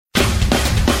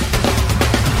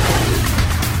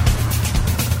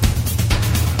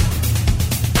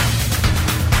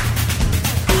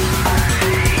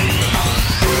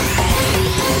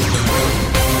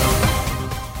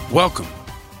Welcome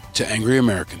to Angry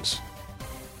Americans.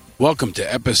 Welcome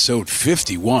to episode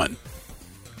 51.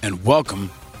 And welcome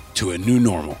to a new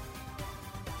normal.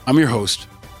 I'm your host,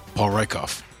 Paul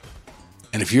Rykoff.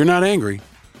 And if you're not angry,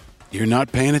 you're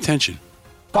not paying attention.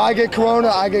 If I get corona,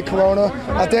 I get corona.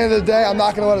 At the end of the day, I'm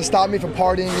not going to let it stop me from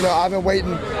partying. You know,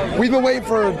 we've been waiting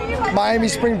for Miami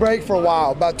spring break for a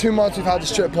while. About 2 months we've had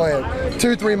this trip planned.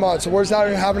 2-3 months. So we're just out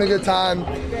here having a good time.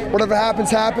 Whatever happens,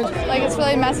 happens. Like, it's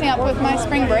really messing up with my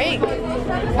spring break.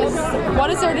 What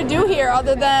is there to do here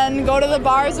other than go to the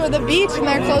bars or the beach, and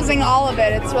they're closing all of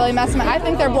it? It's really messing up. I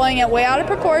think they're blowing it way out of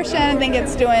proportion. I think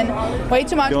it's doing way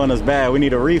too much. Doing us bad. We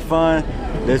need a refund.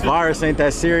 This virus ain't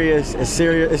that serious.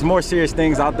 It's more serious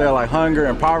things out there like hunger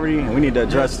and poverty, and we need to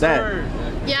address that.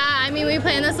 Yeah, I mean, we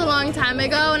planned this a long time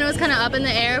ago, and it was kind of up in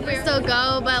the air if we still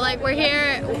go, but like we're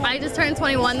here. I just turned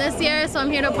 21 this year, so I'm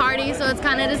here to party, so it's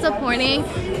kind of disappointing,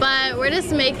 but we're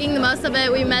just making the most of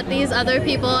it. We met these other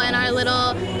people in our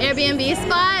little Airbnb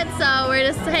spot, so we're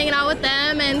just hanging out with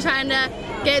them and trying to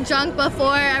get drunk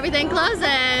before everything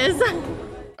closes.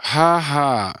 Ha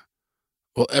ha.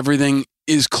 Well, everything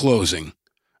is closing.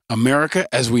 America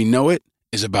as we know it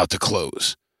is about to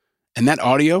close. And that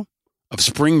audio of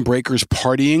spring breakers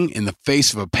partying in the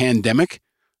face of a pandemic,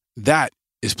 that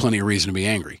is plenty of reason to be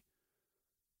angry.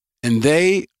 And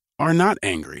they are not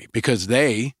angry because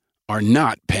they are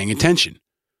not paying attention.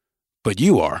 But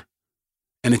you are.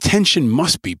 And attention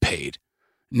must be paid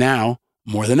now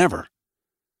more than ever.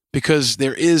 Because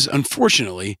there is,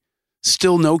 unfortunately,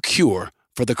 still no cure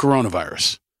for the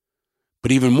coronavirus.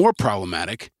 But even more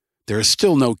problematic, there is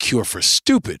still no cure for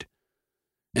stupid.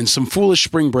 And some foolish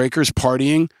spring breakers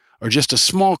partying are just a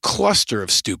small cluster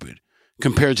of stupid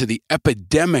compared to the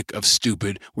epidemic of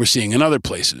stupid we're seeing in other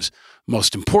places,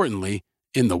 most importantly,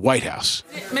 in the White House.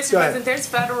 Mr. President,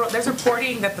 there's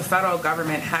reporting that the federal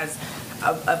government has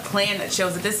a plan that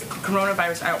shows that this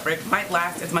coronavirus outbreak might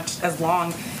last as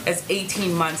long as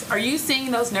 18 months. Are you seeing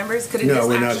those numbers? Could it No, just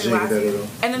we're not actually seeing last? that at all.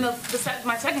 And then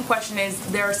my second question is,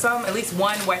 there are at least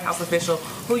one White House official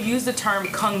who used the term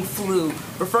Kung flu,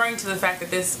 referring to the fact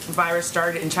that this virus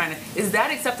started in China. Is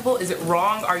that acceptable? Is it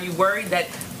wrong? Are you worried that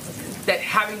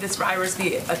having this virus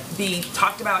be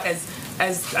talked about as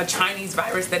a Chinese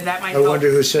virus, that might I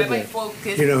wonder who said that.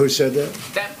 Focus, you know who said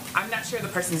that? I'm not sure the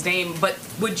person's name, but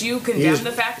would you condemn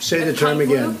the fact say that the term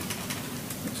Kung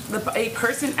flu, again. A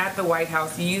person at the White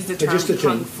House used the term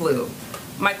Kung flu.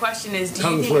 My question is, do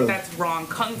you think that that's wrong?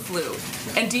 Kung flu.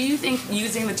 And do you think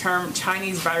using the term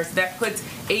Chinese virus, that puts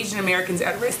Asian Americans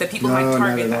at risk, that people might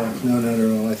target them? No, not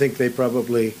at all. I think they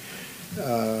probably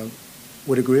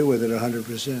would agree with it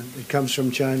 100%. It comes from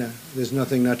China. There's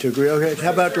nothing not to agree. Okay,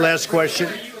 how about last question?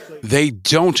 They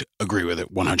don't agree with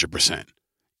it 100%.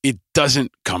 It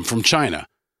doesn't come from China.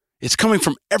 It's coming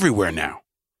from everywhere now.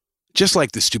 Just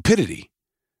like the stupidity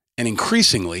and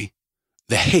increasingly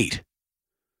the hate.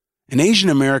 An Asian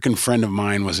American friend of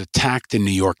mine was attacked in New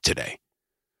York today.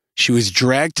 She was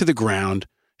dragged to the ground,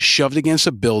 shoved against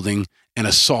a building, and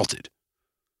assaulted.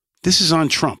 This is on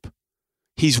Trump.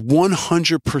 He's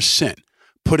 100%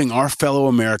 putting our fellow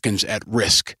Americans at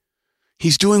risk.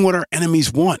 He's doing what our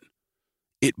enemies want.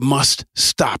 It must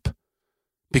stop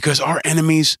because our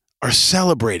enemies are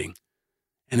celebrating.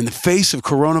 And in the face of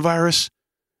coronavirus,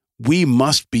 we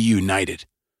must be united.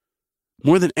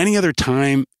 More than any other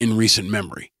time in recent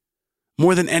memory,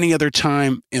 more than any other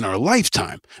time in our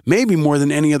lifetime, maybe more than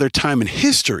any other time in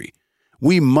history,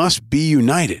 we must be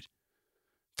united.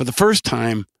 For the first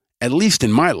time, at least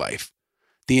in my life,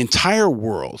 the entire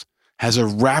world has a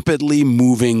rapidly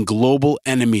moving global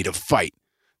enemy to fight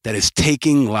that is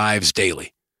taking lives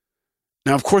daily.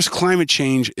 Now, of course, climate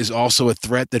change is also a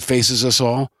threat that faces us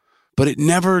all, but it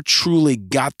never truly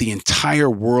got the entire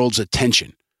world's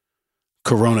attention.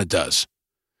 Corona does,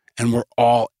 and we're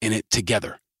all in it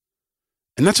together.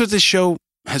 And that's what this show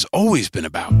has always been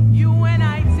about.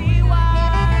 UNITY,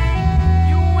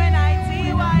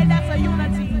 that's a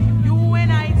unity.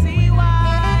 UNITY,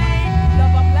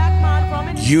 love a black man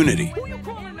from Unity.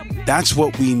 That's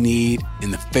what we need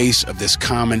in the face of this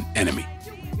common enemy.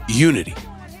 Unity.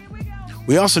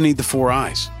 We also need the 4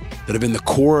 I's that have been the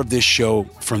core of this show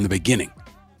from the beginning.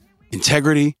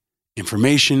 Integrity,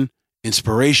 information,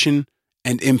 inspiration,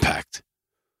 and impact.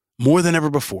 More than ever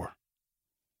before.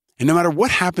 And no matter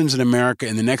what happens in America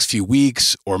in the next few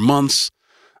weeks or months,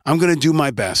 I'm going to do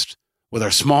my best with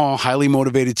our small, highly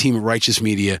motivated team at Righteous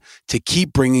Media to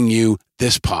keep bringing you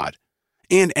this pod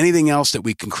and anything else that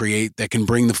we can create that can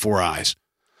bring the 4 I's.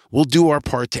 We'll do our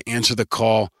part to answer the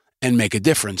call and make a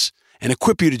difference and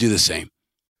equip you to do the same.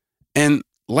 And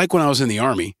like when I was in the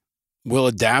Army, we'll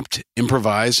adapt,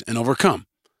 improvise, and overcome.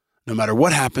 No matter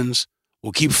what happens,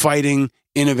 We'll keep fighting,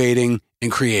 innovating,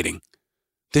 and creating.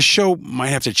 This show might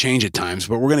have to change at times,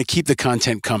 but we're going to keep the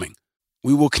content coming.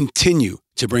 We will continue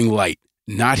to bring light,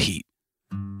 not heat,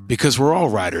 because we're all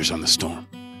riders on the storm,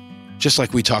 just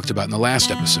like we talked about in the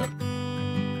last episode.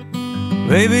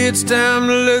 Maybe it's time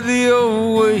to let the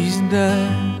old ways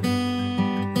die.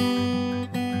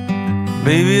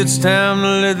 Maybe it's time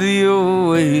to let the old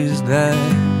ways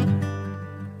die.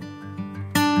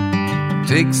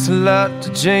 Takes a lot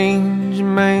to change,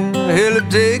 man. Hell, it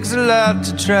takes a lot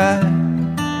to try.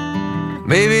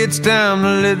 Maybe it's time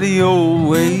to let the old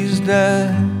ways die.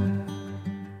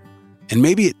 And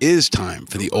maybe it is time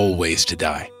for the old ways to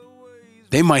die.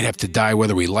 They might have to die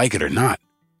whether we like it or not.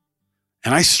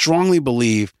 And I strongly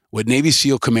believe what Navy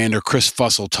SEAL Commander Chris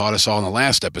Fussell taught us all in the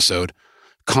last episode: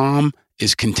 calm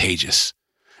is contagious.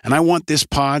 And I want this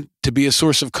pod to be a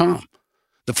source of calm.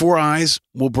 The 4 Eyes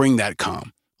will bring that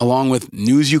calm, along with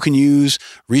news you can use,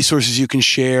 resources you can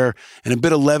share, and a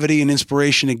bit of levity and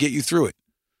inspiration to get you through it.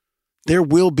 There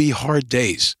will be hard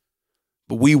days,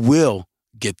 but we will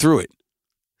get through it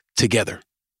together.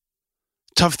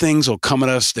 Tough things will come at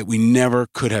us that we never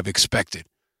could have expected.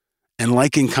 And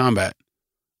like in combat,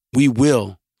 we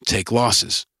will take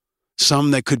losses,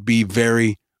 some that could be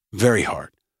very, very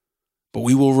hard. But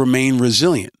we will remain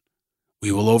resilient.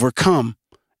 We will overcome,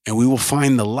 and we will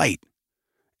find the light.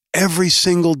 Every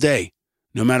single day,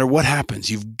 no matter what happens,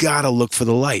 you've got to look for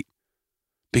the light.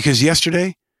 Because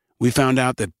yesterday, we found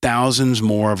out that thousands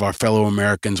more of our fellow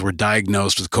Americans were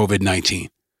diagnosed with COVID-19.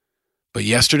 But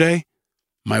yesterday,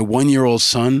 my 1-year-old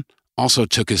son also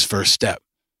took his first step.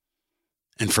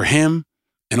 And for him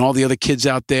and all the other kids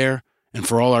out there, and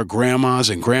for all our grandmas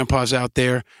and grandpas out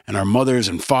there, and our mothers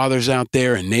and fathers out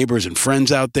there, and neighbors and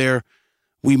friends out there,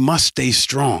 we must stay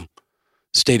strong,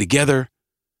 stay together,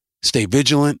 stay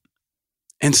vigilant,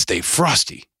 and stay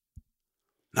frosty.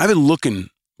 I've been looking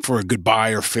for a goodbye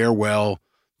or farewell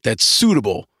that's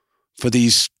suitable for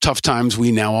these tough times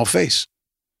we now all face.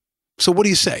 So what do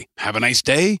you say? Have a nice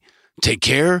day, take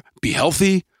care, be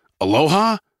healthy,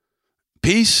 aloha,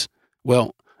 peace?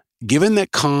 Well, given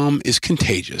that calm is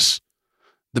contagious,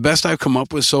 the best I've come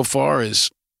up with so far is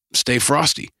stay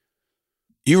frosty.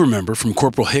 You remember from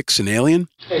Corporal Hicks in Alien?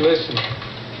 Hey, listen.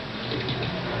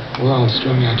 We're all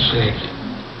strung out shaped.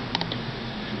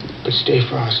 But stay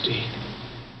frosty.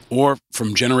 Or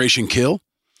from Generation Kill,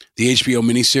 the HBO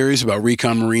miniseries about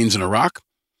recon Marines in Iraq?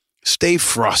 Stay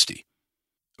frosty.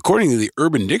 According to the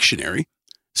Urban Dictionary,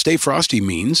 stay frosty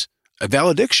means a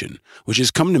valediction, which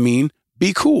has come to mean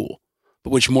be cool, but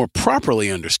which more properly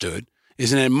understood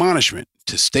is an admonishment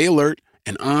to stay alert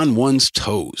and on one's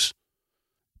toes.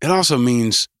 It also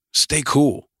means stay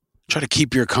cool. Try to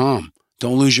keep your calm.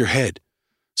 Don't lose your head.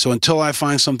 So until I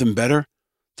find something better,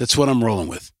 that's what I'm rolling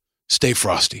with. Stay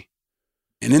frosty.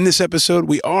 And in this episode,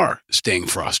 we are staying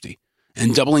frosty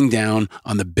and doubling down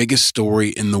on the biggest story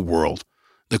in the world,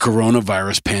 the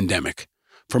coronavirus pandemic.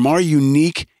 From our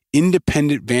unique,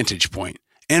 independent vantage point,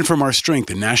 and from our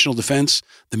strength in national defense,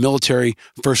 the military,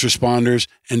 first responders,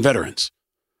 and veterans.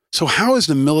 So how is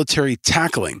the military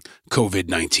tackling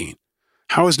COVID-19?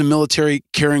 How is the military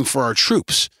caring for our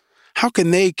troops? How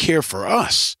can they care for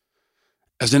us?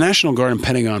 As the National Guard and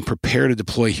Pentagon prepare to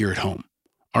deploy here at home,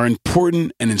 our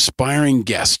important and inspiring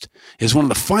guest is one of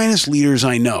the finest leaders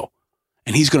I know,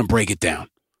 and he's going to break it down.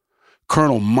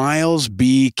 Colonel Miles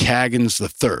B. Caggins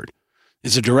III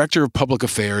is the Director of Public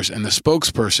Affairs and the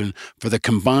spokesperson for the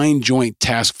Combined Joint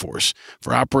Task Force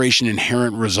for Operation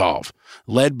Inherent Resolve,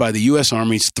 led by the U.S.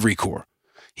 Army's 3 Corps.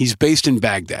 He's based in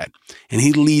Baghdad, and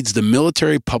he leads the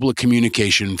military public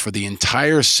communication for the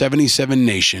entire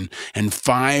 77-nation and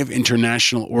 5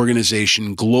 international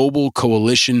organization global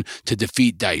coalition to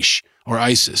defeat Daesh, or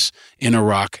ISIS, in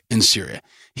Iraq and Syria.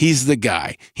 He's the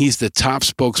guy. He's the top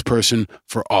spokesperson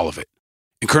for all of it.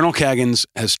 And Colonel Caggins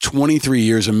has 23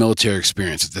 years of military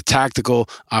experience at the tactical,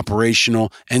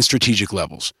 operational, and strategic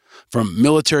levels. From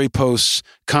military posts,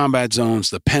 combat zones,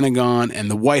 the Pentagon,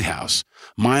 and the White House,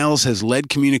 Miles has led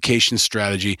communication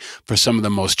strategy for some of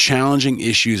the most challenging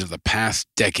issues of the past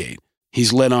decade.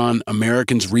 He's led on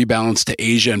Americans' rebalance to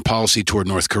Asia and policy toward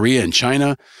North Korea and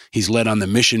China. He's led on the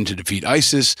mission to defeat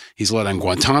ISIS. He's led on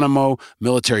Guantanamo,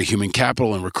 military human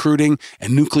capital and recruiting,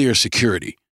 and nuclear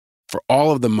security. For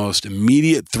all of the most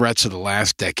immediate threats of the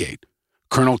last decade,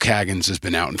 Colonel Caggins has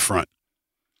been out in front.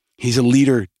 He's a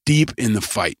leader deep in the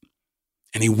fight,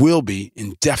 and he will be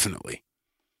indefinitely.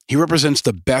 He represents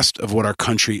the best of what our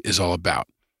country is all about.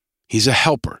 He's a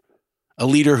helper, a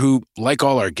leader who, like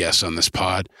all our guests on this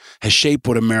pod, has shaped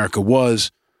what America was,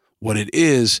 what it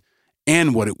is,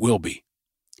 and what it will be.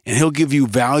 And he'll give you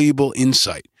valuable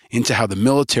insight into how the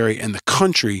military and the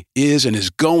country is and is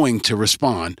going to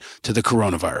respond to the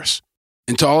coronavirus.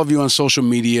 And to all of you on social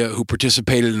media who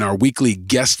participated in our weekly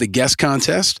Guess the Guest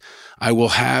contest, I will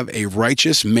have a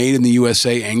righteous, made in the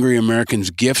USA Angry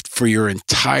Americans gift for your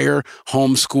entire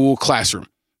homeschool classroom.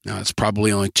 Now, it's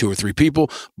probably only 2 or 3 people,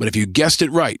 but if you guessed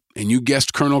it right and you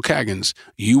guessed Colonel Kaggans,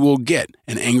 you will get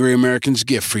an Angry Americans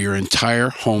gift for your entire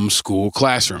homeschool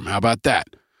classroom. How about that?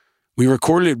 We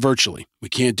recorded it virtually. We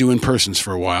can't do in-persons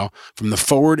for a while. From the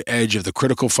forward edge of the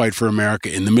critical fight for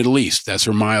America in the Middle East. That's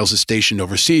where Miles is stationed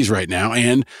overseas right now.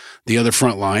 And the other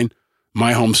front line,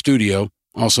 my home studio,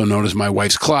 also known as my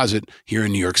wife's closet here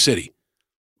in New York City.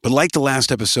 But like the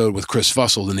last episode with Chris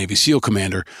Fussell, the Navy SEAL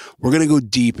commander, we're going to go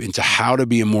deep into how to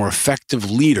be a more effective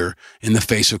leader in the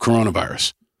face of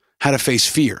coronavirus, how to face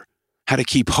fear, how to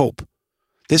keep hope.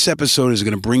 This episode is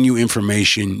going to bring you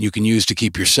information you can use to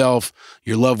keep yourself,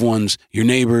 your loved ones, your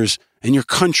neighbors, and your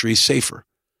country safer.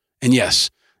 And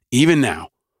yes, even now,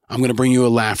 I'm going to bring you a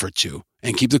laugh or two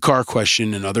and keep the car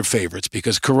question and other favorites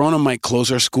because Corona might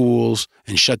close our schools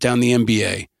and shut down the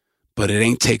NBA, but it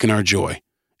ain't taking our joy.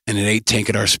 And it ain't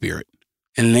taking our spirit.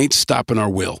 And it ain't stopping our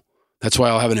will. That's why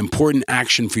I'll have an important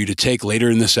action for you to take later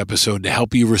in this episode to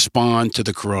help you respond to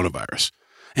the coronavirus.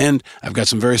 And I've got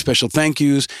some very special thank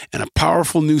yous and a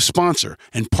powerful new sponsor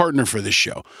and partner for this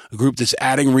show, a group that's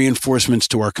adding reinforcements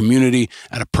to our community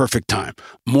at a perfect time.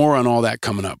 More on all that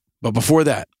coming up. But before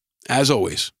that, as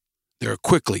always, there are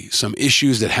quickly some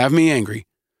issues that have me angry,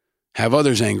 have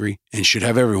others angry, and should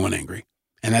have everyone angry.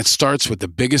 And that starts with the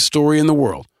biggest story in the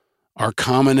world. Our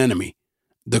common enemy,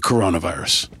 the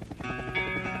coronavirus.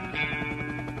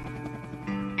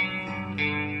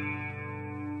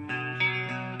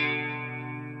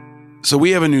 So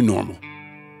we have a new normal.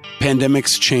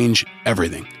 Pandemics change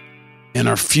everything, and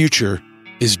our future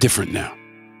is different now.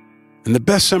 And the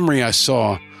best summary I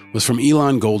saw was from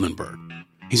Ilan Goldenberg.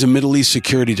 He's a Middle East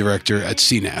security director at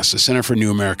CNAS, the Center for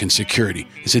New American Security.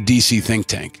 It's a DC think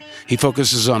tank. He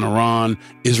focuses on Iran,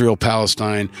 Israel,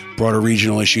 Palestine, broader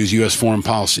regional issues, U.S. foreign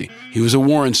policy. He was a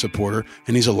Warren supporter,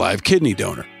 and he's a live kidney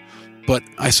donor. But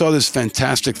I saw this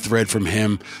fantastic thread from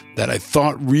him that I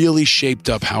thought really shaped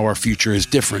up how our future is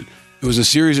different. It was a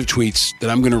series of tweets that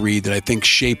I'm going to read that I think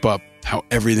shape up how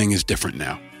everything is different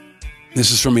now.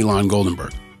 This is from Ilan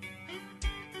Goldenberg.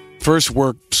 First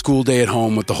work, school day at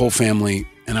home with the whole family,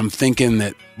 and I'm thinking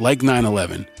that, like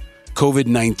 9/11,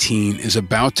 COVID-19 is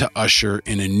about to usher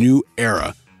in a new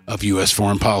era of U.S.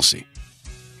 foreign policy.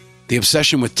 The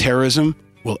obsession with terrorism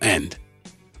will end.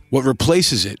 What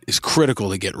replaces it is critical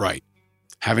to get right.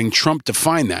 Having Trump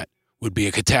define that would be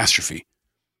a catastrophe.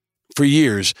 For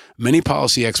years, many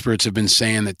policy experts have been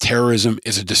saying that terrorism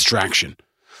is a distraction.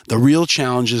 The real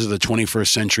challenges of the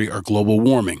 21st century are global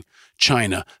warming,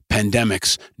 China,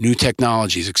 pandemics, new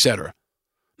technologies, etc.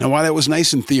 Now, while that was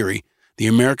nice in theory, the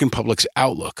American public's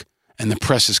outlook and the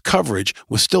press's coverage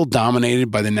was still dominated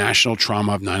by the national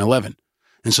trauma of 9/11.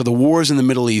 And so the wars in the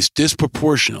Middle East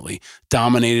disproportionately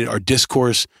dominated our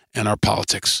discourse and our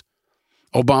politics.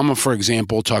 Obama, for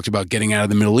example, talked about getting out of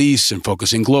the Middle East and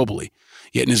focusing globally.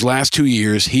 Yet in his last 2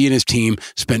 years, he and his team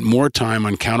spent more time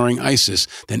on countering ISIS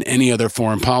than any other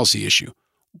foreign policy issue.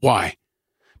 Why?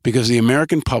 Because the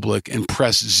American public and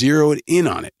press zeroed in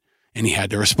on it, and he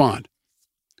had to respond.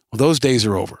 Well, those days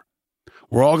are over.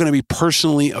 We're all going to be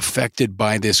personally affected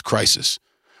by this crisis.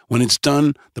 When it's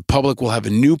done, the public will have a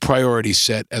new priority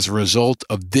set as a result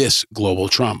of this global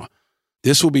trauma.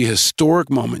 This will be a historic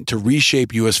moment to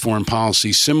reshape U.S. foreign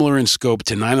policy similar in scope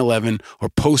to 9/11 or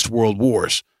post-World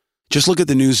Wars. Just look at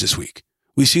the news this week.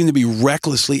 We seem to be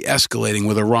recklessly escalating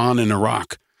with Iran and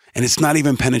Iraq, and it's not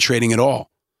even penetrating at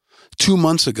all. 2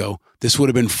 months ago, this would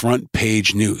have been front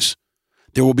page news.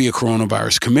 There will be a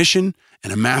coronavirus commission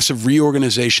and a massive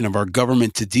reorganization of our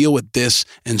government to deal with this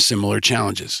and similar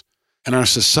challenges. And our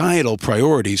societal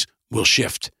priorities will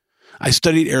shift. I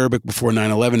studied Arabic before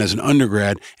 9/11 as an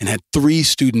undergrad and had 3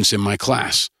 students in my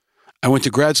class. I went to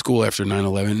grad school after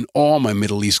 9/11 and all my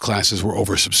Middle East classes were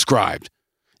oversubscribed.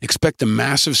 Expect a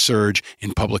massive surge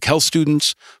in public health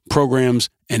students, programs,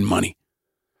 and money.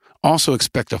 Also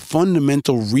expect a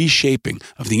fundamental reshaping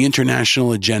of the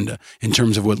international agenda in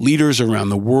terms of what leaders around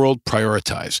the world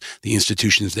prioritize, the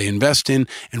institutions they invest in,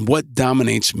 and what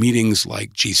dominates meetings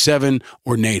like G7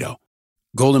 or NATO.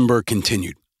 Goldenberg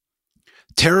continued.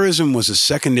 Terrorism was a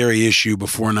secondary issue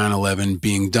before 9/11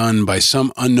 being done by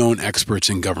some unknown experts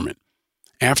in government.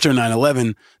 After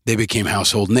 9/11, they became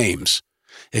household names.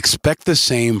 Expect the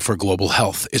same for global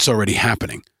health. It's already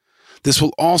happening. This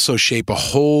will also shape a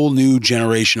whole new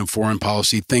generation of foreign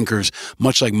policy thinkers,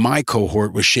 much like my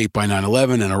cohort was shaped by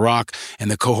 9/11 and Iraq,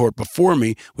 and the cohort before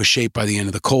me was shaped by the end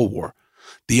of the Cold War.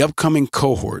 The upcoming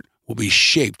cohort will be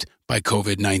shaped by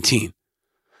COVID-19.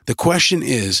 The question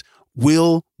is,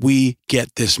 will we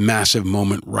get this massive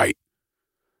moment right?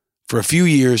 For a few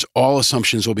years, all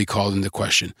assumptions will be called into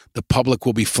question. The public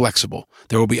will be flexible.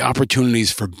 There will be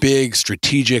opportunities for big,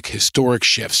 strategic, historic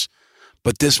shifts.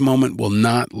 But this moment will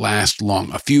not last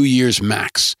long, a few years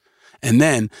max. And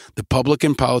then the public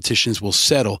and politicians will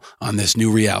settle on this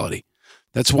new reality.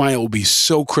 That's why it will be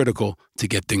so critical to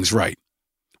get things right.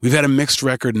 We've had a mixed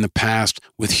record in the past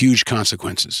with huge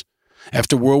consequences.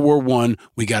 After World War I,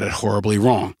 we got it horribly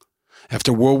wrong.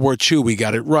 After World War II, we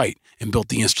got it right and built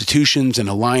the institutions and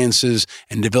alliances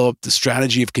and developed the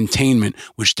strategy of containment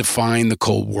which defined the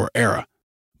Cold War era.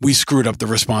 We screwed up the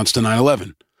response to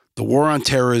 9/11. The war on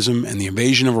terrorism and the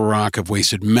invasion of Iraq have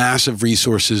wasted massive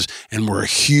resources and were a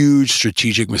huge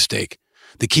strategic mistake.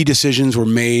 The key decisions were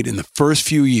made in the first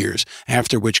few years,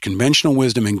 after which conventional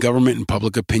wisdom in government and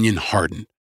public opinion hardened.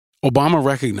 Obama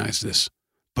recognized this,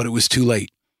 but it was too late.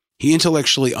 He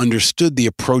intellectually understood the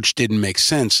approach didn't make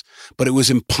sense, but it was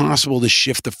impossible to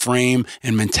shift the frame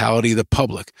and mentality of the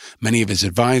public, many of his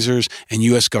advisors, and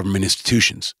U.S. government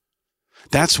institutions.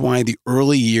 That's why the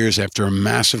early years after a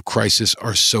massive crisis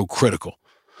are so critical.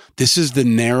 This is the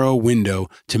narrow window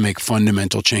to make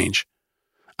fundamental change.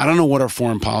 I don't know what our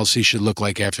foreign policy should look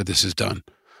like after this is done,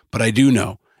 but I do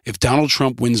know if Donald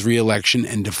Trump wins re-election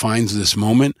and defines this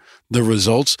moment, the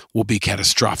results will be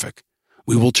catastrophic.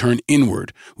 We will turn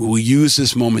inward. We will use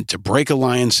this moment to break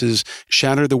alliances,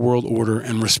 shatter the world order,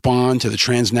 and respond to the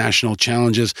transnational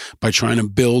challenges by trying to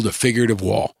build a figurative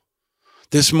wall.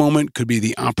 This moment could be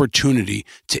the opportunity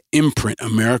to imprint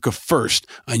America first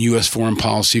on U.S. foreign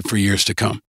policy for years to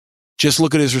come. Just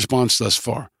look at his response thus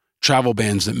far. Travel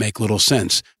bans that make little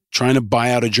sense, trying to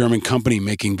buy out a German company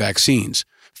making vaccines,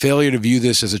 failure to view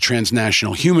this as a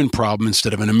transnational human problem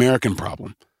instead of an American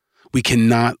problem. We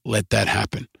cannot let that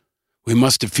happen. We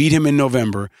must defeat him in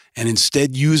November and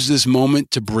instead use this moment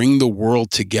to bring the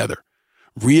world together.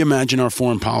 Reimagine our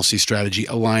foreign policy strategy,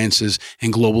 alliances,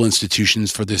 and global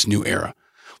institutions for this new era.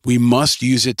 We must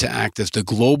use it to act as the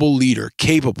global leader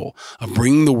capable of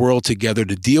bringing the world together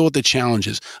to deal with the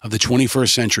challenges of the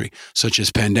 21st century, such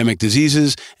as pandemic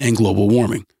diseases and global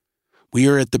warming. We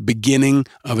are at the beginning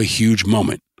of a huge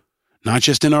moment, not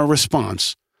just in our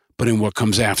response, but in what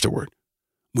comes afterward.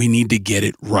 We need to get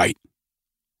it right.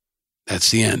 That's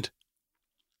the end.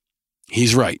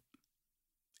 He's right.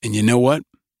 And you know what?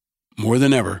 More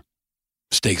than ever,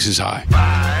 stakes is high.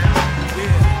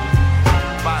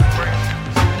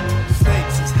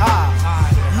 Stakes is high.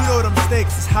 You know them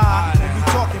stakes is high. When we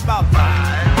talking about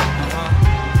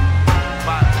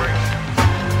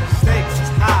stakes is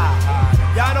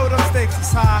high. Y'all know them stakes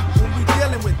is high when we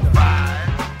dealing with them.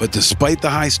 But despite the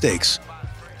high stakes,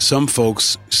 some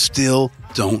folks still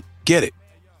don't get it.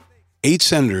 8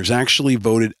 senators actually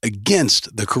voted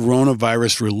against the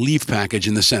coronavirus relief package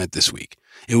in the Senate this week.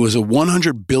 It was a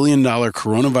 $100 billion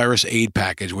coronavirus aid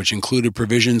package, which included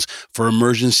provisions for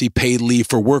emergency paid leave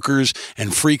for workers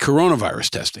and free coronavirus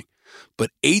testing.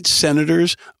 But 8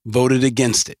 senators voted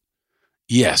against it.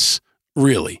 Yes,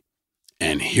 really.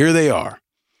 And here they are.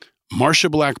 Marsha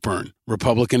Blackburn,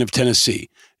 Republican of Tennessee.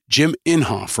 Jim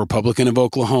Inhofe, Republican of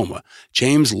Oklahoma.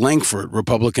 James Lankford,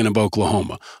 Republican of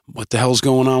Oklahoma. What the hell's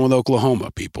going on with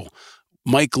Oklahoma, people?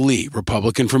 Mike Lee,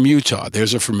 Republican from Utah.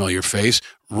 There's a familiar face.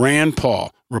 Rand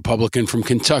Paul, Republican from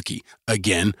Kentucky.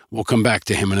 Again, we'll come back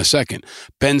to him in a second.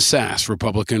 Ben Sasse,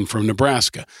 Republican from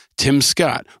Nebraska. Tim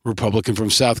Scott, Republican from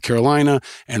South Carolina.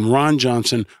 And Ron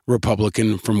Johnson,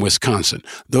 Republican from Wisconsin.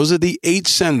 Those are the 8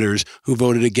 senators who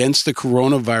voted against the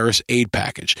coronavirus aid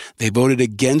package. They voted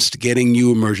against getting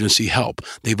you emergency help.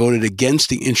 They voted against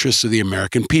the interests of the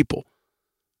American people.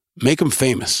 Make them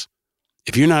famous.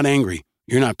 If you're not angry,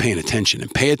 you're not paying attention.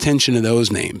 And pay attention to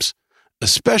those names,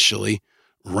 especially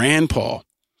Rand Paul.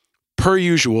 Per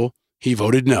usual, he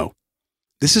voted no.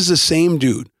 This is the same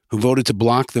dude who voted to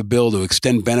block the bill to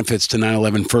extend benefits to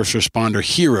 9/11 first responder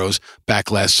heroes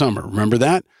back last summer. Remember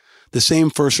that? The same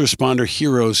first responder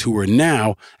heroes who are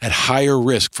now at higher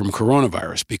risk from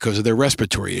coronavirus because of their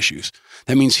respiratory issues.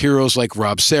 That means heroes like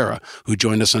Rob Serra, who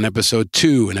joined us on episode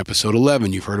 2 and episode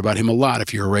 11. You've heard about him a lot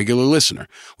if you're a regular listener.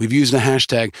 We've used the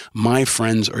hashtag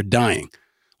 #MyFriendsAreDying.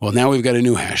 Well, now we've got a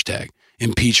new hashtag,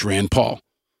 Impeach Rand Paul.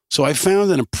 So I found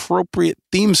an appropriate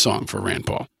theme song for Rand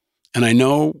Paul. And I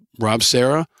know Rob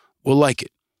Serra will like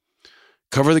it.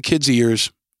 Cover the kids'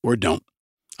 ears or don't.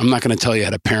 I'm not going to tell you how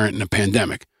to parent in a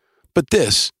pandemic. But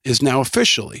this is now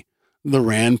officially the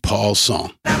Rand Paul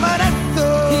song. I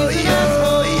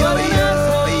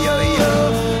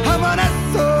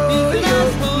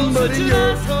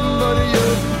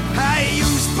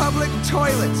use public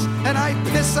toilets and I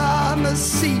piss a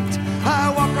seat.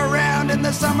 I walk around in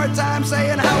the summertime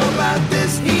saying, how about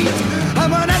this heat?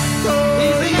 I'm an asshole.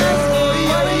 He's an asshole.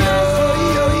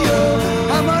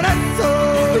 I'm an asshole.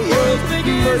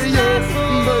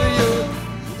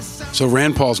 So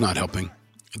Rand Paul's not helping.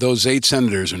 Those 8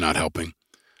 senators are not helping.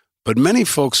 But many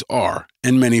folks are,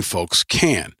 and many folks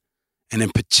can. And in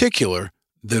particular,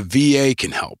 the VA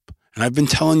can help. And I've been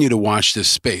telling you to watch this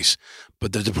space,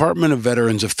 but the Department of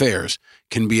Veterans Affairs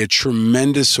can be a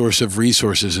tremendous source of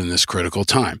resources in this critical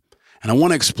time. And I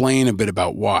want to explain a bit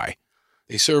about why.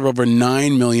 They serve over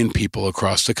 9 million people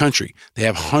across the country. They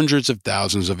have hundreds of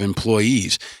thousands of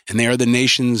employees, and they are the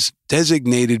nation's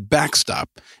designated backstop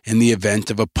in the event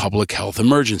of a public health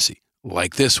emergency,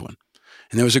 like this one.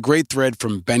 And there was a great thread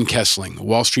from Ben Kessling, a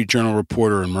Wall Street Journal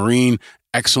reporter and Marine,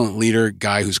 excellent leader,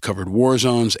 guy who's covered war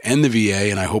zones and the VA,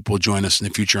 and I hope will join us in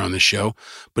the future on this show.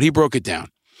 But he broke it down.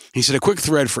 He said, a quick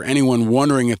thread for anyone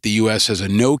wondering if the U.S. has a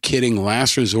no-kidding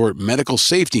last resort medical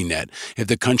safety net if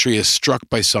the country is struck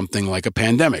by something like a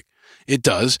pandemic. It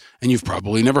does, and you've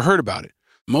probably never heard about it.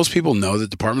 Most people know that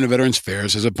the Department of Veterans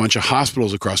Affairs has a bunch of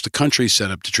hospitals across the country set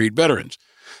up to treat veterans.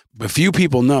 But few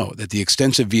people know that the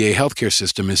extensive VA healthcare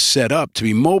system is set up to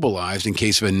be mobilized in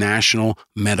case of a national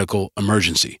medical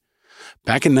emergency.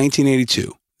 Back in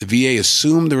 1982, the VA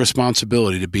assumed the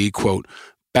responsibility to be, quote,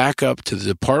 backup to the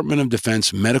Department of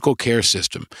Defense medical care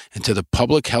system and to the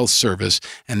Public Health Service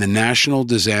and the National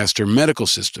Disaster Medical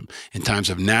System in times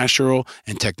of natural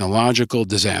and technological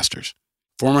disasters.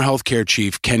 Former healthcare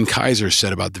chief Ken Kaiser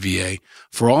said about the VA,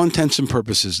 for all intents and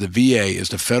purposes, the VA is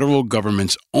the federal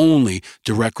government's only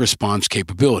direct response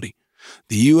capability.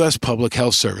 The U.S. Public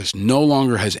Health Service no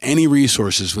longer has any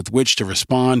resources with which to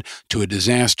respond to a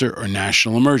disaster or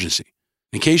national emergency.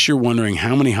 In case you're wondering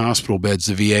how many hospital beds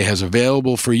the VA has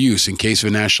available for use in case of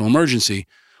a national emergency,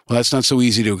 well, that's not so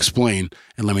easy to explain,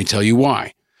 and let me tell you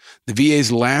why. The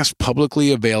VA's last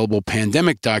publicly available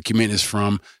pandemic document is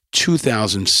from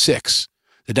 2006.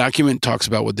 The document talks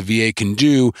about what the VA can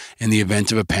do in the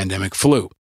event of a pandemic flu.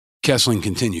 Kessling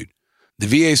continued, the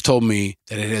VA has told me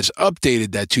that it has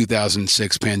updated that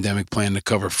 2006 pandemic plan to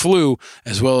cover flu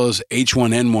as well as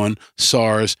H1N1,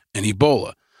 SARS, and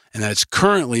Ebola, and that it's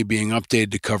currently being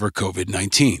updated to cover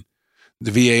COVID-19.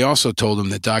 The VA also told them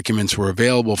that documents were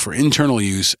available for internal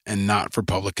use and not for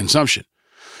public consumption.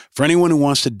 For anyone who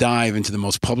wants to dive into the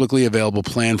most publicly available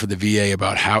plan for the VA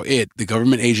about how it, the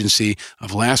government agency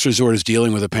of last resort, is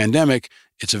dealing with a pandemic,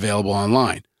 it's available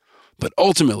online. But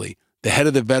ultimately, the head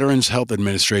of the Veterans Health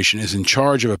Administration is in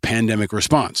charge of a pandemic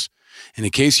response. And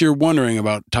in case you're wondering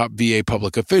about top VA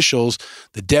public officials,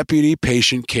 the Deputy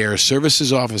Patient Care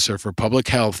Services Officer for Public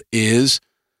Health is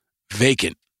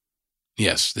vacant.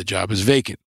 Yes, the job is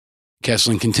vacant.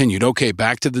 Kessling continued, okay,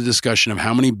 back to the discussion of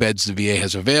how many beds the VA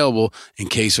has available in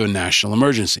case of a national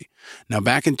emergency. Now,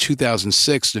 back in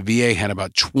 2006, the VA had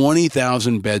about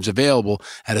 20,000 beds available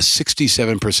at a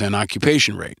 67%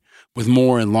 occupation rate, with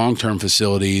more in long-term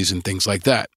facilities and things like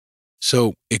that.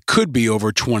 So it could be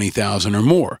over 20,000 or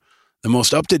more. The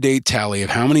most up-to-date tally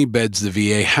of how many beds the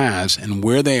VA has and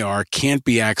where they are can't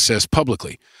be accessed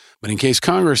publicly. But in case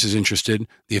Congress is interested,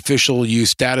 the official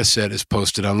use data set is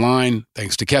posted online,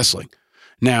 thanks to Kessling.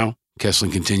 Now,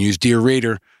 Kessling continues, Dear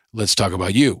Reader, let's talk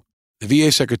about you. The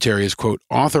VA Secretary is, quote,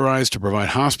 authorized to provide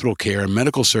hospital care and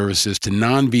medical services to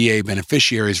non-VA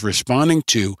beneficiaries responding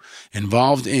to,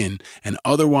 involved in, and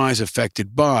otherwise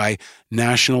affected by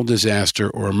national disaster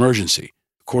or emergency,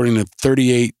 according to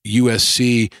 38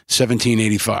 U.S.C.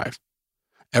 1785.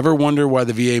 Ever wonder why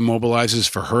the VA mobilizes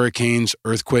for hurricanes,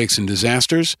 earthquakes, and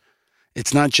disasters?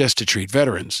 It's not just to treat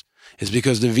veterans. It's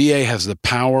because the VA has the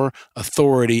power,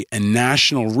 authority, and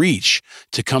national reach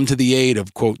to come to the aid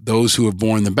of, quote, those who have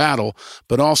borne the battle,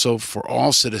 but also for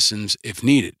all citizens if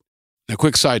needed. Now,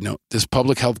 quick side note, this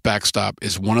public health backstop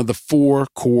is one of the 4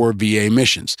 core VA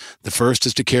missions. The first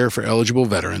is to care for eligible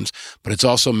veterans, but it's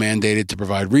also mandated to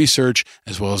provide research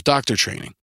as well as doctor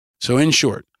training. So in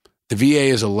short, the VA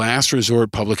is a last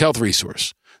resort public health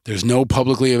resource. There's no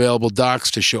publicly available docs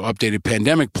to show updated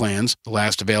pandemic plans. The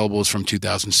last available is from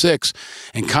 2006,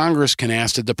 and Congress can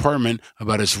ask the department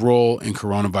about its role in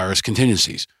coronavirus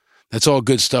contingencies. That's all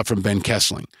good stuff from Ben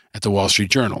Kessling at the Wall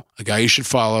Street Journal, a guy you should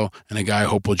follow and a guy I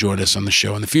hope will join us on the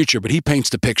show in the future. But he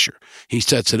paints the picture. He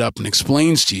sets it up and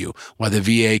explains to you why the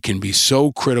VA can be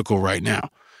so critical right now.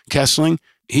 Kessling,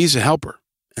 he's a helper,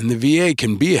 and the VA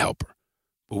can be a helper.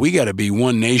 But we got to be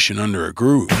one nation under a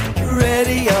groove.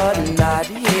 Ready or not,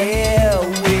 here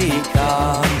we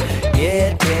come,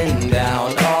 getting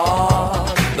down on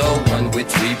the one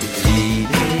which we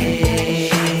believe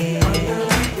in.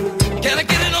 Can I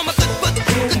get it on my good foot?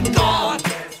 Good God.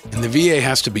 And the VA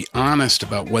has to be honest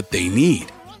about what they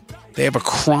need. They have a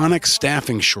chronic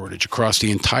staffing shortage across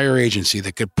the entire agency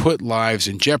that could put lives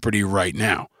in jeopardy right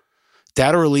now.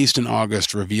 Data released in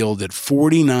August revealed that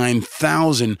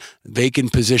 49,000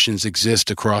 vacant positions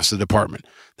exist across the department.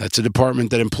 That's a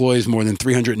department that employs more than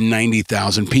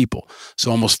 390,000 people,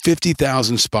 so almost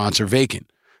 50,000 spots are vacant.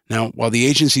 Now, while the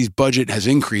agency's budget has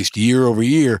increased year over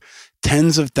year,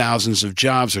 tens of thousands of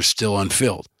jobs are still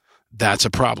unfilled. That's a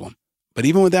problem. But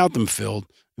even without them filled,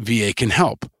 VA can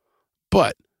help.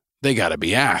 But they got to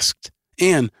be asked,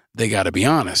 and they got to be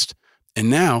honest. And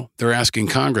now they're asking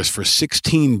Congress for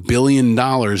 $16 billion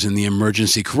in the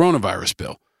emergency coronavirus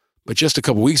bill. But just a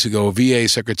couple weeks ago, VA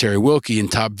Secretary Wilkie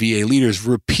and top VA leaders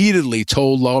repeatedly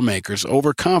told lawmakers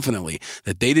overconfidently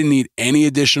that they didn't need any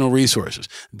additional resources.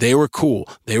 They were cool.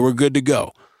 They were good to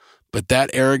go. But that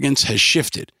arrogance has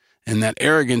shifted, and that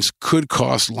arrogance could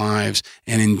cost lives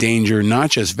and endanger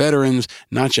not just veterans,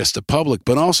 not just the public,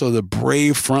 but also the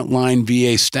brave frontline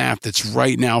VA staff that's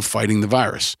right now fighting the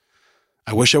virus.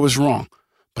 I wish I was wrong,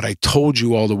 but I told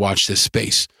you all to watch this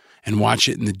space and watch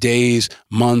it in the days,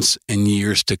 months, and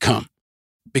years to come.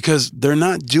 Because they're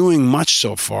not doing much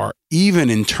so far, even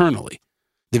internally.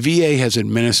 The VA has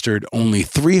administered only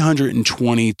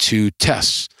 322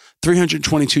 tests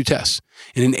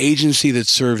in an agency that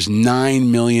serves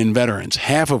 9 million veterans,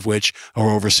 half of which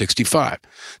are over 65.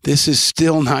 This is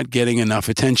still not getting enough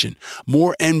attention.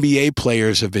 More NBA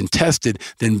players have been tested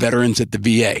than veterans at the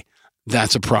VA.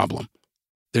 That's a problem.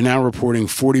 They're now reporting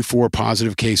 44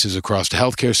 positive cases across the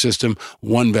healthcare system.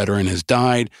 One veteran has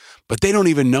died, but they don't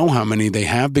even know how many they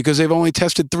have because they've only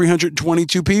tested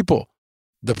 322 people.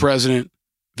 The president,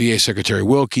 VA Secretary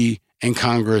Wilkie, and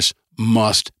Congress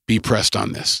must be pressed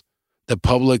on this. The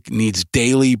public needs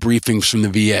daily briefings from the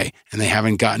VA, and they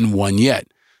haven't gotten one yet.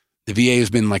 The VA has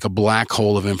been like a black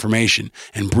hole of information,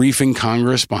 and briefing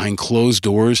Congress behind closed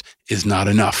doors is not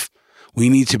enough. We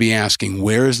need to be asking,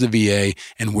 where is the VA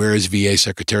and where is VA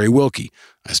Secretary Wilkie?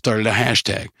 I started a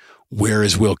hashtag, where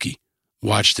is Wilkie?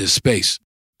 Watch this space.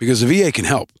 Because the VA can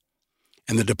help.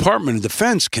 And the Department of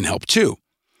Defense can help too.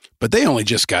 But they only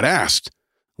just got asked.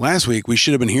 Last week, we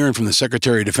should have been hearing from the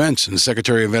Secretary of Defense and the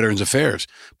Secretary of Veterans Affairs.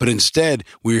 But instead,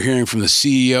 we were hearing from the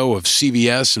CEO of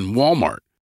CVS and Walmart.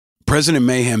 President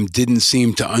Mayhem didn't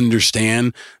seem to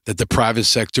understand that the private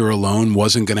sector alone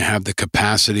wasn't going to have the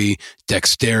capacity,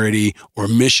 dexterity, or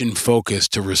mission focus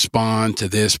to respond to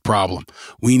this problem.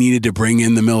 We needed to bring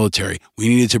in the military. We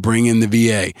needed to bring in the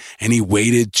VA, and he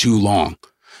waited too long.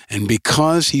 And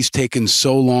because he's taken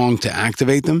so long to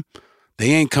activate them,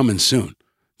 they ain't coming soon.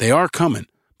 They are coming,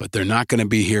 but they're not going to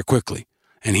be here quickly.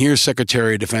 And here's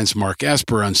Secretary of Defense Mark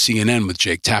Esper on CNN with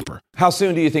Jake Tapper. How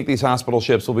soon do you think these hospital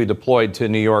ships will be deployed to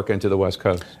New York and to the West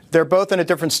Coast? They're both in a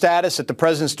different status. At the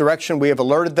president's direction, we have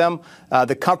alerted them.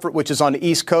 The Comfort, which is on the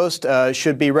East Coast,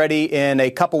 should be ready in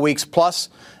a couple weeks plus.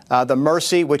 The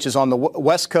Mercy, which is on the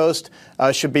West Coast,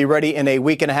 should be ready in a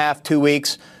week and a half, 2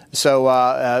 weeks. So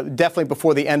definitely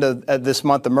before the end of this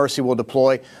month, the Mercy will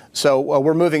deploy. So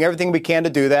we're moving everything we can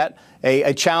to do that.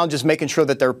 A challenge is making sure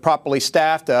that they're properly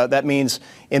staffed. That means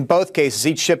in both cases,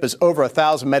 each ship is over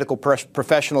 1,000 medical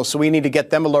professionals. So we need to get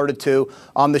them alerted to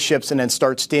on the ships and then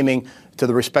start steaming to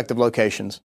the respective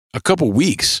locations. A couple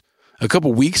weeks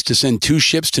to send 2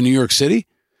 ships to New York City?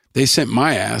 They sent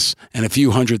my ass and a few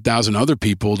 100,000 other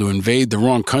people to invade the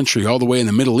wrong country all the way in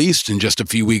the Middle East in just a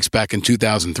few weeks back in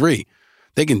 2003.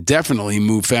 They can definitely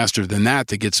move faster than that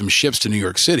to get some ships to New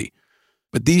York City.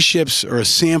 But these ships are a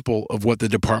sample of what the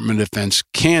Department of Defense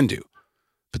can do.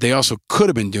 But they also could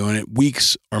have been doing it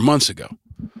weeks or months ago.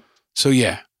 So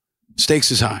yeah, stakes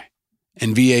is high.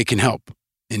 And VA can help.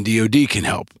 And DOD can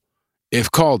help. If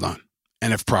called on.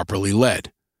 And if properly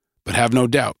led. But have no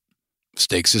doubt,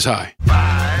 stakes is high.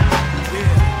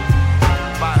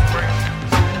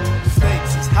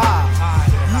 Stakes is high.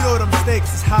 You know them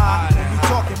stakes is high. When we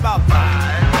talking about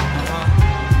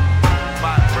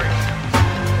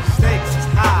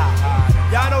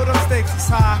y'all know them stakes is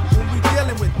high when we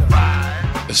dealing with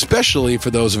them. Especially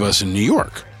for those of us in New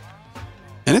York.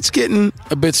 And it's getting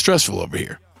a bit stressful over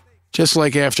here. Just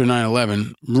like after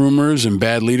 9/11, rumors and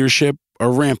bad leadership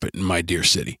are rampant in my dear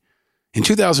city. In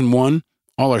 2001,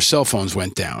 all our cell phones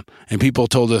went down, and people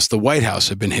told us the White House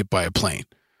had been hit by a plane.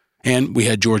 And we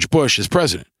had George Bush as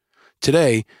president.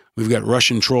 Today, we've got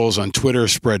Russian trolls on Twitter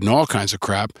spreading all kinds of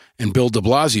crap, and Bill de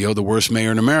Blasio, the worst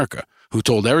mayor in America, who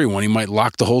told everyone he might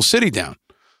lock the whole city down,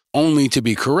 only to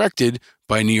be corrected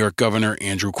by New York Governor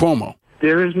Andrew Cuomo.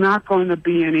 There is not going to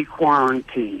be any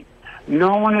quarantine.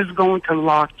 No one is going to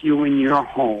lock you in your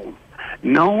home.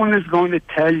 No one is going to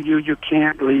tell you you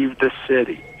can't leave the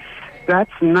city.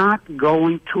 That's not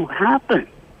going to happen.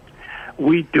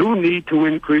 We do need to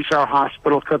increase our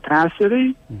hospital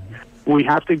capacity. We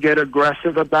have to get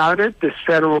aggressive about it. This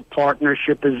federal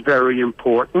partnership is very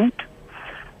important.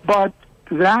 But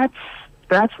that's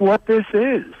what this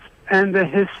is. And the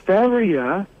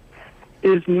hysteria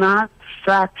is not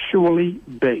factually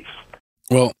based.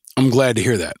 Well, I'm glad to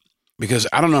hear that, because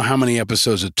I don't know how many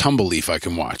episodes of Tumbleleaf I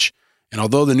can watch. And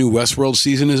although the new Westworld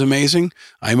season is amazing,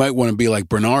 I might want to be like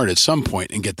Bernard at some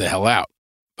point and get the hell out.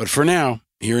 But for now,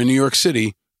 here in New York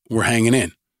City, we're hanging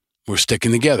in. We're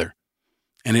sticking together.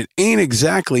 And it ain't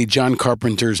exactly John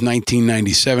Carpenter's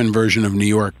 1997 version of New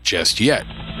York just yet.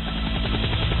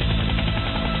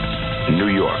 New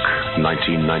York,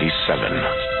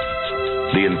 1997.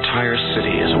 The entire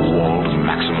city is a walled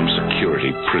maximum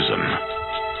security prison.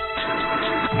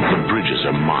 The bridges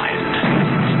are mined.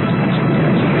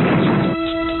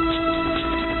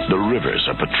 The rivers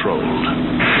are patrolled.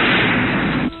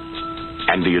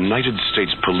 And the United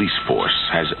States Police Force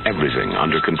has everything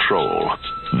under control,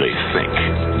 they think.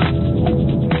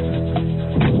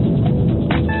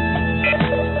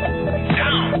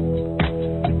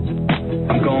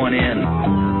 I'm going in.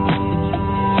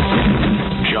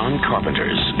 John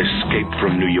Carpenter's Escape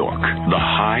from New York, the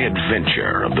high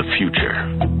adventure of the future.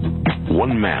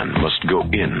 One man must go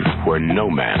in where no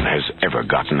man has ever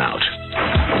gotten out.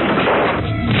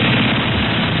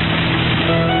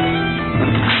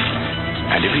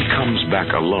 And if he comes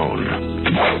back alone,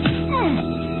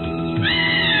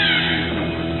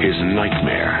 his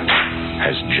nightmare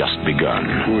has just begun.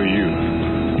 Who are you?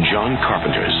 John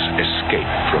Carpenter's Escape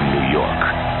from New York.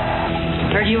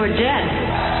 Heard you were dead.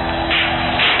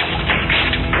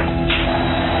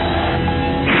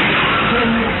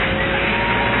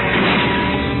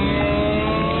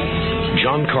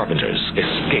 John Carpenter's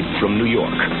Escape from New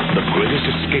York, the greatest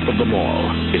escape of them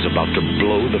all, is about to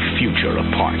blow the future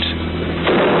apart.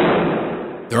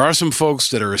 There are some folks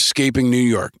that are escaping New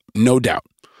York, no doubt.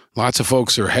 Lots of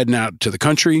folks are heading out to the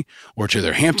country or to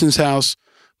their Hamptons house,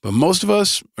 but most of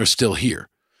us are still here,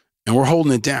 and we're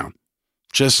holding it down,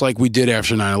 just like we did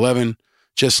after 9/11,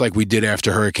 just like we did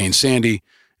after Hurricane Sandy,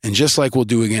 and just like we'll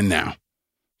do again now,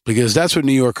 because that's what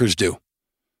New Yorkers do.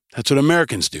 That's what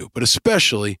Americans do, but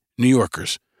especially New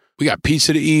Yorkers. We got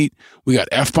pizza to eat. We got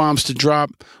F-bombs to drop.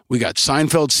 We got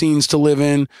Seinfeld scenes to live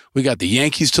in. We got the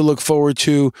Yankees to look forward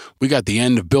to. We got the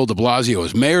end of Bill de Blasio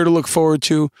as mayor to look forward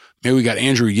to. Maybe we got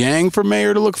Andrew Yang for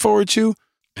mayor to look forward to.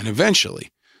 And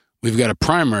eventually, we've got a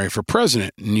primary for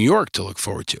president in New York to look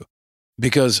forward to.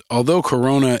 Because although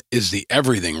Corona is the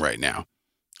everything right now,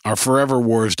 our forever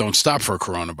wars don't stop for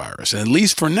coronavirus. And at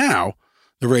least for now,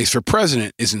 the race for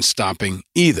president isn't stopping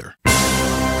either.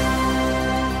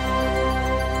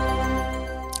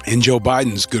 And Joe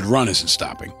Biden's good run isn't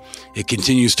stopping. It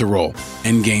continues to roll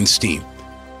and gain steam.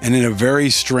 And in a very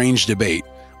strange debate,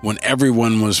 when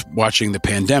everyone was watching the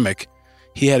pandemic,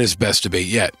 he had his best debate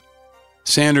yet.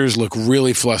 Sanders looked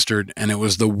really flustered, and it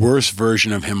was the worst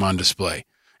version of him on display.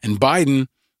 And Biden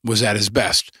was at his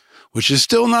best, which is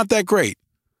still not that great,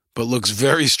 but looks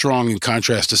very strong in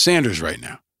contrast to Sanders right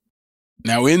now.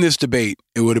 Now, in this debate,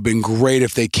 it would have been great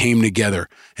if they came together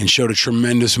and showed a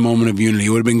tremendous moment of unity. It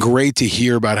would have been great to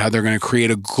hear about how they're going to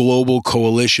create a global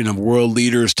coalition of world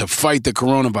leaders to fight the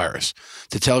coronavirus,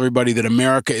 to tell everybody that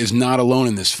America is not alone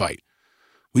in this fight.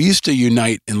 We used to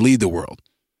unite and lead the world.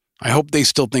 I hope they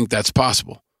still think that's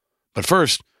possible. But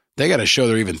first, they got to show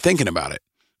they're even thinking about it.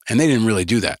 And they didn't really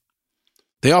do that.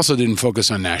 They also didn't focus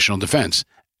on national defense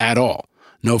at all.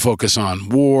 No focus on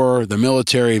war, the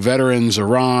military, veterans,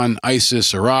 Iran,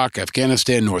 ISIS, Iraq,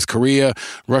 Afghanistan, North Korea,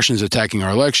 Russians attacking our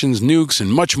elections, nukes,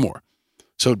 and much more.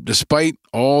 So despite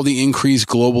all the increased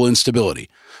global instability,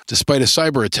 despite a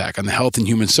cyber attack on the Health and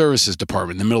Human Services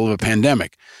Department in the middle of a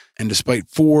pandemic, and despite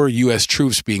 4 U.S.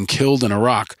 troops being killed in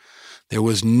Iraq, there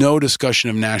was no discussion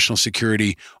of national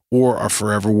security or our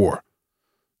forever war.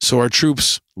 So our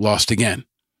troops lost again.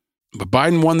 But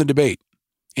Biden won the debate,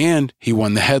 and he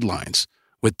won the headlines,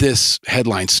 with this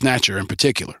headline snatcher in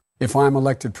particular. If I'm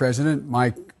elected president,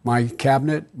 my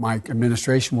cabinet, my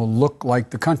administration will look like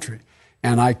the country.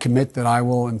 And I commit that I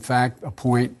will, in fact, I'll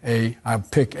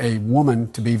pick a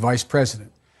woman to be vice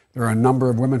president. There are a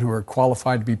number of women who are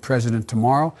qualified to be president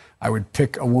tomorrow. I would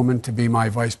pick a woman to be my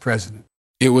vice president.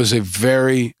 It was a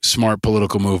very smart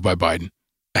political move by Biden,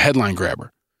 a headline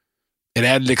grabber. It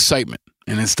added excitement,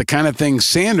 and it's the kind of thing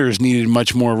Sanders needed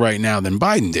much more right now than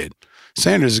Biden did.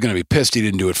 Sanders is going to be pissed he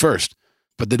didn't do it first.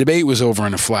 But the debate was over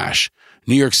in a flash.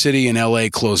 New York City and LA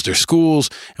closed their schools,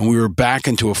 and we were back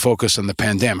into a focus on the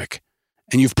pandemic.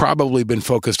 And you've probably been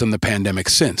focused on the pandemic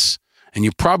since. And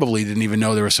you probably didn't even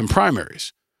know there were some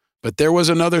primaries. But there was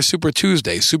another Super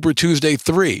Tuesday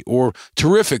 3, or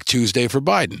Terrific Tuesday for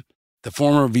Biden. The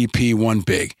former VP won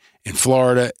big in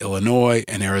Florida, Illinois,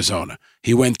 and Arizona.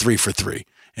 He went 3 for 3.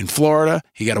 In Florida,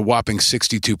 he got a whopping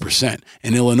 62%.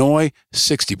 In Illinois,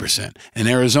 60%. In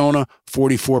Arizona,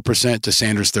 44% to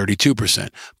Sanders' 32%.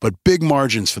 But big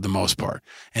margins for the most part.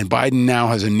 And Biden now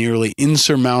has a nearly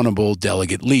insurmountable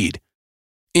delegate lead.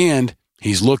 And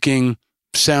he's looking,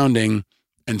 sounding,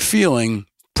 and feeling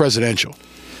presidential.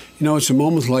 You know, it's in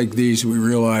moments like these we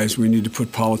realize we need to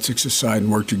put politics aside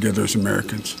and work together as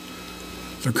Americans.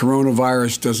 The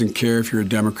coronavirus doesn't care if you're a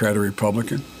Democrat or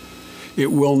Republican.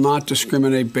 It will not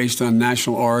discriminate based on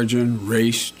national origin,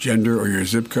 race, gender, or your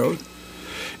zip code.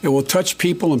 It will touch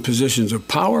people in positions of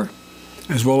power,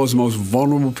 as well as the most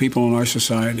vulnerable people in our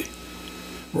society.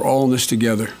 We're all in this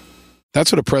together.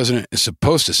 That's what a president is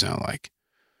supposed to sound like.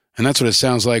 And that's what it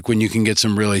sounds like when you can get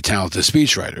some really talented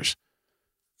speechwriters.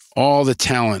 All the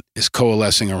talent is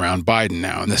coalescing around Biden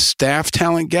now, and the staff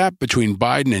talent gap between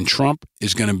Biden and Trump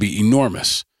is going to be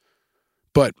enormous.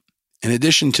 But in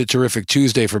addition to Terrific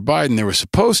Tuesday for Biden, there was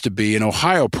supposed to be an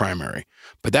Ohio primary,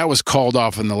 but that was called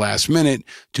off in the last minute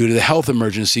due to the health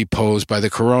emergency posed by the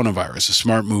coronavirus, a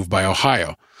smart move by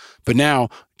Ohio. But now,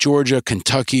 Georgia,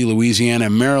 Kentucky, Louisiana,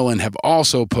 and Maryland have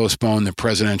also postponed the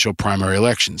presidential primary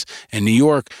elections, and New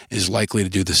York is likely to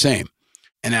do the same.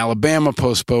 And Alabama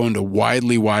postponed a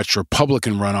widely watched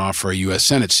Republican runoff for a U.S.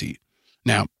 Senate seat.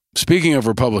 Now, speaking of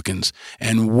Republicans,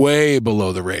 and way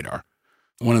below the radar,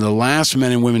 one of the last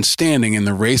men and women standing in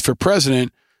the race for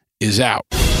president is out.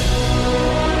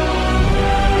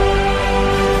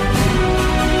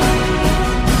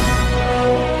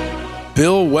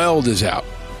 Bill Weld is out.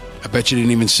 I bet you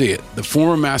didn't even see it. The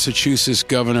former Massachusetts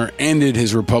governor ended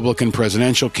his Republican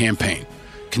presidential campaign,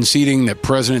 conceding that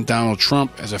President Donald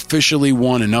Trump has officially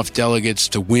won enough delegates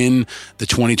to win the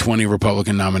 2020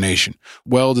 Republican nomination.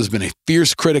 Weld has been a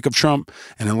fierce critic of Trump,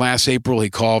 and in last April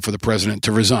he called for the president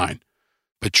to resign.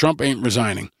 But Trump ain't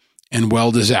resigning, and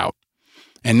Weld is out.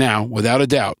 And now, without a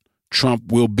doubt,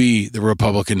 Trump will be the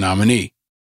Republican nominee.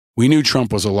 We knew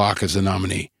Trump was a lock as the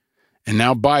nominee. And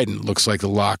now Biden looks like the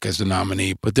lock as the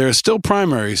nominee, but there are still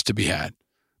primaries to be had.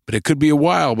 But it could be a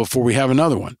while before we have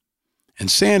another one. And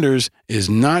Sanders is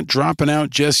not dropping out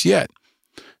just yet.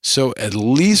 So at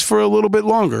least for a little bit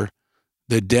longer,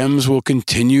 the Dems will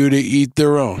continue to eat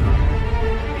their own.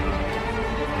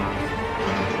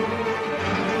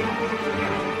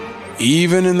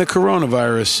 Even in the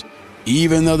coronavirus,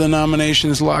 even though the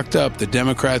nomination's locked up, the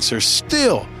Democrats are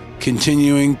still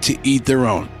continuing to eat their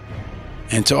own.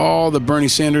 And to all the Bernie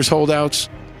Sanders holdouts,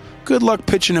 good luck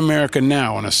pitching America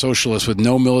now on a socialist with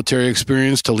no military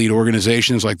experience to lead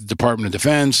organizations like the Department of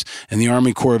Defense and the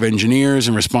Army Corps of Engineers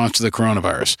in response to the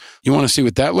coronavirus. You want to see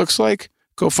what that looks like?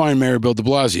 Go find Mayor Bill de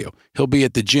Blasio. He'll be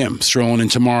at the gym, strolling in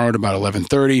tomorrow at about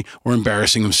 11:30 or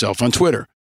embarrassing himself on Twitter.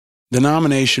 The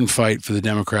nomination fight for the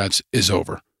Democrats is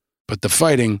over, but the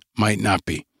fighting might not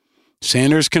be.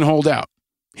 Sanders can hold out.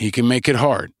 He can make it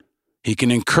hard. He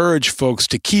can encourage folks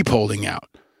to keep holding out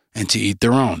and to eat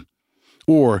their own.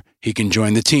 Or he can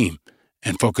join the team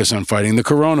and focus on fighting the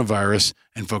coronavirus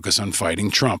and focus on fighting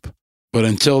Trump. But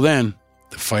until then,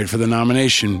 the fight for the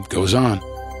nomination goes on.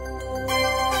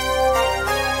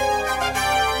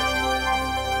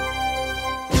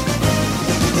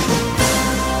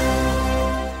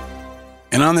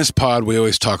 And on this pod, we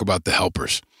always talk about the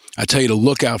helpers. I tell you to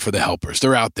look out for the helpers.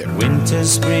 They're out there. Winter,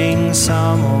 spring,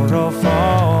 summer, or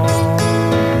fall.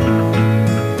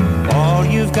 All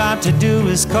you've got to do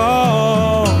is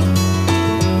call.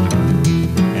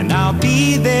 And I'll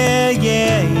be there,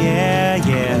 yeah.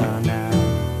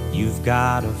 Now you've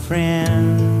got a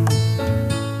friend.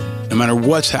 No matter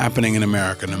what's happening in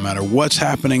America, no matter what's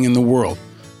happening in the world,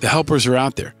 the helpers are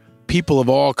out there. People of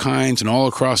all kinds and all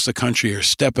across the country are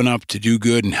stepping up to do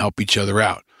good and help each other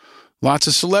out. Lots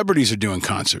of celebrities are doing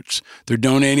concerts. They're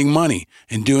donating money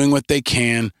and doing what they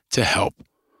can to help.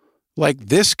 Like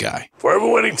this guy. For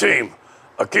every winning team,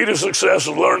 a key to success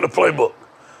is learn the playbook.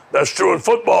 That's true in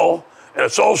football, and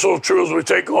it's also true as we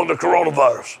take on the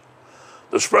coronavirus.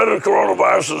 The spread of the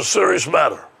coronavirus is a serious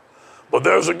matter, but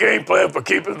there's a game plan for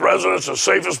keeping residents as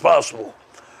safe as possible.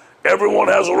 Everyone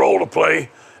has a role to play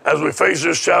as we face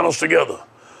this challenge together.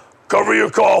 Cover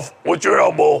your cough with your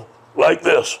elbow like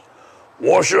this.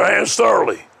 Wash your hands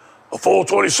thoroughly, a full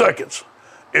 20 seconds.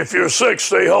 If you're sick,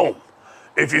 stay home.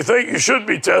 If you think you should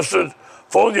be tested,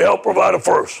 phone your health provider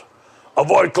first.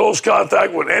 Avoid close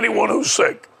contact with anyone who's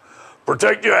sick.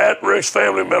 Protect your at-risk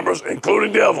family members,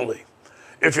 including the elderly.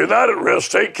 If you're not at risk,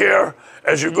 take care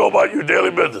as you go about your daily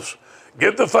business.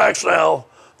 Get the facts now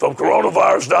from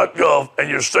coronavirus.gov and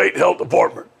your state health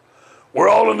department. We're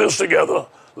all in this together.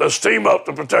 Let's team up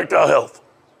to protect our health.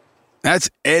 That's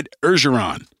Ed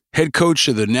Orgeron, head coach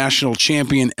of the national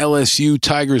champion LSU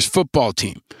Tigers football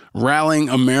team, rallying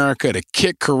America to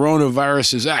kick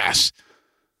coronavirus's ass.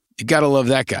 You got to love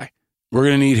that guy. We're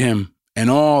going to need him and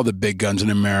all the big guns in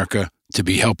America to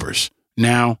be helpers,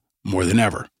 now more than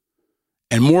ever.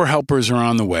 And more helpers are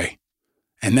on the way.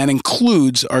 And that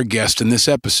includes our guest in this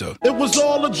episode. It was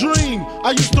all a dream.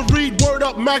 I used to read Word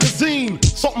Up magazine.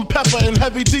 Salt and pepper and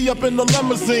Heavy D up in the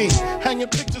limousine. Hanging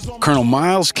pictures on Colonel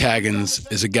Miles Caggins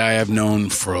is a guy I've known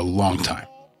for a long time.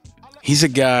 He's a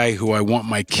guy who I want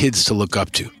my kids to look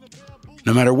up to.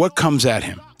 No matter what comes at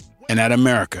him and at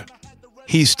America,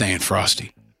 he's staying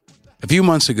frosty. A few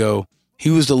months ago, he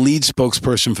was the lead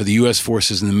spokesperson for the U.S.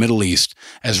 forces in the Middle East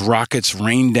as rockets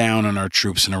rained down on our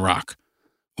troops in Iraq.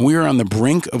 When we were on the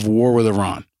brink of war with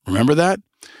Iran, remember that?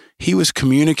 He was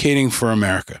communicating for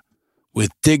America with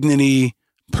dignity,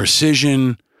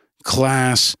 precision,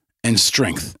 class, and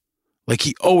strength, like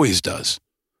he always does,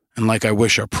 and like I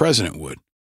wish our president would.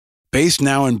 Based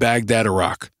now in Baghdad,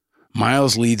 Iraq,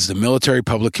 Miles leads the military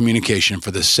public communication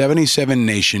for the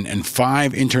 77-nation and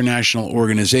 5 international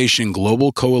organization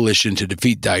global coalition to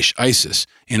defeat Daesh ISIS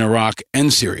in Iraq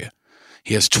and Syria.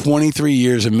 He has 23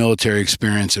 years of military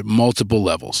experience at multiple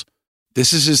levels.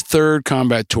 This is his 3rd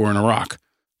combat tour in Iraq.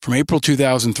 From April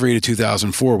 2003 to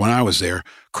 2004, when I was there,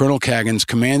 Colonel Caggins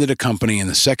commanded a company in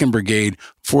the 2nd Brigade,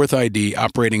 4th ID,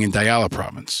 operating in Diyala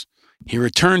province. He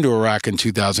returned to Iraq in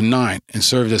 2009 and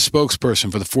served as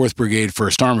spokesperson for the 4th Brigade,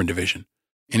 1st Armored Division.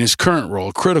 In his current role,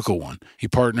 a critical one, he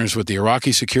partners with the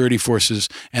Iraqi security forces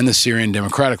and the Syrian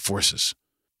Democratic Forces.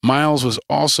 Miles was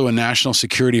also a National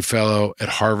Security Fellow at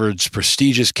Harvard's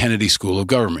prestigious Kennedy School of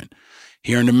Government.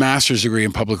 He earned a master's degree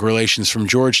in public relations from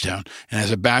Georgetown and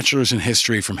has a bachelor's in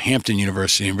history from Hampton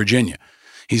University in Virginia.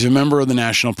 He's a member of the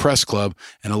National Press Club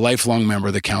and a lifelong member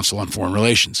of the Council on Foreign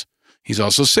Relations. He's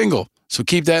also single, so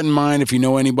keep that in mind if you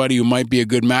know anybody who might be a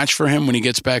good match for him when he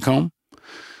gets back home,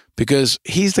 because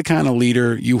he's the kind of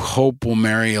leader you hope will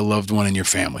marry a loved one in your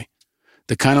family,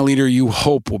 the kind of leader you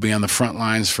hope will be on the front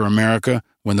lines for America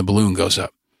when the balloon goes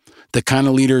up, the kind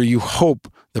of leader you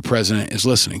hope the president is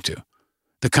listening to,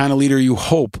 the kind of leader you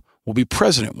hope will be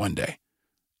president one day.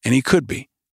 And he could be,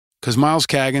 because Miles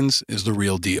Caggins is the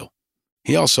real deal.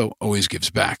 He also always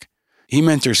gives back. He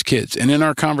mentors kids, and in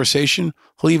our conversation,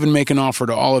 he'll even make an offer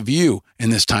to all of you in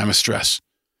this time of stress.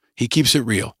 He keeps it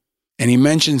real, and he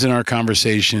mentions in our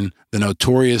conversation the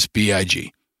Notorious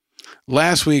B.I.G.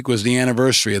 Last week was the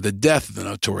anniversary of the death of the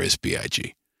Notorious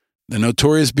B.I.G. The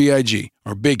Notorious B.I.G.,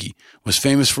 or Biggie, was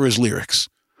famous for his lyrics.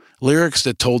 Lyrics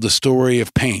that told the story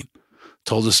of pain,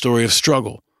 told the story of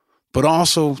struggle, but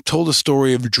also told the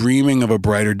story of dreaming of a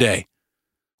brighter day.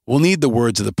 We'll need the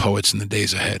words of the poets in the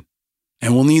days ahead.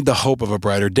 And we'll need the hope of a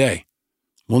brighter day.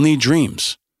 We'll need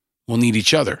dreams. We'll need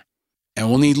each other. And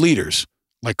we'll need leaders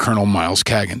like Colonel Miles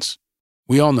Caggins.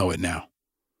 We all know it now.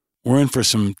 We're in for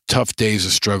some tough days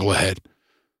of struggle ahead.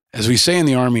 As we say in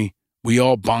the Army, we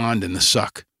all bond in the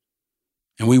suck.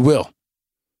 And we will.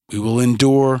 We will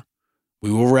endure.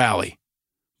 We will rally.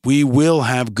 We will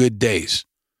have good days.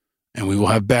 And we will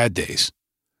have bad days.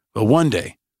 But one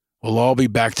day, we'll all be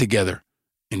back together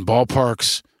in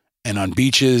ballparks and on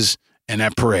beaches and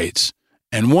at parades.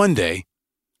 And one day,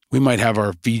 we might have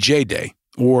our VJ Day,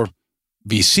 or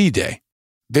VC Day.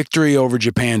 Victory over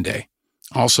Japan Day,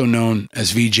 also known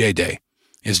as VJ Day,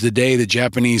 is the day the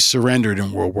Japanese surrendered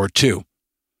in World War II,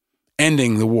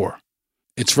 ending the war.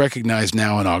 It's recognized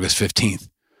now on August 15th.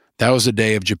 That was the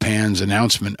day of Japan's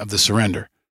announcement of the surrender.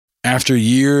 After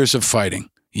years of fighting,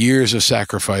 years of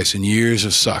sacrifice, and years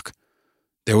of suck,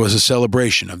 there was a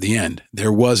celebration of the end.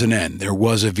 There was an end. There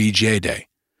was a VJ Day.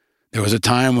 There was a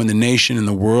time when the nation and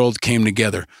the world came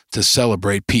together to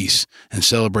celebrate peace and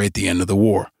celebrate the end of the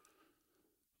war.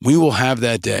 We will have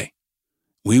that day.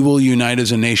 We will unite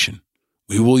as a nation.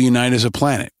 We will unite as a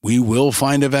planet. We will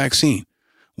find a vaccine.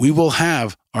 We will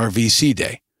have our VC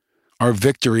Day, our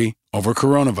victory over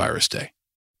coronavirus day.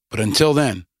 But until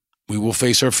then, we will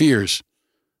face our fears.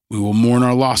 We will mourn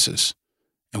our losses,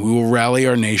 and we will rally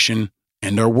our nation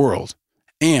and our world,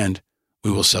 and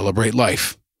we will celebrate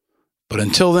life. But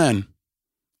until then,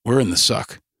 we're in the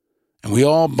suck, and we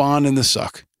all bond in the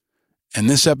suck. And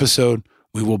this episode,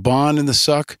 we will bond in the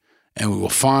suck, and we will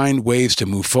find ways to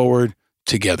move forward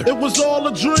together. It was all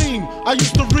a dream. I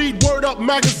used to read Word Up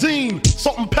magazine.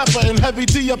 Salt and pepper and Heavy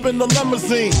D up in the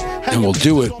limousine. And we'll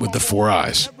do it with the 4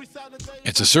 eyes.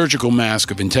 It's a surgical mask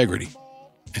of integrity.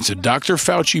 It's a Dr.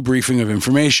 Fauci briefing of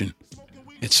information.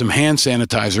 It's some hand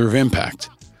sanitizer of impact.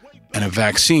 And a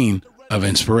vaccine of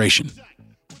inspiration.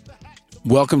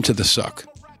 Welcome to the suck.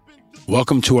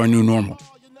 Welcome to our new normal.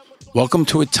 Welcome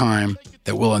to a time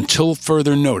that will, until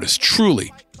further notice,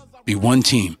 truly be one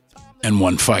team and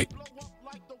one fight.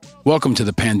 Welcome to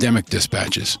the Pandemic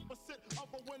Dispatches.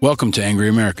 Welcome to Angry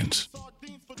Americans,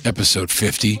 episode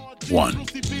 51.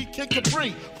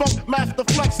 Master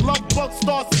Flex, love bug,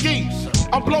 star ski.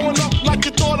 I'm blowing up like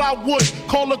you thought I would.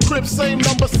 Call a crib, same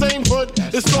number, same hood.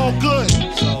 It's all good.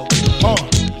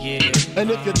 And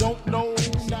if you don't know,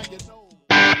 now you know.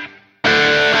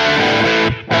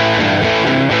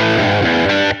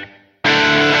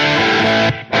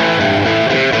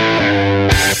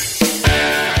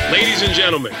 Ladies and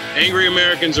gentlemen, angry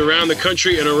Americans around the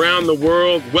country and around the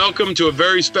world, welcome to a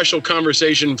very special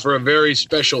conversation for a very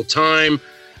special time.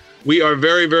 We are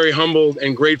very, very humbled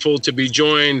and grateful to be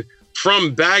joined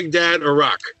from Baghdad,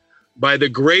 Iraq, by the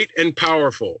great and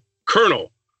powerful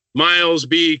Colonel Miles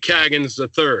B. Caggins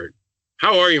III.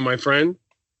 How are you, my friend?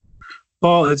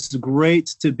 Paul, it's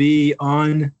great to be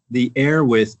on the air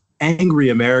with angry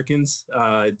Americans.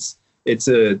 It's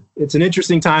an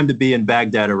interesting time to be in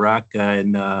Baghdad, Iraq,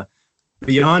 and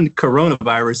beyond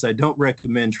coronavirus, I don't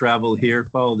recommend travel here.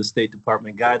 Follow the State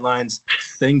Department guidelines.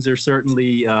 Things are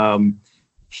certainly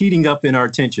heating up in our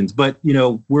tensions, but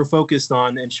we're focused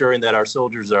on ensuring that our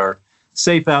soldiers are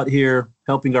safe out here,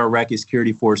 helping our Iraqi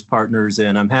security force partners,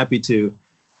 and I'm happy to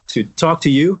talk to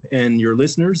you and your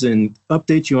listeners and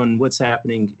update you on what's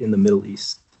happening in the Middle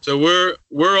East. So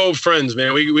we're old friends,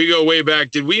 man. We go way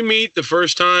back. Did we meet the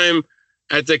first time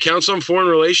at the Council on Foreign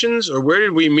Relations, or where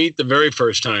did we meet the very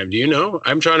first time? Do you know?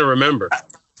 I'm trying to remember.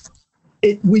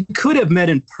 We could have met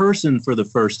in person for the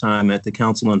first time at the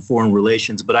Council on Foreign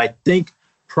Relations, but I think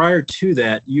prior to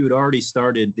that, you had already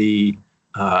started the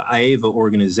IAVA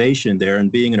organization there,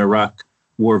 and being an Iraq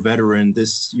War veteran,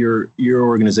 your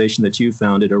organization that you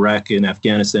founded, Iraq and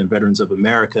Afghanistan Veterans of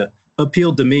America,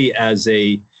 appealed to me as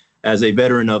a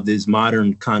veteran of these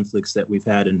modern conflicts that we've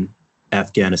had in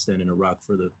Afghanistan and Iraq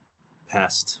for the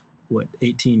past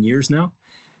 18 years now.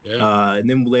 Yeah. And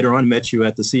then later on met you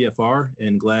at the CFR,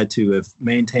 and glad to have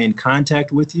maintained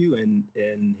contact with you.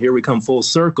 And here we come full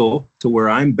circle to where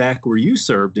I'm back where you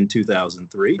served in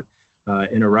 2003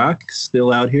 in Iraq,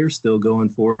 still out here, still going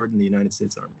forward in the United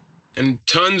States Army. And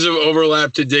tons of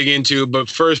overlap to dig into. But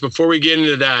first, before we get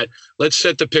into that, let's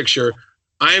set the picture.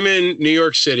 I'm in New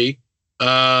York City.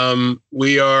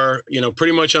 We are,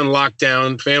 pretty much on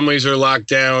lockdown. Families are locked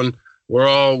down. We're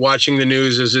all watching the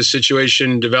news as this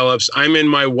situation develops. I'm in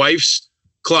my wife's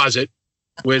closet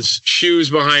with shoes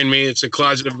behind me. It's a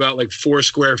closet of about 4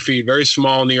 square feet, very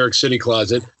small New York City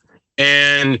closet.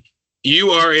 And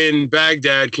you are in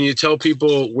Baghdad. Can you tell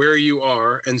people where you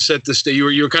are and set the stage?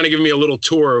 You were kind of giving me a little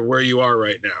tour of where you are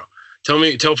right now.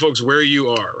 Tell folks where you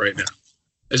are right now.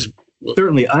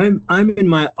 Certainly. I'm in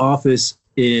my office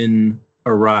in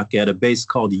Iraq at a base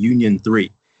called Union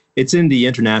 3. It's in the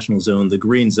international zone, the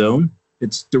green zone.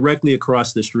 It's directly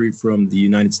across the street from the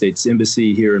United States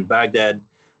Embassy here in Baghdad.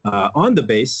 On the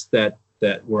base that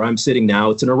where I'm sitting now,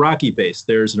 it's an Iraqi base.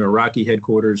 There's an Iraqi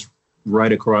headquarters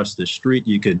right across the street.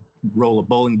 You could roll a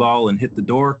bowling ball and hit the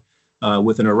door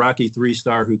with an Iraqi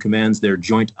 3-star who commands their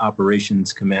Joint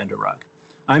Operations Command Iraq.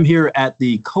 I'm here at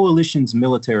the coalition's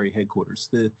military headquarters.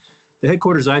 The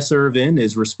headquarters I serve in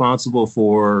is responsible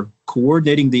for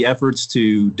coordinating the efforts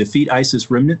to defeat ISIS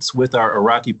remnants with our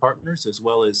Iraqi partners, as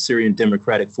well as Syrian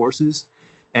Democratic Forces.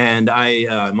 And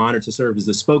I'm honored to serve as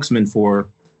the spokesman for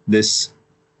this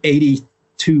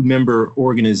 82-member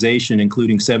organization,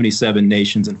 including 77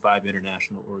 nations and 5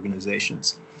 international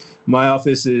organizations. My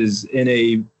office is in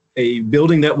a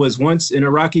building that was once an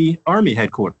Iraqi Army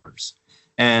headquarters.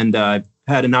 And I've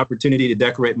had an opportunity to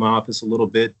decorate my office a little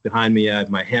bit. Behind me, I have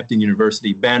my Hampton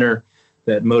University banner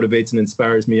that motivates and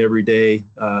inspires me every day.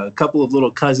 A couple of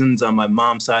little cousins on my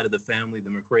mom's side of the family, the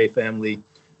McRae family,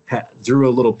 drew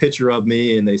a little picture of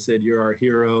me, and they said, "You're our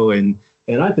hero." And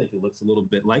I think it looks a little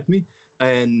bit like me.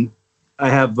 And I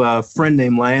have a friend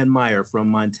named Lyanne Meyer from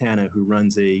Montana who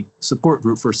runs a support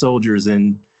group for soldiers.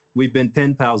 And we've been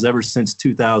pen pals ever since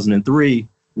 2003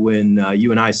 when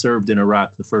you and I served in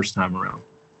Iraq the first time around.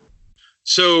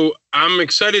 So I'm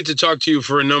excited to talk to you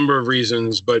for a number of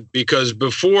reasons, but because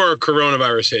before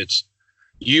coronavirus hits,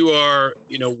 you are,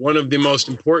 one of the most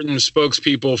important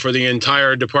spokespeople for the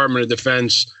entire Department of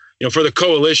Defense, for the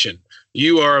coalition.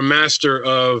 You are a master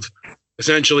of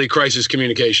essentially crisis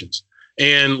communications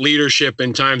and leadership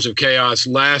in times of chaos.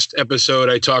 Last episode,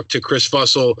 I talked to Chris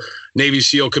Fussell, Navy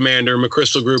SEAL commander,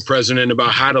 McChrystal Group president,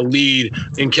 about how to lead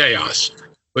in chaos.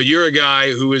 but you're a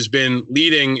guy who has been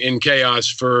leading in chaos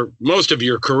for most of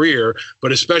your career,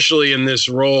 but especially in this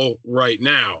role right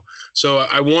now. So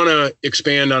I want to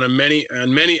expand on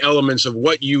many elements of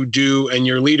what you do and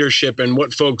your leadership and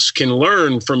what folks can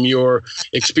learn from your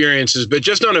experiences, but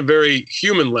just on a very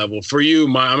human level. For you,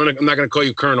 I'm not going to call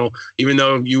you Colonel, even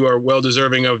though you are well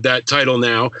deserving of that title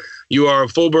now. You are a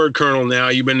full-bird colonel now.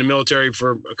 You've been in the military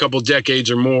for a couple decades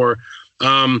or more.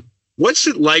 What's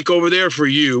it like over there for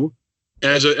you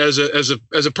as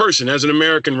a person, as an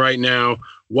American right now,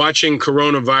 watching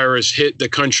coronavirus hit the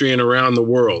country and around the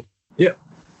world? Yeah,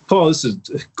 Paul, this is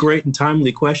a great and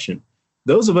timely question.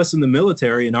 Those of us in the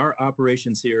military and our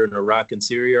operations here in Iraq and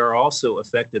Syria are also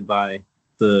affected by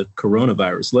the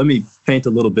coronavirus. Let me paint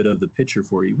a little bit of the picture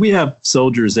for you. We have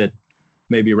soldiers at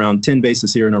maybe around 10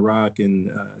 bases here in Iraq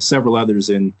and several others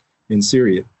in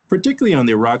Syria. Particularly on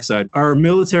the Iraq side, our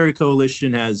military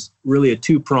coalition has really a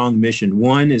two-pronged mission.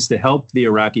 One is to help the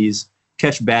Iraqis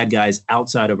catch bad guys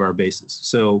outside of our bases.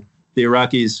 So the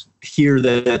Iraqis hear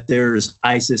that there's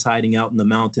ISIS hiding out in the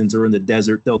mountains or in the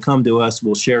desert. They'll come to us,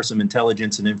 we'll share some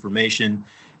intelligence and information,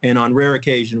 and on rare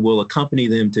occasion, we'll accompany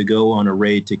them to go on a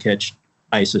raid to catch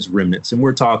ISIS remnants. And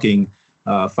we're talking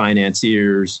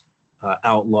financiers,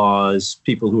 outlaws,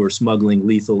 people who are smuggling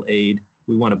lethal aid.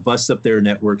 We want to bust up their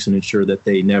networks and ensure that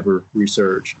they never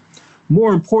resurge.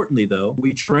 More importantly, though,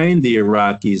 we train the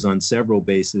Iraqis on several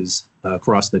bases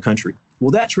across the country.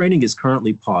 Well, that training is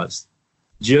currently paused.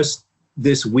 Just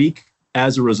this week,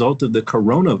 as a result of the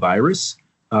coronavirus,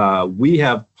 we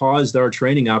have paused our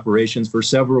training operations for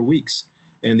several weeks,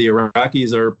 and the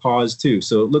Iraqis are paused too.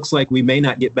 So it looks like we may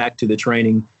not get back to the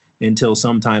training until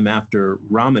sometime after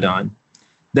Ramadan.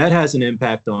 That has an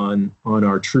impact on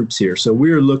our troops here. So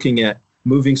we're looking at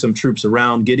moving some troops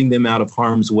around, getting them out of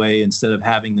harm's way instead of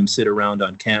having them sit around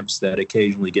on camps that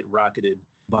occasionally get rocketed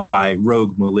by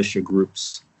rogue militia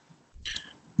groups.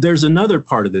 There's another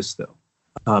part of this,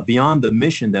 though. Beyond the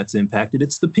mission that's impacted,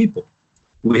 it's the people.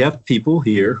 We have people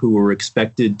here who are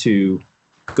expected to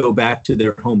go back to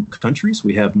their home countries.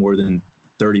 We have more than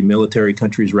 30 military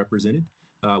countries represented.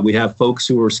 We have folks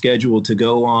who are scheduled to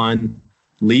go on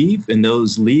leave, and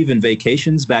those leave and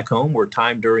vacations back home were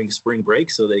timed during spring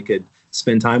break so they could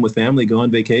spend time with family, go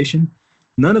on vacation.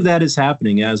 None of that is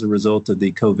happening as a result of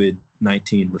the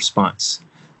COVID-19 response.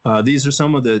 These are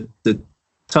some of the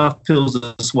tough pills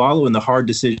to swallow and the hard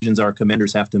decisions our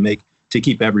commanders have to make to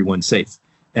keep everyone safe.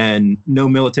 And no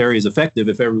military is effective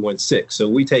if everyone's sick. So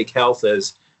we take health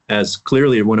as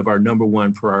clearly one of our number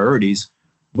one priorities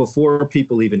before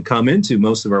people even come into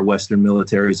most of our Western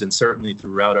militaries and certainly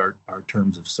throughout our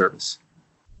terms of service.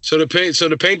 So to paint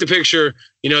the picture,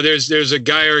 there's a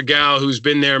guy or a gal who's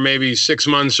been there maybe 6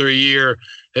 months or a year,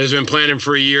 has been planning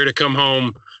for a year to come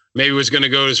home, maybe was going to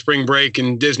go to spring break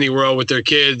in Disney World with their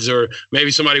kids, or maybe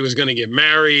somebody was going to get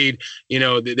married.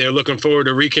 They're looking forward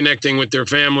to reconnecting with their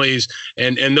families,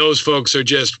 and those folks are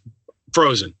just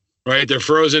frozen, right? They're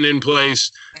frozen in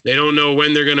place. They don't know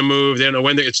when they're going to move. They don't know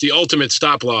when it's the ultimate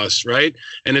stop loss, right?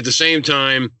 And at the same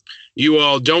time, you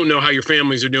all don't know how your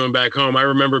families are doing back home. I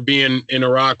remember being in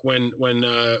Iraq when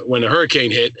a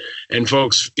hurricane hit, and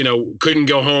folks, couldn't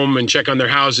go home and check on their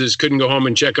houses, couldn't go home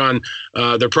and check on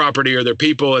their property or their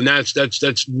people, and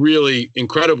that's really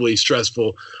incredibly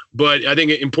stressful. But I think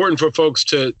it's important for folks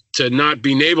to not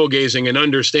be navel gazing and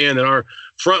understand that our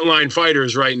frontline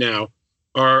fighters right now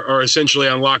are essentially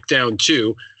on lockdown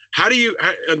too.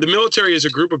 The military is a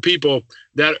group of people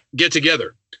that get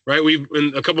together. Right.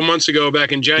 A couple months ago,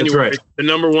 back in January, The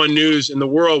number one news in the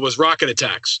world was rocket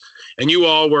attacks. And you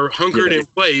all were hunkered in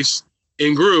place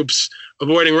in groups,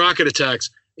 avoiding rocket attacks.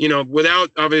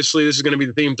 Without, obviously, this is going to be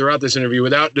the theme throughout this interview,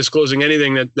 without disclosing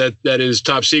anything that is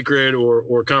top secret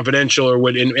or confidential or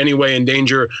would in any way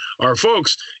endanger our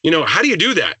folks. How do you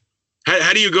do that?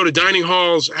 How do you go to dining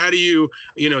halls? How do you,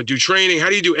 do training? How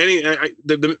do you do any?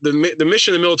 The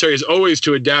mission of the military is always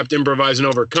to adapt, improvise, and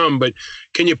overcome. But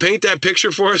can you paint that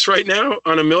picture for us right now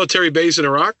on a military base in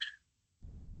Iraq?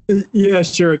 Yeah,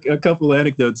 sure. A couple of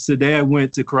anecdotes. Today I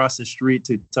went across the street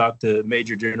to talk to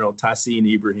Major General Tahsin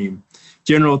Ibrahim.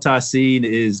 General Tahsin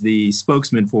is the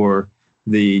spokesman for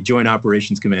the Joint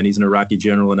Operations Command. He's an Iraqi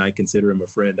general, and I consider him a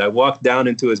friend. I walked down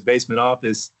into his basement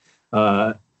office,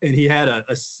 and he had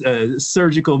a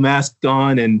surgical mask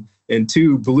on and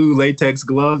 2 blue latex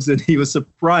gloves, and he was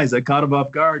surprised. I caught him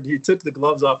off guard. He took the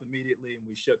gloves off immediately, and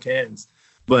we shook hands.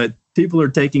 But people are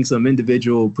taking some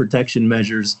individual protection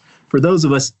measures. For those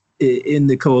of us in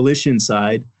the coalition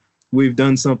side, we've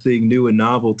done something new and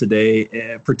novel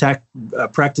today,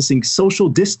 practicing social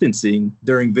distancing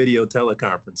during video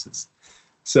teleconferences.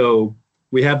 So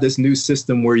we have this new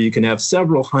system where you can have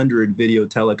several hundred video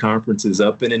teleconferences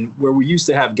up. And where we used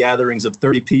to have gatherings of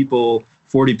 30 people,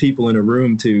 40 people in a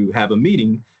room to have a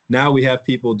meeting, now we have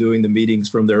people doing the meetings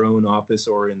from their own office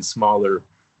or in smaller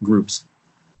groups.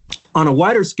 On a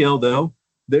wider scale, though,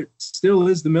 there still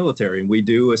is the military, and we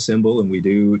do assemble and we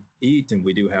do eat and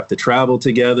we do have to travel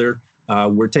together.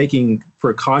 We're taking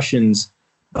precautions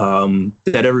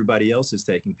that everybody else is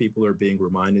taking. People are being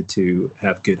reminded to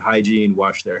have good hygiene,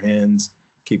 wash their hands,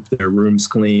 keep their rooms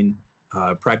clean,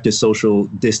 practice social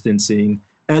distancing,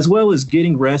 as well as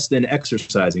getting rest and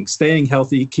exercising, staying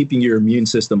healthy, keeping your immune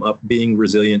system up, being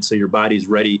resilient so your body's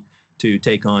ready to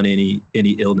take on any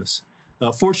illness.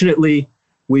 Fortunately,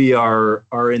 we are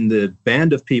in the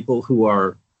band of people who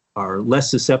are less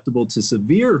susceptible to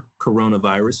severe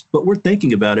coronavirus, but we're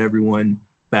thinking about everyone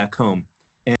back home.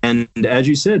 And as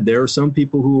you said, there are some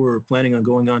people who are planning on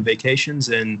going on vacations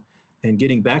and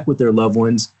getting back with their loved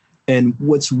ones. And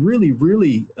what's really,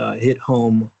 really hit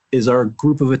home is our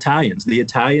group of Italians. The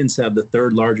Italians have the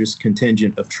third largest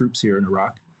contingent of troops here in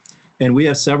Iraq. And we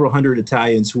have several hundred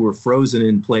Italians who were frozen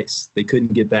in place. They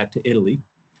couldn't get back to Italy,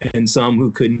 and some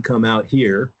who couldn't come out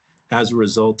here as a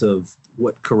result of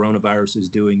what coronavirus is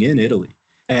doing in Italy.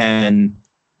 And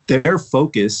their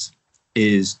focus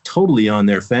is totally on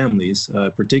their families,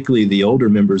 particularly the older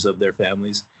members of their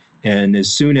families. And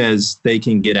as soon as they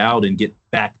can get out and get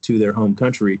back to their home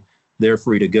country, they're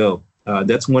free to go.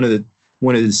 That's one of the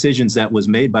decisions that was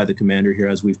made by the commander here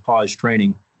as we've paused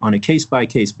training on a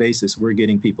case-by-case basis. We're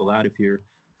getting people out of here,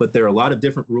 but there are a lot of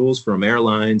different rules from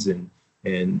airlines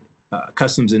and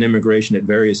customs and immigration at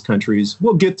various countries.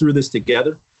 We'll get through this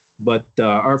together, but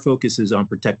our focus is on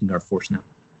protecting our force now.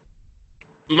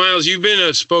 Miles, you've been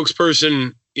a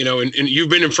spokesperson, and you've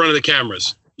been in front of the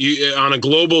cameras on a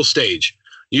global stage.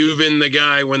 You've been the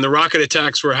guy when the rocket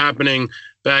attacks were happening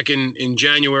back in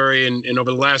January and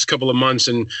over the last couple of months,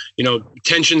 and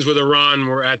tensions with Iran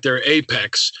were at their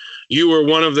apex. You were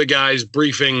one of the guys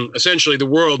briefing essentially the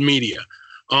world media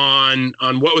on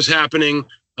what was happening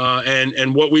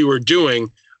and what we were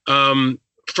doing.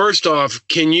 First off,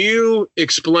 can you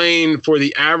explain for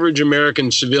the average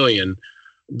American civilian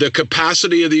the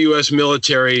capacity of the U.S.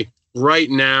 military right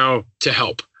now to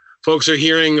help? Folks are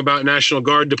hearing about National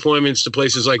Guard deployments to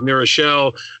places like New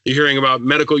Rochelle. They're hearing about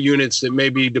medical units that may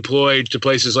be deployed to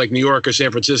places like New York or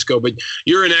San Francisco. But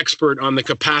you're an expert on the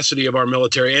capacity of our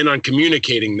military and on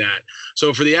communicating that.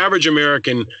 So for the average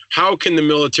American, how can the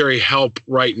military help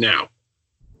right now?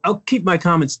 I'll keep my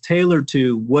comments tailored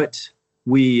to what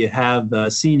we have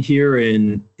seen here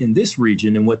in this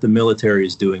region and what the military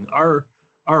is doing. Our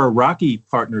Iraqi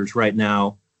partners right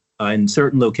now in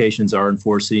certain locations are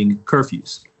enforcing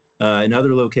curfews. In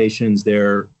other locations,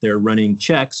 they're running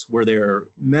checks where there are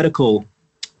medical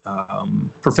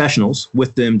professionals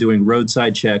with them doing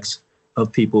roadside checks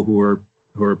of people who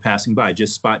are passing by,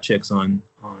 just spot checks on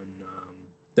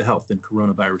the health and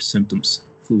coronavirus symptoms,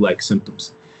 flu-like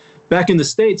symptoms. Back in the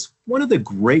States, one of the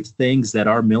great things that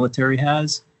our military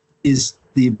has is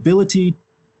the ability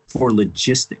for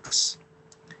logistics.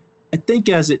 I think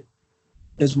as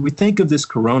we think of this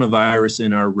coronavirus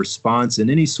and our response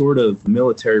and any sort of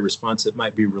military response that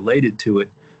might be related to it,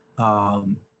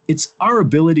 it's our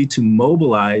ability to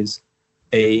mobilize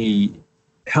a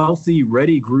healthy,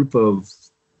 ready group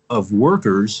of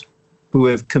workers who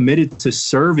have committed to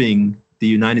serving the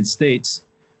United States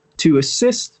to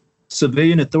assist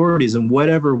civilian authorities in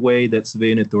whatever way that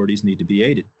civilian authorities need to be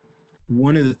aided.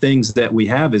 One of the things that we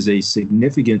have is a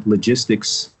significant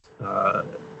logistics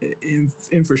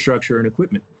infrastructure and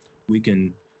equipment. We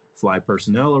can fly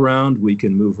personnel around, we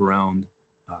can move around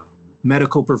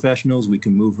medical professionals, we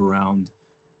can move around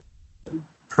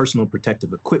personal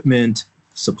protective equipment,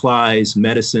 supplies,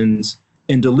 medicines,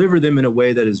 and deliver them in a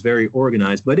way that is very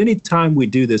organized. But anytime we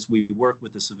do this, we work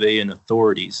with the civilian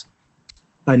authorities.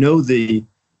 I know the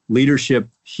leadership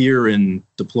here in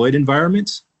deployed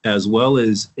environments, as well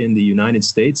as in the United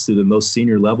States, to the most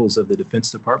senior levels of the Defense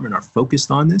Department, are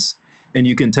focused on this. And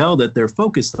you can tell that they're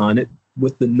focused on it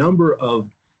with the number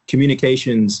of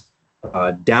communications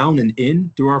down and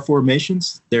in through our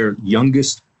formations. Their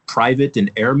youngest private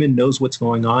and airman knows what's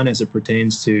going on as it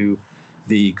pertains to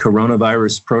the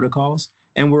coronavirus protocols.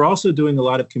 And we're also doing a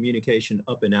lot of communication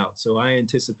up and out. So I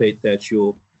anticipate that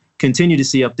you'll continue to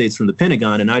see updates from the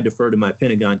Pentagon, and I defer to my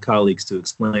Pentagon colleagues to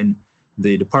explain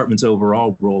the department's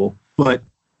overall role. But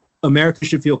America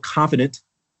should feel confident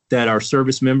that our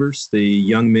service members, the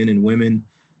young men and women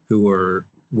who are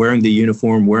wearing the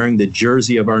uniform, wearing the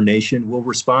jersey of our nation, will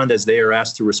respond as they are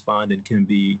asked to respond and can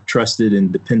be trusted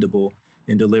and dependable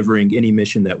in delivering any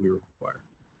mission that we require.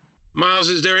 Miles,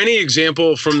 is there any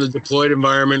example from the deployed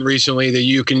environment recently that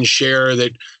you can share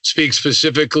that speaks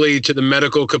specifically to the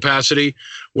medical capacity,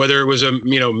 whether it was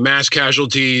mass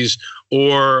casualties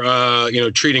or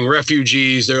treating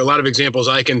refugees? There are a lot of examples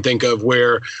I can think of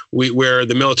where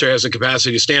the military has the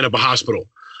capacity to stand up a hospital,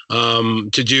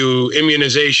 to do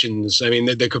immunizations. I mean,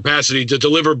 the capacity to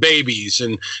deliver babies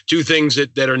and do things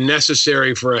that are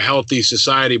necessary for a healthy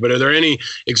society. But are there any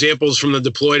examples from the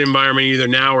deployed environment, either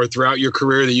now or throughout your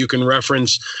career, that you can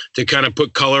reference to kind of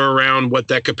put color around what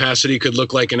that capacity could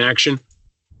look like in action?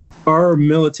 Our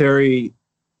military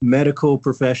medical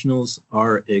professionals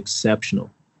are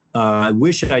exceptional. I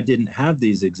wish I didn't have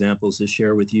these examples to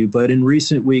share with you, but in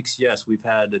recent weeks, yes, we've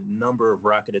had a number of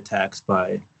rocket attacks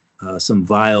by some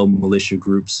vile militia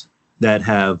groups that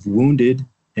have wounded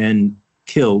and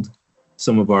killed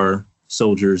some of our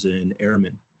soldiers and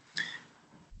airmen.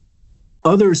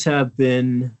 Others have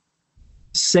been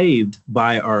saved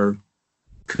by our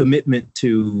commitment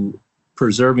to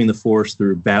preserving the force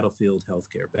through battlefield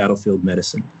healthcare, battlefield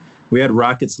medicine. We had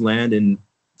rockets land, and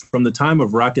from the time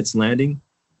of rockets landing,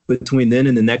 between then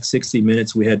and the next 60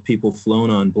 minutes, we had people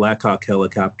flown on Black Hawk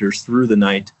helicopters through the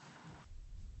night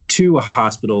to a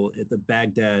hospital at the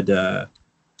Baghdad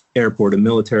airport, a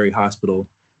military hospital,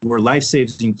 where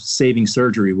life-saving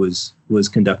surgery was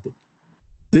conducted.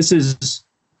 This is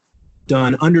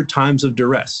done under times of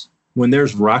duress. When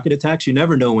there's rocket attacks, you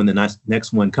never know when the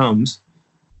next one comes,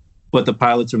 but the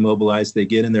pilots are mobilized, they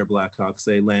get in their Black Hawks,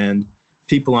 they land,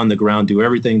 people on the ground do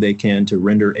everything they can to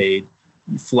render aid,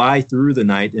 fly through the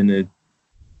night in an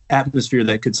atmosphere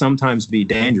that could sometimes be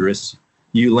dangerous.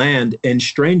 You land and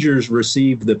strangers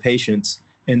receive the patients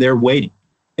and they're waiting.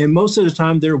 And most of the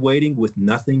time they're waiting with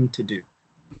nothing to do.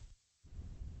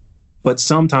 But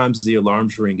sometimes the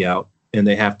alarms ring out and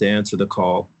they have to answer the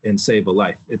call and save a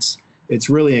life. It's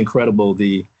really incredible,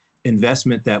 the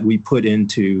investment that we put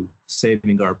into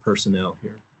saving our personnel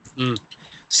here.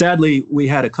 Sadly, we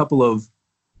had a couple of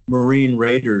Marine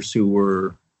raiders who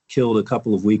were killed a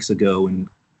couple of weeks ago in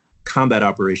combat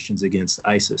operations against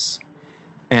ISIS.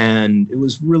 And it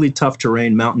was really tough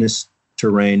terrain, mountainous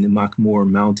terrain, the Makmur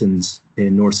Mountains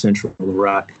in north central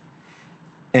Iraq.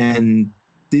 And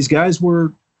these guys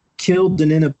were killed and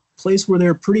in a place where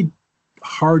they're pretty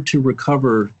hard to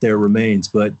recover their remains.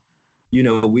 But,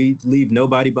 we leave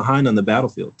nobody behind on the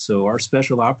battlefield. So our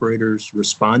special operators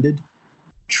responded,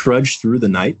 trudged through the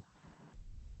night,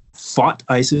 fought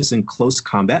ISIS in close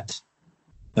combat.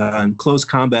 In close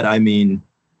combat, I mean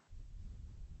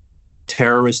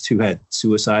terrorists who had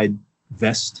suicide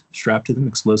vests strapped to them,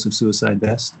 explosive suicide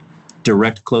vests,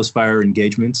 direct close fire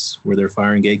engagements where they're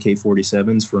firing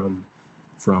AK-47s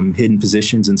from hidden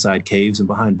positions inside caves and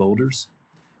behind boulders.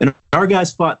 And our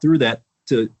guys fought through that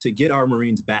to get our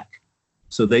Marines back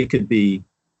so they could be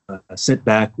sent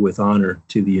back with honor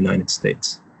to the United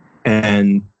States.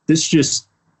 And this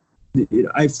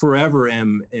I forever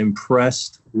am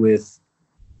impressed with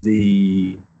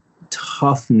the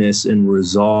toughness and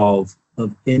resolve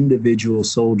of individual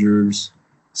soldiers,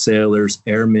 sailors,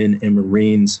 airmen, and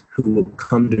Marines who will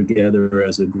come together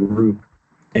as a group.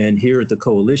 And here at the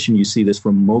Coalition, you see this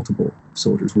from multiple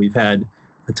soldiers. We've had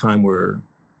a time where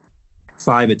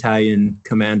 5 Italian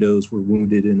commandos were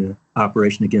wounded in an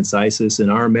operation against ISIS,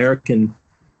 and our American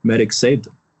medics saved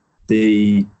them.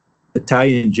 The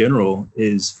Italian general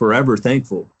is forever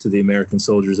thankful to the American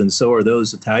soldiers, and so are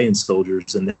those Italian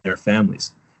soldiers and their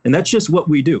families. And that's just what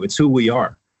we do. It's who we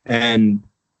are. And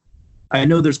I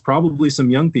know there's probably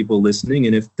some young people listening,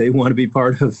 and if they want to be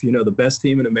part of, the best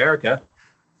team in America,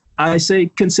 I say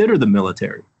consider the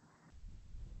military.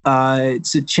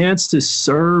 It's a chance to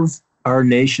serve our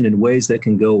nation in ways that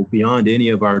can go beyond any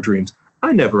of our dreams.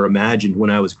 I never imagined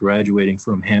when I was graduating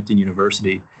from Hampton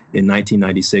University in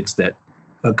 1996 that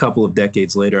a couple of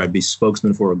decades later I'd be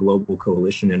spokesman for a global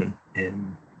coalition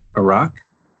in Iraq.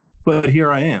 But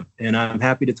here I am, and I'm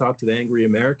happy to talk to the angry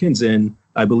Americans, and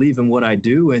I believe in what I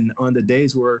do. And on the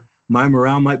days where my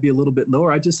morale might be a little bit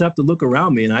lower, I just have to look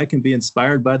around me and I can be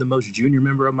inspired by the most junior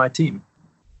member of my team.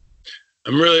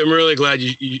 I'm really glad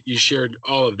you shared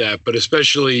all of that, but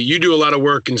especially you do a lot of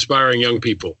work inspiring young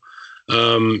people.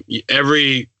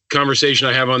 Every conversation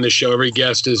I have on this show, every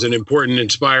guest is an important,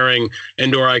 inspiring,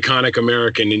 and/or iconic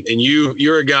American. And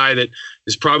you're a guy that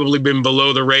has probably been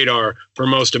below the radar for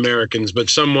most Americans,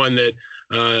 but someone that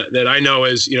I know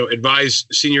has, advised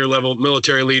senior level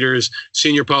military leaders,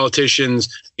 senior politicians.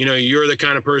 You're the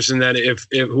kind of person that if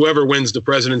whoever wins the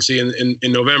presidency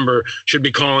in November should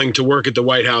be calling to work at the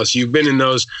White House. You've been in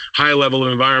those high level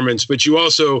environments, but you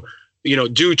also,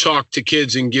 do talk to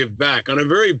kids and give back on a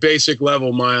very basic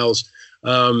level. Miles,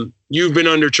 you've been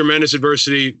under tremendous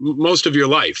adversity most of your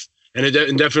life.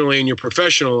 and definitely in your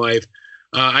professional life.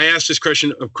 I asked this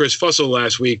question of Chris Fussell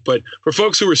last week, but for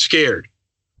folks who are scared,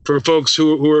 for folks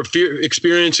who are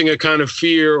experiencing a kind of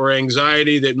fear or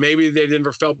anxiety that maybe they've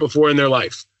never felt before in their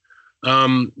life,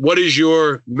 what is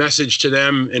your message to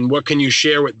them, and what can you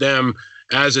share with them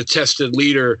as a tested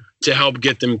leader to help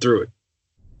get them through it?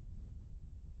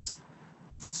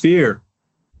 Fear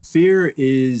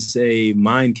is a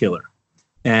mind killer.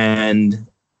 And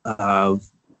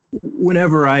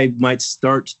whenever I might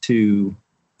start to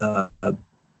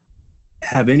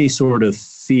have any sort of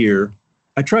fear,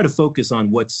 I try to focus on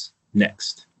what's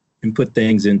next and put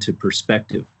things into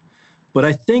perspective. But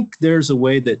I think there's a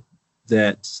way that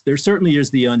there certainly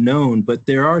is the unknown, but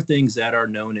there are things that are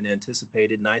known and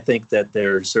anticipated. And I think that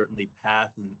there's certainly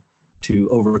path to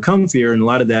overcome fear. And a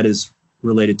lot of that is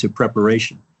related to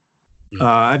preparation.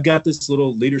 I've got this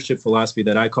little leadership philosophy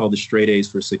that I call the straight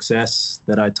A's for success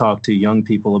that I talk to young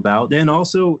people about. And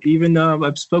also even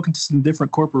I've spoken to some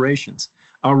different corporations.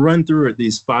 I'll run through it,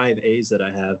 these 5 A's that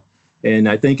I have. And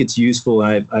I think it's useful.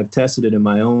 I've tested it in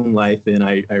my own life, and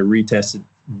I retest it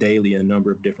daily in a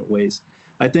number of different ways.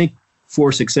 I think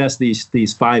for success,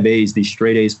 these 5 A's, these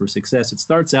straight A's for success, it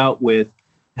starts out with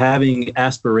having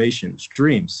aspirations,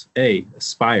 dreams. A,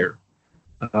 aspire.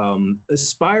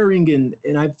 Aspiring,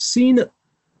 and I've seen,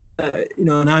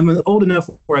 and I'm old enough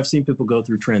where I've seen people go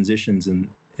through transitions in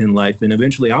life, and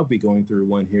eventually I'll be going through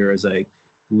one here as I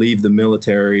leave the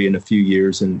military in a few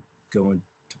years and go into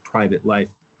private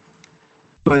life.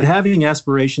 But having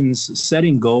aspirations,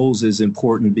 setting goals is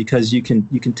important because you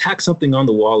can tack something on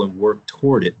the wall and work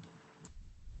toward it.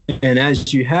 And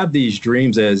as you have these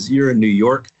dreams, as you're in New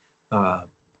York,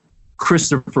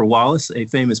 Christopher Wallace, a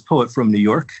famous poet from New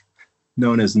York,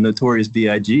 known as the Notorious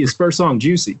B.I.G., his first song,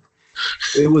 Juicy,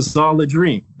 it was all a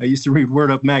dream. I used to read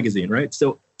Word Up magazine, right?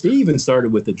 So he even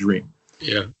started with a dream.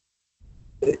 Yeah.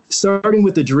 Starting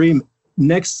with the dream,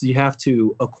 next you have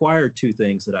to acquire 2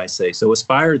 things that I say. So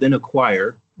aspire, then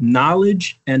acquire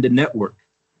knowledge and a network.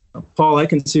 Paul, I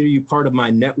consider you part of my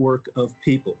network of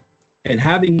people. And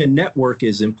having a network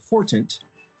is important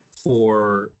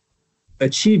for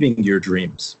achieving your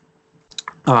dreams.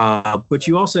 But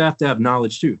you also have to have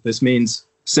knowledge too. This means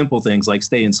simple things like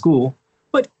stay in school,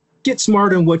 but get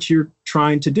smart on what you're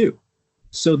trying to do.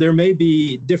 So there may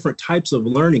be different types of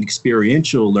learning,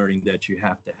 experiential learning that you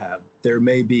have to have. There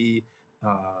may be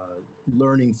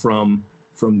learning from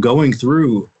going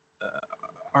through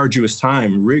arduous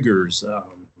time, rigors,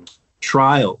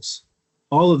 trials,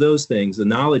 all of those things. The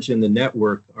knowledge and the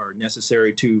network are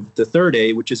necessary to the 3rd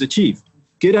A, which is achieve.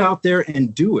 Get out there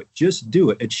and do it. Just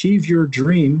do it. Achieve your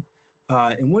dream.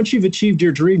 And once you've achieved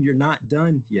your dream, you're not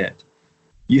done yet.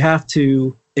 You have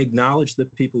to acknowledge the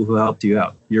people who helped you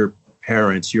out, your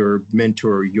parents, your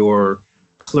mentor, your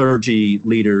clergy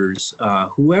leaders,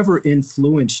 whoever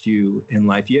influenced you in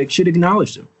life. You should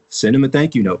acknowledge them. Send them a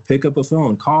thank you note. Pick up a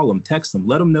phone, call them, text them,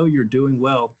 let them know you're doing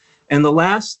well. And the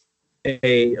last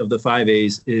A of the 5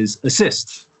 A's is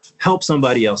assist. Help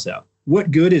somebody else out.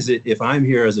 What good is it if I'm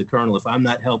here as a colonel, if I'm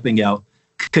not helping out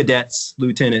cadets,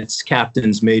 lieutenants,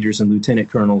 captains, majors, and lieutenant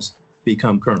colonels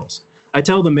become colonels? I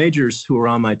tell the majors who are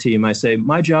on my team, I say,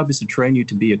 my job is to train you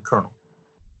to be a colonel.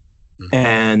 Mm-hmm.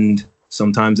 And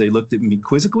sometimes they looked at me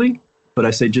quizzically, but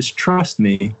I say, just trust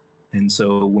me. And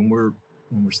so when we're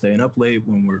staying up late,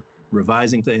 when we're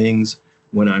revising things,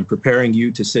 when I'm preparing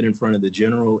you to sit in front of the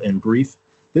general and brief,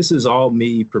 this is all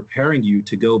me preparing you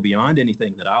to go beyond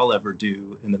anything that I'll ever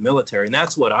do in the military. And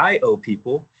that's what I owe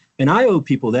people. And I owe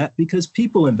people that because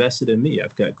people invested in me.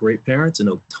 I've got great parents and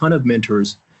a ton of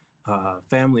mentors,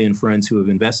 family and friends who have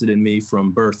invested in me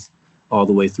from birth all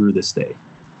the way through this day.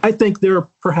 I think there are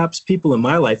perhaps people in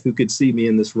my life who could see me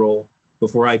in this role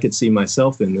before I could see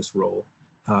myself in this role.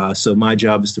 So my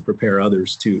job is to prepare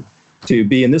others to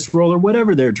be in this role or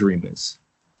whatever their dream is,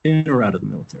 in or out of the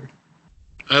military.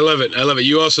 I love it. I love it.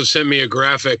 You also sent me a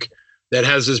graphic that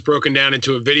has this broken down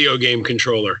into a video game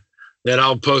controller that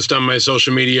I'll post on my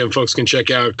social media and folks can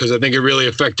check out because I think it really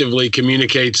effectively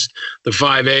communicates the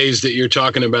 5 A's that you're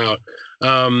talking about.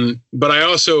 But I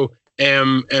also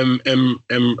am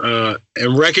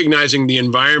recognizing the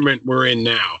environment we're in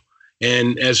now.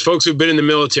 And as folks who've been in the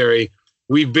military,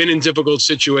 we've been in difficult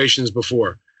situations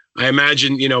before. I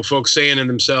imagine, folks saying to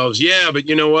themselves, yeah, but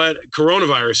you know what?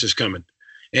 Coronavirus is coming.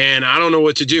 And I don't know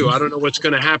what to do. I don't know what's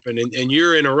going to happen. And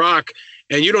you're in Iraq,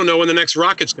 and you don't know when the next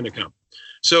rocket's going to come.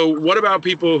 So what about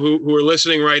people who are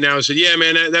listening right now and said, yeah,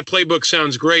 man, that playbook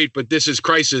sounds great, but this is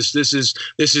crisis. This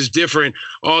is different.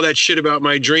 All that shit about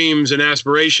my dreams and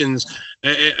aspirations,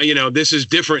 this is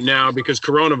different now because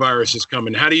coronavirus is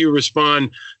coming. How do you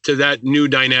respond to that new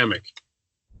dynamic?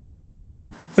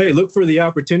 Hey, look for the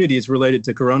opportunities related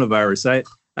to coronavirus.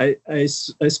 I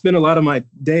spend a lot of my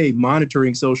day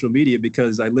monitoring social media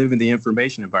because I live in the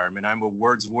information environment. I'm a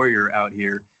words warrior out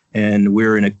here, and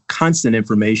we're in a constant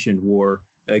information war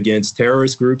against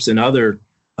terrorist groups and other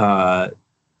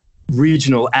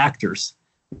regional actors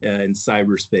in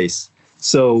cyberspace.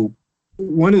 So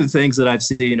one of the things that I've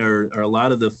seen are a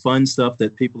lot of the fun stuff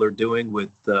that people are doing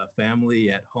with family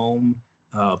at home.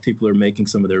 People are making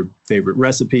some of their favorite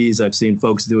recipes. I've seen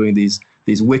folks doing these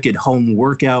wicked home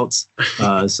workouts.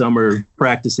 Some are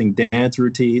practicing dance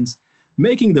routines,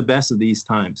 making the best of these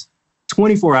times.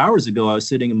 24 hours ago, I was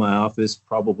sitting in my office,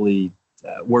 probably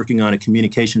working on a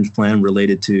communications plan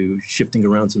related to shifting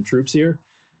around some troops here.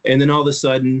 And then all of a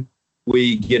sudden,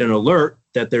 we get an alert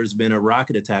that there's been a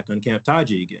rocket attack on Camp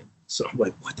Taji again. So I'm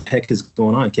like, what the heck is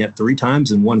going on? Camp 3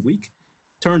 times in 1 week?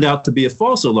 Turned out to be a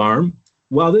false alarm.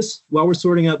 While we're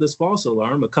sorting out this false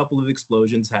alarm, a couple of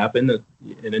explosions happened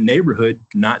in a neighborhood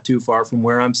not too far from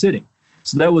where I'm sitting.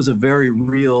 So that was a very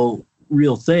real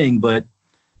thing, but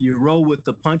you roll with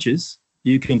the punches,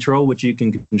 you control what you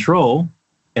can control,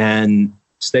 and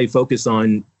stay focused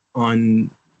on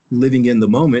living in the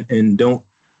moment, and don't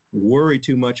worry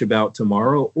too much about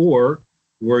tomorrow or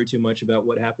worry too much about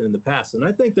what happened in the past. And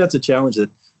I think that's a challenge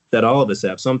that all of us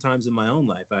have. Sometimes in my own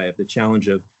life, I have the challenge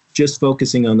of just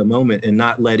focusing on the moment and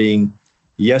not letting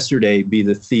yesterday be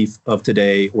the thief of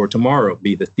today or tomorrow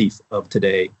be the thief of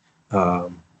today.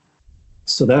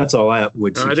 So that's all I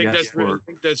would suggest. I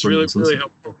think that's really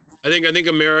helpful. I think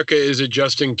America is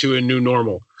adjusting to a new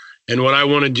normal. And what I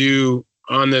want to do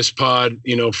on this pod,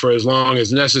 for as long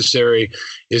as necessary,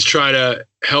 is try to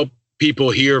help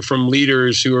people hear from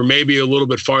leaders who are maybe a little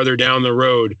bit farther down the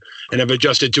road and have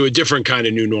adjusted to a different kind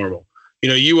of new normal.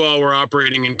 You all were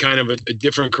operating in kind of a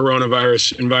different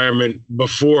coronavirus environment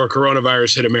before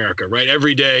coronavirus hit America, right?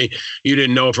 Every day you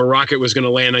didn't know if a rocket was going to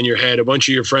land on your head, a bunch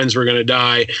of your friends were going to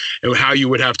die, and how you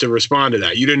would have to respond to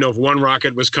that. You didn't know if one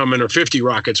rocket was coming or 50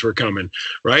 rockets were coming,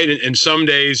 right? And some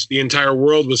days the entire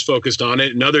world was focused on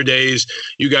it, and other days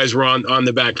you guys were on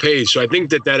the back page. So I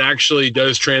think that actually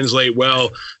does translate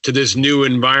well to this new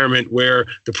environment where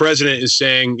the president is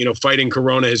saying, fighting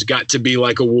corona has got to be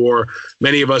like a war.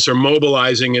 Many of us are mobilizing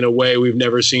in a way we've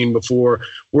never seen before.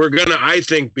 We're going to, I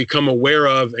think, become aware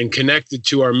of and connected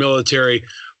to our military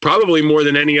probably more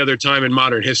than any other time in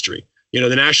modern history.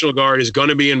 The National Guard is going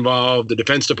to be involved. The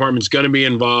Defense Department is going to be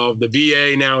involved. The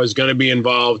VA now is going to be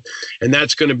involved. And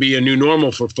that's going to be a new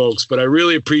normal for folks. But I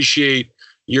really appreciate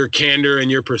your candor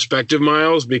and your perspective,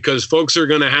 Miles, because folks are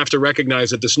going to have to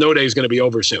recognize that the snow day is going to be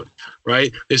over soon,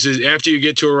 right? This is after you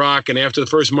get to Iraq and after the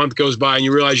first month goes by and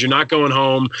you realize you're not going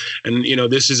home and,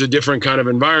 this is a different kind of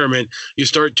environment, you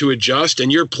start to adjust,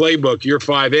 and your playbook, your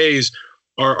 5 A's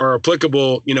are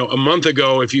applicable, a month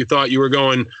ago if you thought you were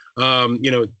going,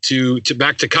 to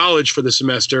back to college for the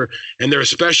semester. And they're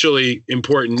especially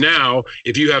important now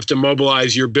if you have to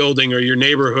mobilize your building or your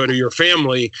neighborhood or your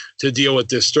family to deal with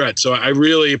this threat. So I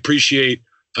really appreciate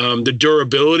the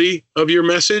durability of your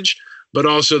message, but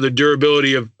also the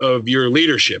durability of your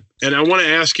leadership. And I want to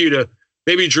ask you to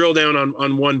maybe drill down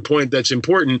on one point that's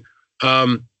important.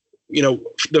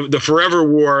 The forever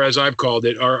war, as I've called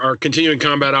it, our continuing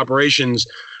combat operations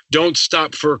don't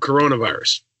stop for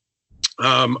coronavirus.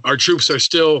 Our troops are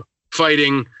still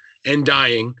fighting and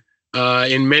dying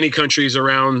in many countries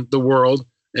around the world,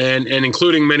 and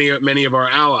including many of our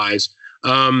allies.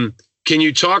 Can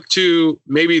you talk to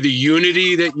maybe the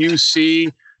unity that you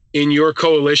see in your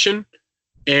coalition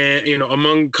and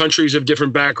among countries of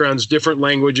different backgrounds, different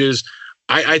languages?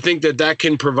 I think that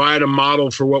can provide a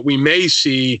model for what we may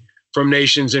see from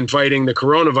nations in fighting the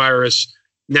coronavirus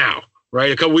now. Right.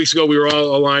 A couple weeks ago, we were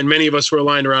all aligned. Many of us were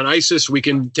aligned around ISIS. We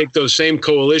can take those same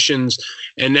coalitions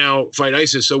and now fight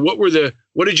ISIS. So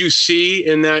what did you see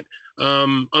in that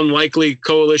unlikely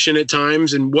coalition at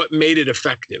times, and what made it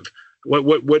effective?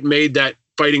 What made that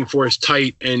fighting force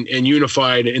tight and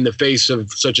unified in the face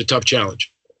of such a tough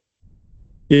challenge?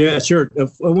 Yeah, sure.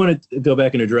 I want to go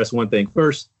back and address one thing.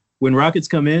 First, when rockets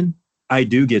come in, I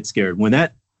do get scared. When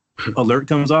that alert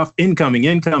comes off,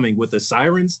 incoming with the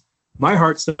sirens, my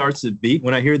heart starts to beat.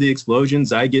 When I hear the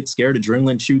explosions, I get scared,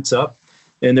 adrenaline shoots up,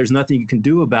 and there's nothing you can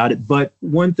do about it. But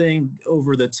one thing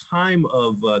over the time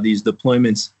of these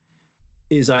deployments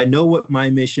is I know what my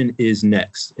mission is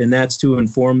next, and that's to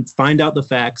find out the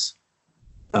facts,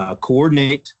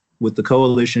 coordinate with the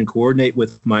coalition, coordinate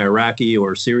with my Iraqi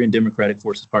or Syrian Democratic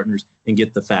Forces partners, and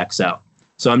get the facts out.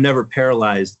 So I'm never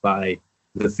paralyzed by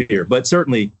the fear, but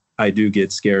certainly I do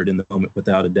get scared in the moment,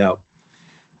 without a doubt.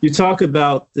 You talk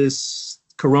about this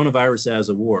coronavirus as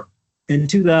a war. In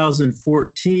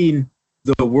 2014,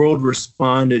 the world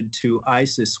responded to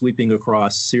ISIS sweeping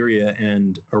across Syria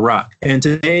and Iraq. And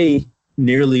today,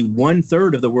 nearly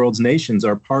 1/3 of the world's nations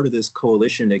are part of this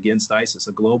coalition against ISIS,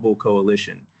 a global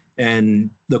coalition. And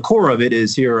the core of it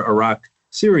is here, Iraq,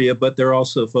 Syria, but they're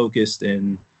also focused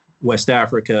in West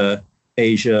Africa,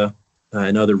 Asia,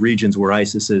 and other regions where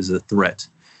ISIS is a threat.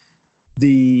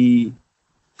 The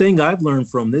thing I've learned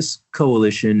from this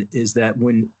coalition is that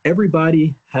when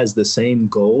everybody has the same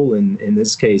goal, and in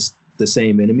this case, the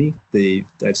same enemy,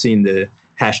 I've seen the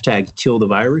hashtag kill the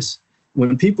virus.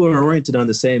 When people are oriented on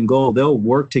the same goal, they'll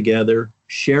work together,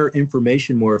 share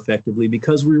information more effectively,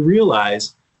 because we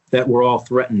realize that we're all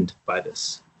threatened by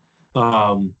this.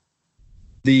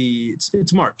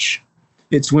 It's March.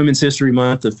 It's Women's History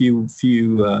Month. A few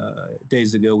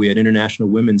days ago, we had International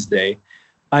Women's Day.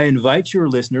 I invite your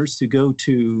listeners to go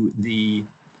to the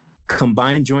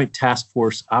Combined Joint Task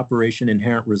Force Operation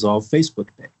Inherent Resolve Facebook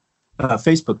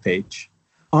page.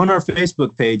 On our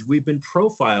Facebook page, we've been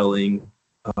profiling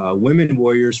women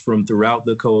warriors from throughout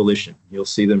the coalition. You'll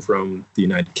see them from the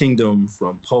United Kingdom,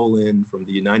 from Poland, from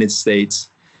the United States,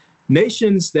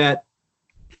 nations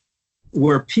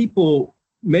where people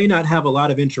may not have a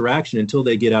lot of interaction until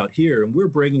they get out here, and we're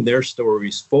bringing their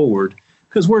stories forward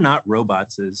because we're not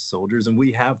robots as soldiers, and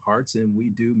we have hearts, and we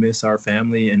do miss our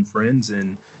family and friends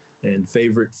and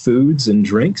favorite foods and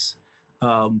drinks.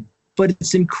 But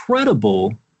it's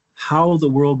incredible how the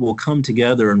world will come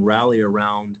together and rally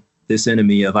around this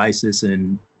enemy of ISIS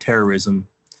and terrorism.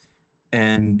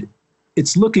 And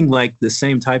it's looking like the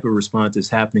same type of response is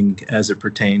happening as it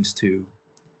pertains to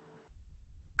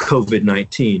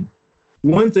COVID-19.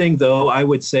 One thing, though, I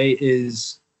would say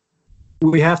is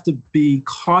we have to be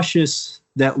cautious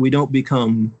that we don't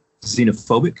become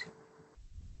xenophobic,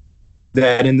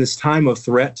 that in this time of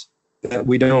threat, that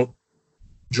we don't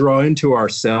draw into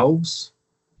ourselves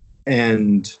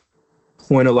and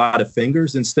point a lot of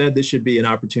fingers. Instead, this should be an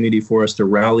opportunity for us to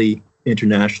rally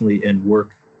internationally and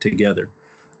work together.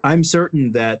 I'm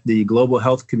certain that the global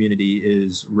health community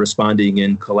is responding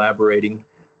and collaborating,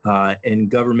 and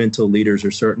governmental leaders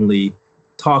are certainly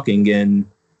talking. And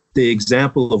the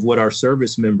example of what our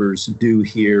service members do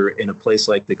here in a place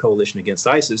like the Coalition Against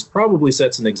ISIS probably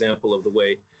sets an example of the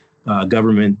way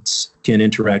governments can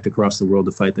interact across the world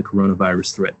to fight the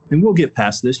coronavirus threat. And we'll get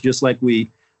past this, just like we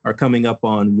are coming up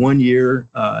on 1 year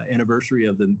anniversary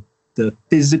of the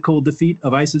physical defeat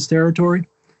of ISIS territory.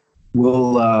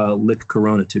 We'll lick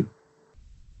Corona too.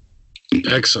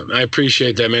 Excellent. I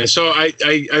appreciate that, man. So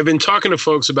I've been talking to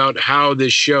folks about how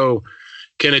this show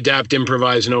can adapt,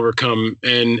 improvise, and overcome.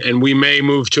 And we may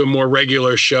move to a more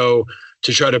regular show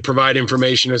to try to provide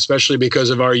information, especially because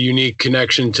of our unique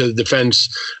connection to the defense,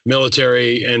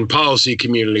 military, and policy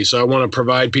community. So I want to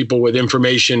provide people with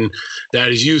information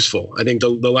that is useful. I think the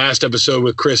last episode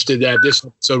with Chris did that. This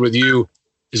episode with you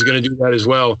is going to do that as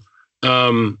well.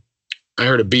 I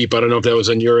heard a beep. I don't know if that was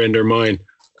on your end or mine.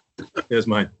 It was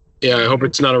mine. Yeah, I hope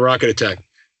it's not a rocket attack.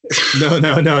 No.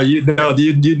 You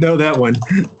know that one.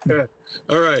 Yeah.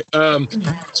 All right.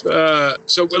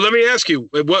 So let me ask you,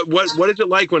 what is it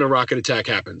like when a rocket attack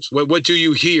happens? What do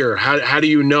you hear? How do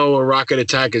you know a rocket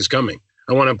attack is coming?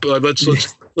 I want to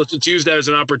let's use that as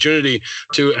an opportunity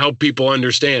to help people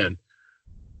understand.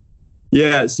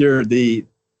 Yeah, sure. These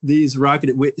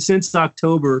since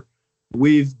October,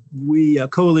 we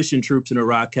coalition troops in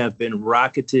Iraq have been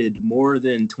rocketed more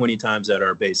than 20 times at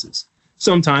our bases.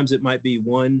 Sometimes it might be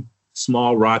one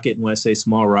small rocket. And when I say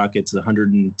small rocket, it's a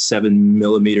 107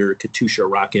 millimeter Katyusha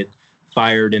rocket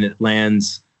fired, and it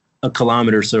lands a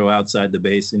kilometer or so outside the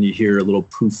base, and you hear a little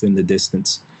poof in the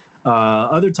distance.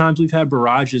 Other times we've had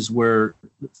barrages where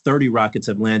 30 rockets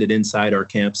have landed inside our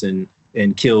camps and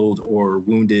killed or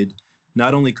wounded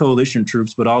not only coalition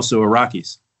troops, but also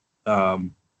Iraqis.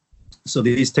 So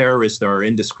these terrorists are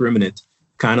indiscriminate,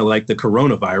 kind of like the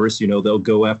coronavirus. They'll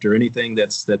go after anything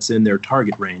that's in their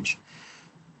target range.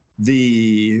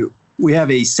 We have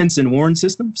a sense and warn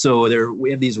system. So we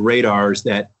have these radars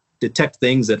that detect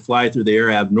things that fly through the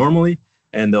air abnormally,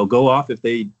 and they'll go off if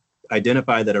they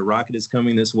identify that a rocket is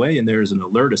coming this way. And there's an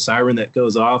alert, a siren that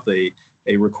goes off, a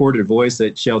recorded voice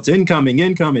that shouts, incoming,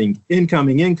 incoming,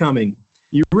 incoming, incoming.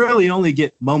 You really only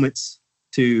get moments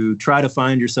to try to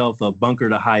find yourself a bunker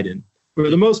to hide in. For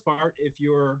the most part, if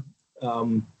you're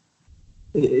in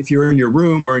your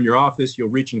room or in your office, you'll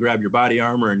reach and grab your body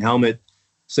armor and helmet,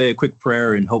 say a quick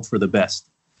prayer, and hope for the best.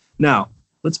 Now,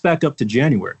 let's back up to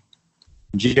January.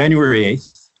 January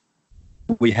 8th,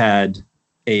 we had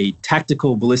a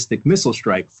tactical ballistic missile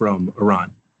strike from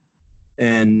Iran.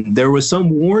 And there was some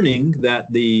warning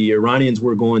that the Iranians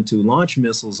were going to launch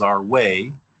missiles our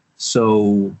way.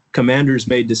 So commanders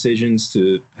made decisions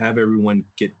to have everyone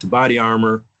get to body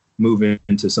armor, move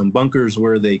into some bunkers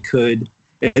where they could.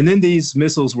 And then these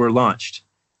missiles were launched.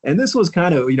 And this was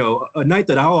kind of, a night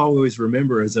that I'll always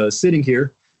remember as I was sitting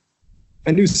here.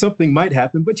 I knew something might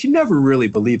happen, but you never really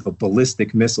believe a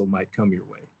ballistic missile might come your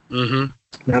way.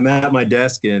 Mm-hmm. I'm at my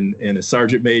desk, and a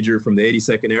sergeant major from the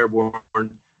 82nd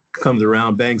Airborne comes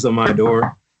around, bangs on my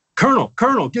door.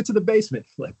 Colonel, get to the basement.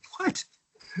 Like, what?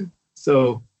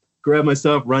 So grab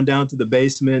myself, run down to the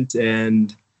basement,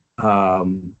 and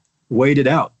wait it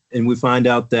out. And we find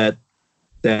out that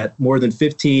more than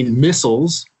 15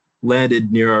 missiles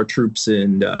landed near our troops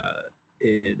in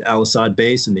Al-Assad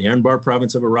base in the Anbar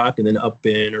province of Iraq, and then up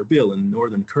in Erbil in the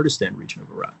northern Kurdistan region of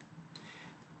Iraq.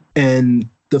 And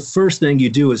the first thing you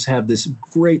do is have this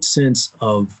great sense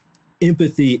of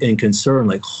empathy and concern,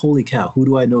 like, holy cow, who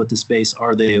do I know at this base?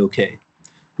 Are they okay?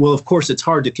 Well, of course, it's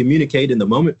hard to communicate in the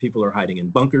moment. People are hiding in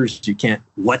bunkers. You can't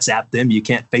WhatsApp them. You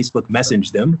can't Facebook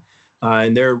message them.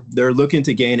 And they're looking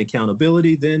to gain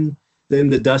accountability. Then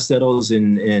the dust settles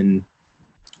and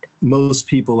most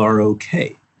people are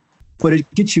okay. But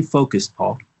it gets you focused,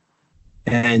 Paul.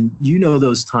 And you know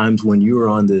those times when you were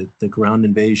on the ground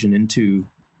invasion into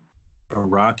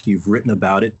Iraq, you've written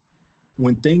about it.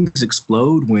 When things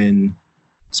explode, when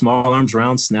small arms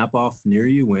rounds snap off near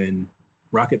you, when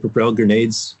rocket-propelled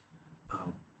grenades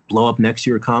blow up next to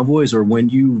your convoys, or when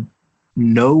you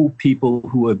know people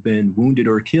who have been wounded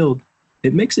or killed,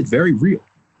 it makes it very real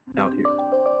out here.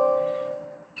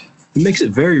 It makes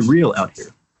it very real out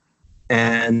here.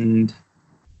 And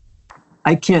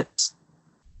I can't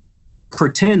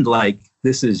pretend like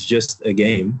this is just a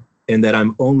game and that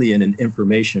I'm only in an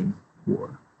information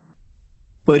war.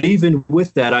 But even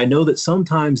with that, I know that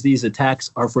sometimes these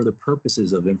attacks are for the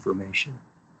purposes of information.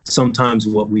 Sometimes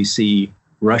what we see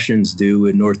Russians do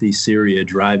in northeast Syria,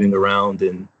 driving around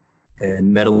and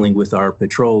meddling with our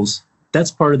patrols,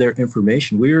 that's part of their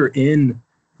information. We're in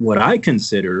what I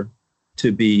consider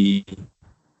to be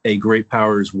a great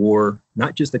powers war,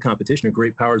 not just a competition, a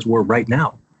great powers war right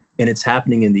now. And it's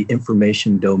happening in the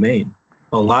information domain.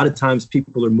 A lot of times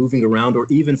people are moving around or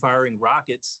even firing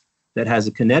rockets that has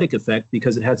a kinetic effect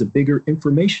because it has a bigger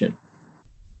information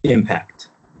impact.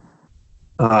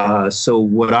 So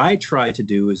what I try to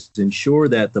do is ensure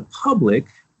that the public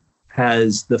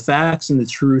has the facts and the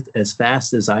truth as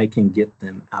fast as I can get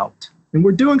them out. And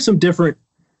we're doing some different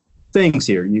things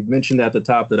here. You've mentioned at the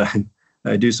top that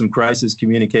I do some crisis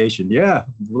communication. Yeah,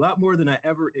 a lot more than I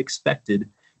ever expected.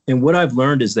 And what I've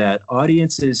learned is that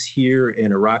audiences here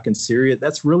in Iraq and Syria,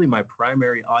 that's really my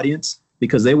primary audience,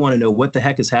 because they want to know what the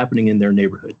heck is happening in their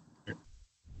neighborhood.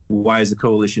 Why is the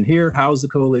coalition here? How is the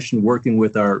coalition working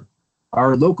with our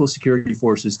local security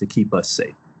forces to keep us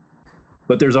safe?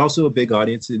 But there's also a big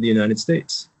audience in the United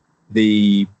States.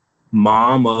 The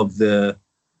mom of the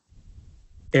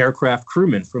aircraft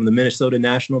crewman from the Minnesota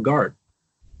National Guard,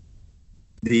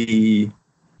 the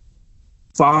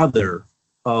father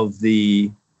of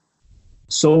the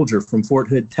soldier from Fort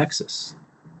Hood, Texas.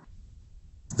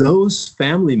 Those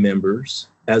family members,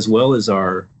 as well as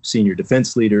our senior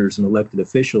defense leaders and elected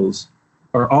officials,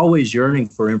 are always yearning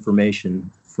for information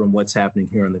from what's happening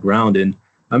here on the ground. And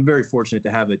I'm very fortunate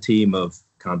to have a team of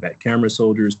combat camera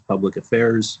soldiers, public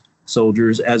affairs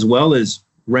soldiers, as well as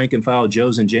rank and file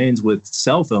Joes and Janes with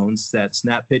cell phones that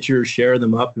snap pictures, share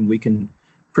them up, and we can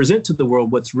present to the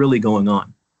world what's really going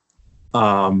on.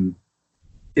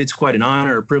 It's quite an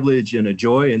honor, a privilege, and a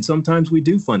joy. And sometimes we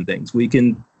do fun things. We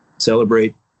can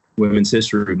celebrate Women's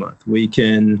History Month. We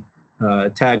can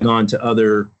tag on to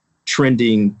other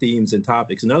trending themes and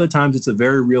topics. And other times it's a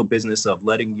very real business of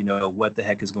letting you know what the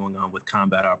heck is going on with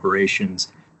combat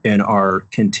operations and our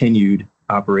continued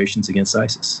operations against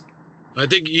ISIS. I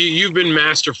think you've been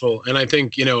masterful. And I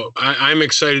think, I'm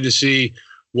excited to see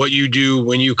what you do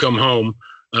when you come home.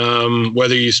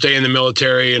 Whether you stay in the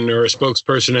military and are a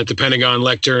spokesperson at the Pentagon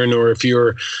lectern, or if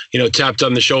you're, tapped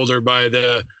on the shoulder by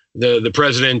the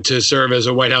president to serve as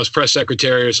a White House press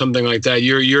secretary or something like that,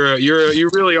 you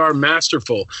really are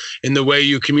masterful in the way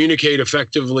you communicate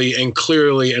effectively and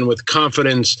clearly and with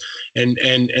confidence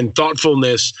and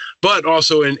thoughtfulness, but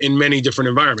also in many different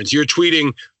environments. You're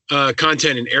tweeting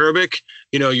content in Arabic.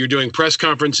 You're doing press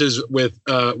conferences with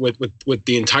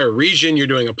the entire region. You're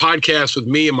doing a podcast with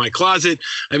me in my closet.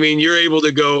 I mean, you're able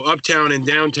to go uptown and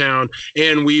downtown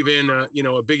and weave in a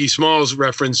Biggie Smalls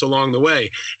reference along the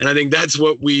way. And I think that's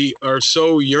what we are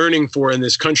so yearning for in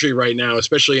this country right now,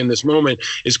 especially in this moment,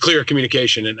 is clear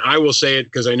communication. And I will say it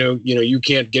because I know, you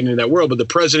can't get into that world, but the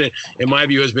president, in my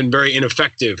view, has been very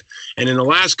ineffective. And in the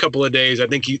last couple of days, I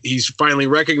think he's finally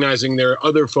recognizing there are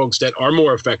other folks that are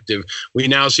more effective. We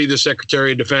now see the Secretary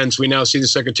Secretary of Defense. We now see the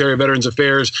Secretary of Veterans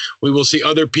Affairs. We will see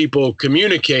other people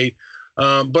communicate.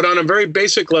 But on a very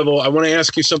basic level, I want to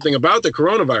ask you something about the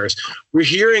coronavirus. We're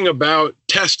hearing about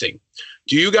testing.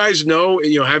 Do you guys know,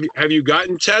 have you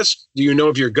gotten tests? Do you know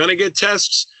if you're going to get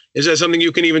tests? Is that something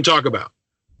you can even talk about?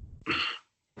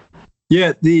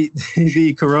 Yeah, the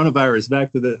coronavirus,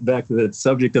 back to the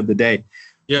subject of the day.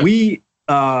 Yeah. We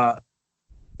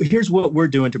here's what we're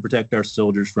doing to protect our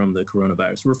soldiers from the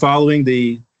coronavirus. We're following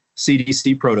the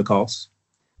CDC protocols.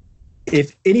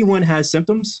 If anyone has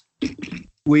symptoms,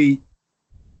 we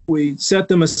set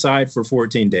them aside for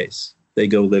 14 days. They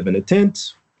go live in a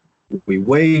tent. We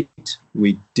wait.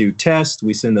 We do tests.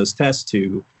 We send those tests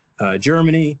to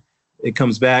Germany. It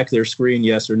comes back, they're screened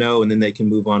yes or no, and then they can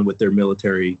move on with their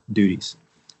military duties.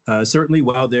 Certainly,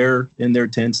 while they're in their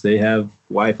tents, they have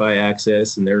Wi-Fi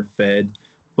access and they're fed.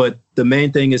 But the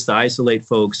main thing is to isolate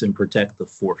folks and protect the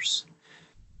force.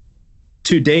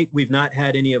 To date, we've not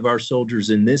had any of our soldiers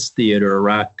in this theater,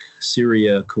 Iraq,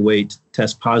 Syria, Kuwait,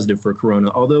 test positive for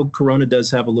corona, although corona does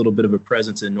have a little bit of a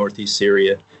presence in northeast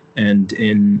Syria and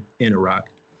in Iraq.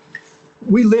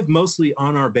 We live mostly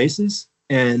on our bases.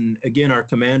 And again, our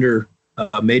commander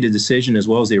made a decision, as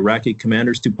well as the Iraqi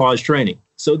commanders, to pause training.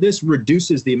 So this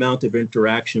reduces the amount of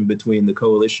interaction between the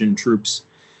coalition troops,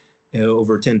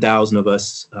 over 10,000 of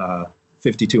us,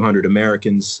 5,200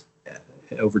 Americans,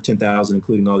 over 10,000,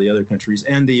 including all the other countries,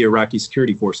 and the Iraqi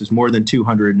security forces, more than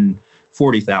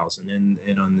 240,000.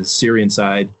 And on the Syrian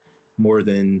side, more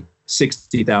than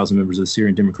 60,000 members of the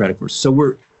Syrian Democratic Forces. So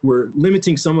we're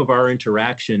limiting some of our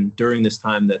interaction during this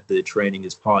time that the training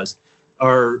is paused.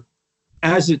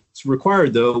 As it's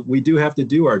required, though, we do have to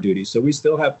do our duty. So we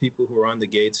still have people who are on the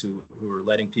gates who are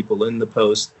letting people in the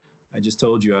post. I just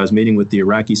told you I was meeting with the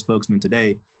Iraqi spokesman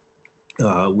today.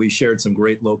 We shared some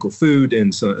great local food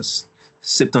and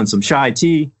sipped on some chai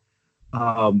tea.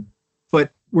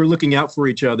 But we're looking out for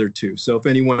each other, too. So if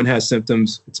anyone has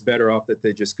symptoms, it's better off that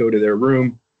they just go to their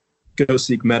room, go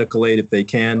seek medical aid if they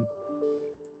can.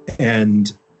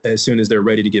 And as soon as they're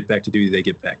ready to get back to duty, they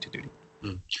get back to duty.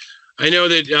 I know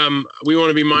that we want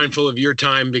to be mindful of your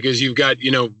time because you've got,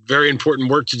 very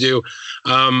important work to do.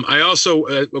 I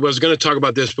also was going to talk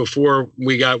about this before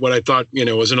we got what I thought,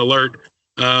 was an alert.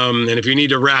 And if you need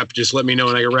to wrap, just let me know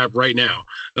and I can wrap right now.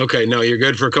 Okay. No, you're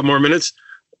good for a couple more minutes?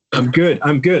 I'm good.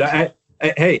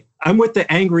 Hey, I'm with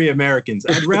the angry Americans.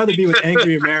 I'd rather be with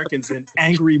angry Americans than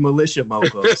angry militia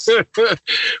mofos.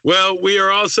 Well, we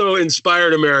are also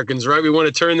inspired Americans, right? We want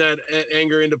to turn that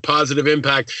anger into positive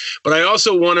impact. But I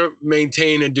also want to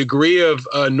maintain a degree of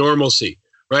normalcy,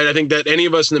 right? I think that any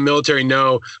of us in the military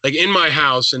know, like in my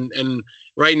house, and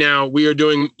right now we are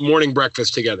doing morning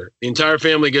breakfast together. The entire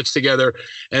family gets together,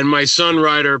 and my son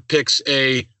Ryder picks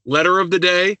a letter of the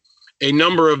day, a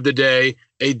number of the day,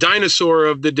 a dinosaur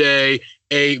of the day,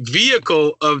 a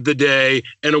vehicle of the day,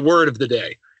 and a word of the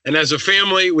day. And as a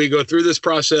family, we go through this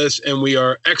process and we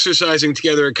are exercising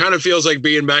together. It kind of feels like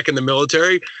being back in the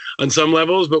military on some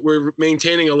levels, but we're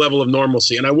maintaining a level of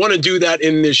normalcy. And I want to do that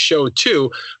in this show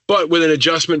too, but with an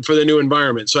adjustment for the new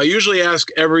environment. So I usually ask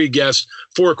every guest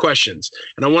 4 questions,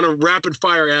 and I want to rapid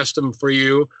fire ask them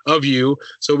of you,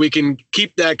 so we can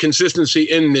keep that consistency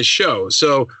in this show.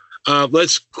 So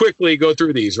let's quickly go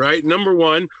through these, right? Number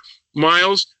 1,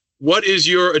 Miles, what is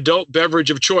your adult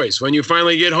beverage of choice? When you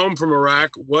finally get home from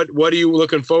Iraq, what are you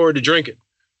looking forward to drinking?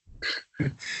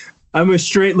 I'm a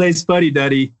straight-laced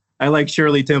fuddy-duddy. I like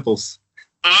Shirley Temples.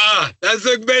 That's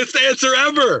the best answer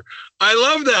ever. I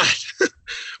love that.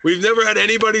 We've never had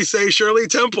anybody say Shirley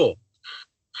Temple.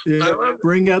 Yeah,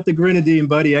 bring out the grenadine,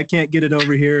 buddy. I can't get it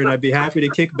over here, and I'd be happy to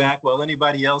kick back while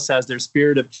anybody else has their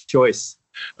spirit of choice.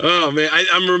 Oh, man.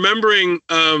 I'm remembering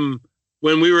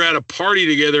when we were at a party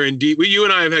together in you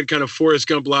and I have had kind of Forrest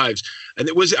Gump lives. And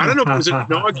it was, I don't know if it was an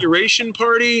inauguration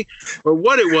party or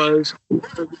what it was.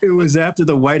 It was after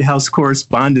the White House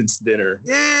Correspondents' Dinner.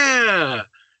 Yeah.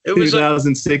 It was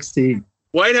 2016.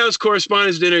 White House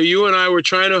Correspondents' Dinner. You and I were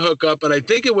trying to hook up, and I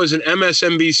think it was an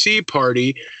MSNBC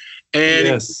party. And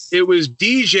yes. it was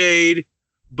DJ'd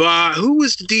by, who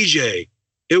was the DJ?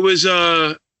 It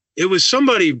was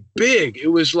somebody big. It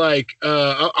was like,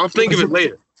 I'll think of it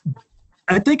later.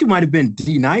 I think it might have been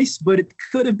D Nice, but it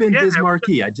could have been Biz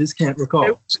Markie. I just can't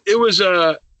recall. It was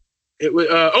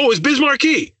Biz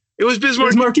Markie. It was Biz Markie.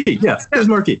 Biz Markie, yeah. Biz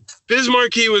Markie. Biz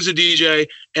Markie was a DJ,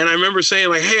 and I remember saying,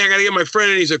 like, hey, I got to get my friend,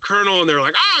 and he's a colonel, and they're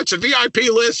like, it's a VIP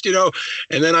list, And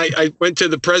then I went to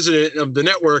the president of the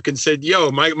network and said,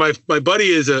 yo, my buddy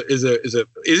is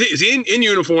in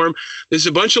uniform. There's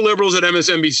a bunch of liberals at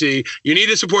MSNBC. You need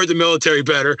to support the military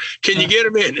better. Can you get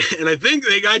him in? And I think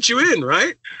they got you in,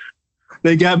 right?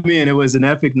 They got me, and it was an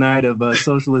epic night of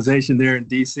socialization there in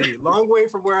D.C. Long way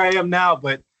from where I am now,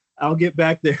 but I'll get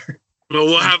back there. Well,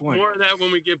 we'll have more of that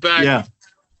when we get back. Yeah.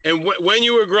 And when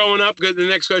you were growing up, the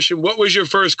next question, what was your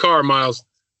first car, Miles?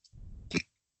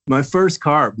 My first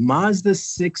car, Mazda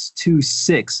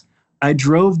 626. I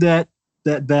drove that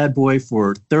bad boy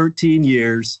for 13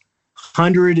 years,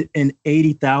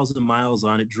 180,000 miles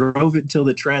on it. Drove it until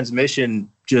the transmission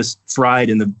just fried,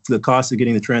 and the cost of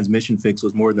getting the transmission fixed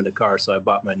was more than the car, so I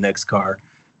bought my next car.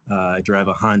 I drive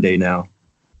a Hyundai now.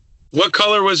 What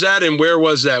color was that, and where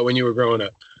was that when you were growing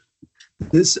up?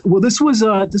 This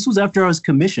was after I was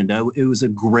commissioned. It was a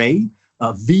gray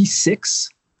V6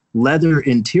 leather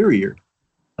interior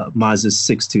Mazda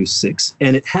 626,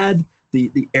 and it had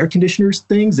the air conditioners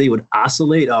things. They would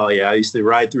oscillate. Oh yeah, I used to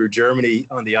ride through Germany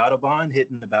on the Autobahn,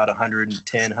 hitting about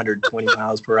 110, 120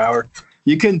 miles per hour.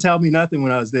 You couldn't tell me nothing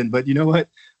when I was then, but you know what?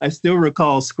 I still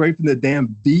recall scraping the damn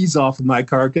bees off of my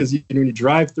car because when you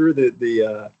drive through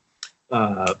the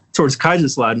towards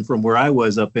Kaiserslautern from where I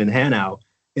was up in Hanau,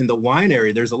 in the wine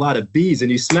area, there's a lot of bees,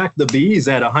 and you smack the bees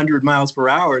at 100 miles per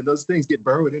hour, and those things get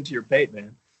burrowed into your pate,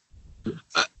 man.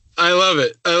 I love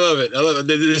it. I love it. I love it.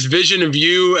 This vision of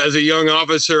you as a young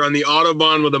officer on the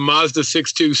Autobahn with a Mazda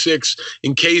 626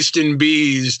 encased in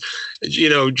bees,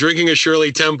 drinking a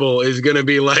Shirley Temple is going to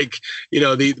be like,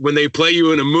 when they play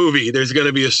you in a movie, there's going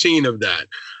to be a scene of that.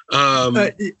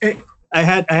 I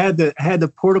had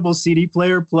the portable CD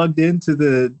player plugged into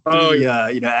the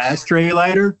ashtray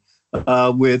lighter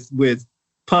with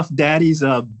Puff Daddy's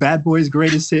Bad Boys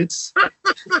Greatest Hits.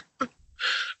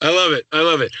 I love it. I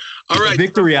love it. All right.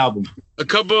 Victory album. A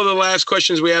couple of the last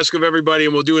questions we ask of everybody,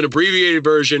 and we'll do an abbreviated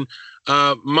version.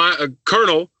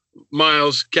 Colonel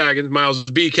Miles Caggins, Miles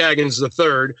B. Caggins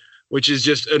III, which is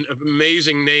just an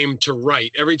amazing name to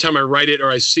write. Every time I write it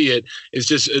or I see it,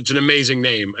 it's an amazing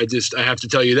name. I have to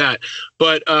tell you that.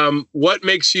 But what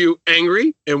makes you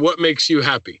angry and what makes you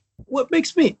happy? What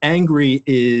makes me angry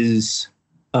is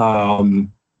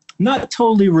not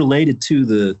totally related to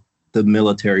the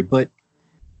military, but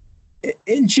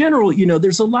in general,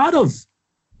 there's a lot of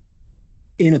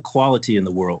inequality in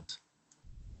the world.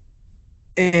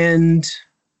 And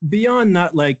beyond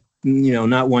not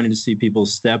wanting to see people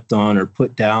stepped on or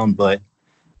put down, but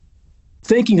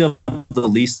thinking of the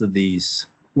least of these,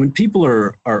 when people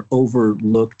are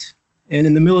overlooked, and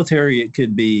in the military, it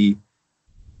could be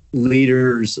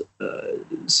leaders,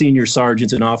 senior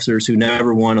sergeants and officers who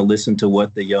never want to listen to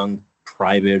what the young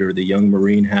private or the young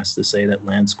Marine has to say, that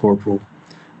Lance Corporal,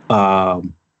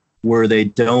 where they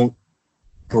don't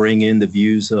bring in the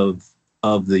views of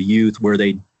the youth, where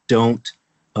they don't,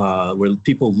 where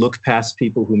people look past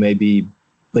people who may be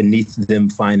beneath them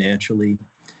financially.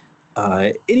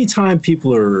 Anytime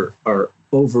people are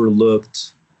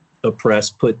overlooked,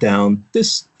 oppressed, put down,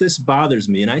 this bothers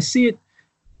me. And I see it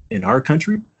in our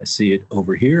country. I see it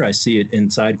over here. I see it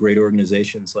inside great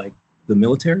organizations like the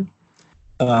military.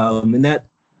 And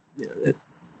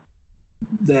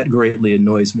that greatly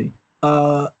annoys me.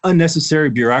 Unnecessary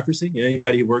bureaucracy.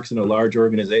 Anybody who works in a large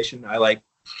organization, I like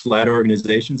flat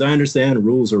organizations. I understand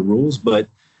rules are rules, but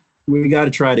we got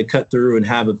to try to cut through and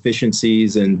have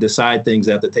efficiencies and decide things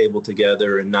at the table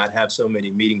together and not have so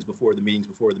many meetings before the meetings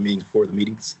before the meetings before the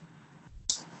meetings.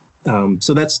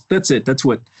 So that's it. That's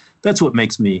what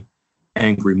makes me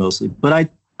angry mostly. But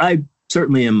I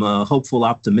certainly am a hopeful,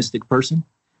 optimistic person.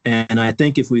 And I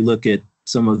think if we look at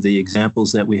some of the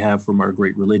examples that we have from our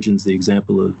great religions, the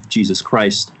example of Jesus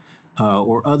Christ,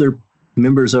 or other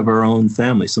members of our own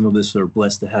family, some of us are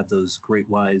blessed to have those great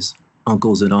wise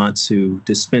uncles and aunts who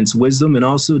dispense wisdom and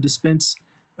also dispense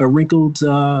a wrinkled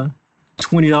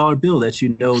 $20 bill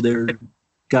that they're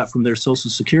got from their Social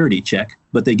Security check,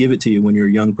 but they give it to you when you're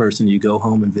a young person. You go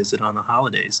home and visit on the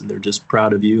holidays, and they're just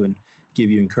proud of you and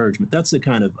give you encouragement. That's the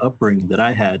kind of upbringing that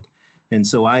I had, and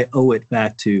so I owe it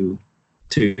back to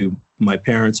my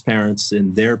parents' parents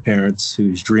and their parents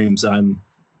whose dreams I'm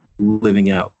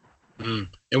living out. Mm.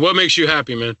 And what makes you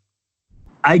happy, man?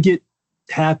 I get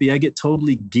happy. I get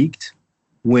totally geeked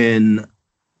when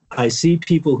I see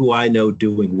people who I know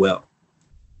doing well.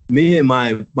 Me and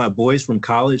my boys from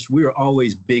college, we were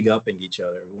always big upping each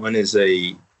other. One is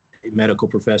a medical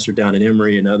professor down at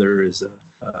Emory, another is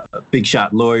a big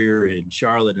shot lawyer in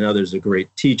Charlotte, another is a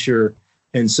great teacher.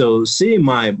 And so seeing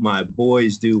my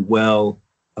boys do well,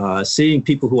 seeing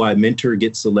people who I mentor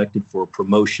get selected for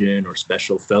promotion or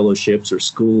special fellowships or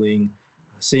schooling,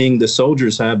 seeing the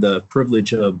soldiers have the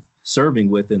privilege of serving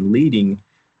with and leading,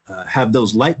 have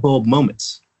those light bulb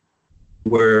moments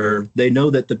where they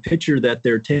know that the picture that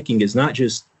they're taking is not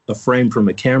just a frame from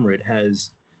a camera. It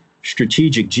has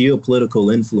strategic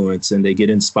geopolitical influence, and they get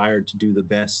inspired to do the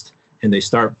best and they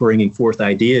start bringing forth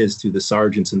ideas to the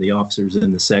sergeants and the officers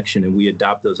in the section, and we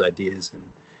adopt those ideas,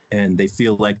 and they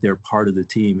feel like they're part of the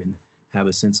team and have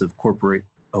a sense of corporate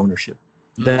ownership.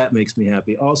 That makes me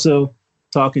happy. Also,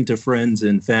 talking to friends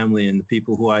and family and the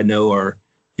people who I know are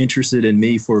interested in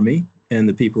me for me, and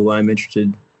the people I'm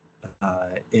interested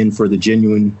in for the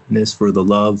genuineness, for the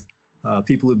love.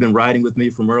 People who've been riding with me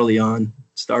from early on,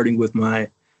 starting with my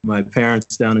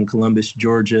parents down in Columbus,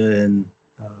 Georgia, and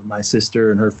my sister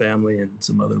and her family, and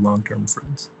some other long-term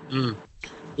friends.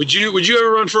 Would you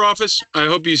ever run for office? I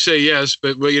hope you say yes,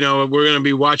 but we're going to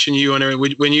be watching you on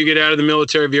everything. When you get out of the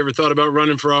military, have you ever thought about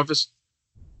running for office?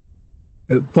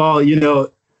 Paul,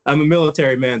 I'm a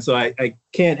military man, so I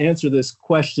can't answer this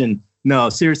question. No,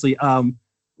 seriously.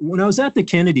 When I was at the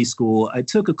Kennedy School, I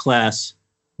took a class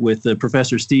with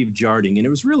Professor Steve Jarding, and it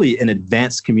was really an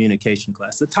advanced communication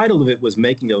class. The title of it was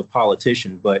Making of a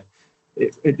Politician, but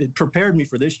it prepared me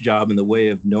for this job in the way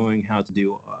of knowing how to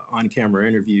do on-camera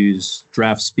interviews,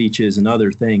 draft speeches, and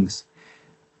other things.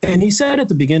 And he said at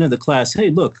the beginning of the class, hey,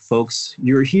 look, folks,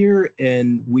 you're here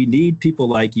and we need people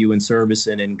like you in service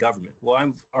and in government. Well,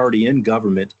 I'm already in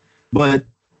government, but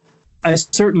I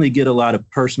certainly get a lot of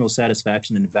personal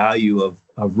satisfaction and value of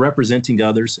representing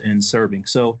others and serving.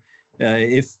 So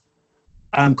if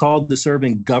I'm called to serve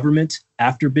in government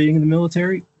after being in the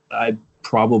military, I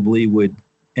probably would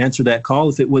answer that call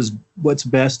if it was what's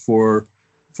best for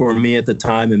me at the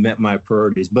time and met my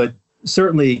priorities. But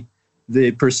certainly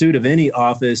the pursuit of any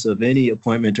office, of any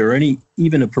appointment, or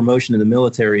even a promotion in the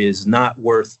military is not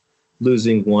worth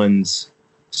losing one's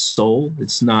soul.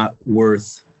 It's not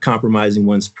worth compromising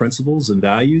one's principles and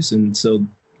values. And so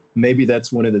maybe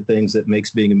that's one of the things that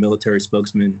makes being a military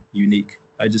spokesman unique.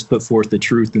 I just put forth the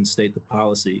truth and state the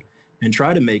policy and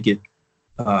try to make it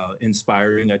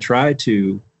inspiring. I try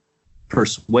to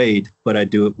persuade, but I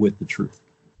do it with the truth.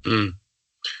 And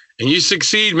you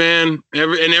succeed, man,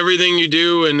 in everything you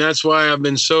do. And that's why I've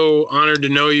been so honored to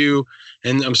know you.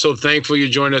 And I'm so thankful you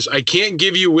joined us. I can't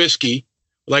give you whiskey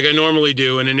like I normally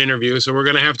do in an interview, so we're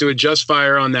going to have to adjust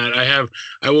fire on that.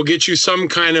 I will get you some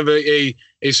kind of a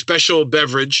special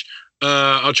beverage.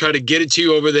 I'll try to get it to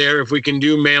you over there if we can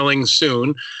do mailing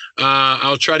soon.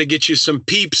 I'll try to get you some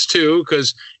Peeps too,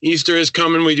 because Easter is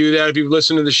coming. We do that if you've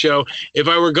listened to the show. If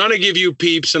I were going to give you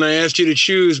Peeps and I asked you to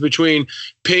choose between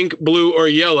pink, blue, or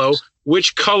yellow,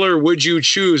 which color would you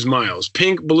choose, Miles?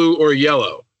 Pink, blue, or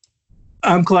yellow?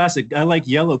 I'm classic. I like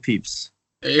yellow Peeps.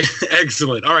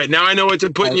 Excellent. All right. Now I know what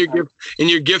to put in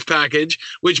your gift package,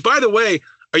 which, by the way,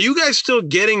 are you guys still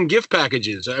getting gift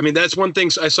packages? I mean, that's one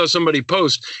thing I saw somebody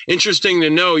post. Interesting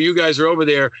to know you guys are over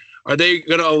there. Are they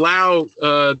going to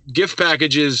allow gift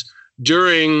packages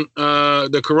during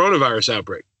the coronavirus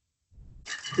outbreak?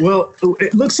 Well,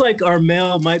 it looks like our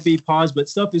mail might be paused, but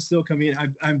stuff is still coming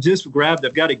in. I'm just grabbed.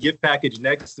 I've got a gift package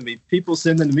next to me. People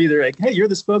send them to me. They're like, hey, you're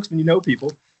the spokesman. You know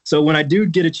people. So when I do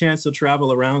get a chance to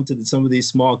travel around to some of these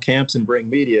small camps and bring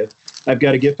media, I've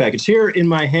got a gift package. Here in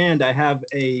my hand, I have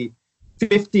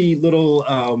 50 little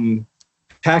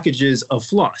packages of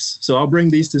floss. So I'll bring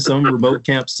these to some remote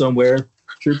camps somewhere.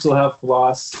 Troops will have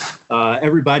floss.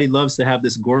 Everybody loves to have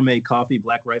this gourmet coffee.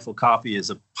 Black Rifle Coffee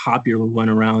is a popular one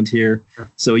around here.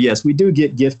 So yes, we do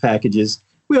get gift packages.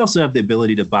 We also have the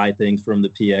ability to buy things from the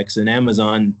PX, and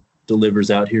Amazon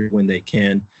delivers out here when they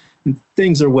can.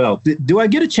 Things are well. Do I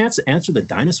get a chance to answer the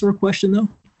dinosaur question though?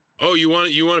 Oh, you want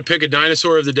to pick a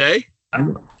dinosaur of the day?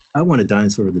 I want a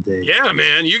dinosaur of the day. Yeah,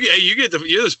 man. You're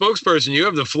the spokesperson. You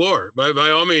have the floor.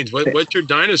 By all means. What's your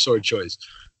dinosaur choice?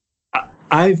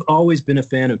 I've always been a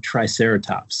fan of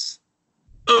Triceratops.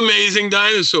 Amazing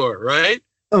dinosaur, right?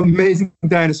 Amazing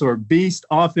dinosaur. Beast,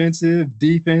 offensive,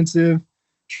 defensive,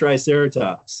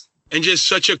 Triceratops. And just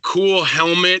such a cool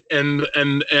helmet, and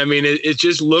I mean, it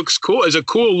just looks cool. It's a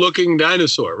cool looking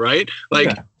dinosaur, right?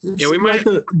 Like, yeah, we might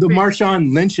the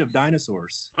Marshawn Lynch of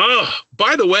dinosaurs. Oh,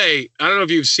 by the way, I don't know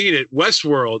if you've seen it.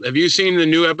 Westworld. Have you seen the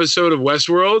new episode of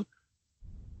Westworld?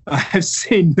 I've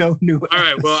seen no new episodes. All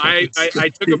right. Well, I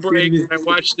took a break and I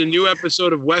watched the new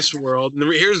episode of Westworld. And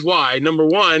here's why. Number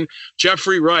one,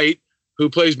 Jeffrey Wright, who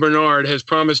plays Bernard, has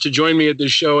promised to join me at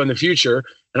this show in the future.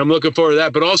 And I'm looking forward to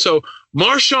that. But also,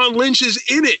 Marshawn Lynch is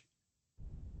in it.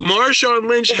 Marshawn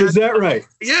Lynch. Is that right?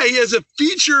 Yeah, he has a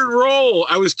featured role.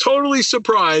 I was totally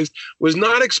surprised, was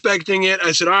not expecting it.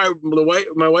 I said, all right,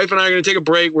 my wife and I are going to take a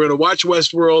break. We're going to watch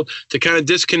Westworld to kind of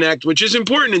disconnect, which is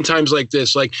important in times like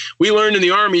this. Like we learned in the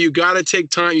Army, you got to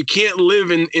take time. You can't live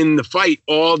in the fight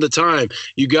all the time.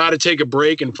 You got to take a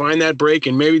break and find that break.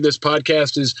 And maybe this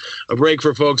podcast is a break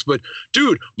for folks. But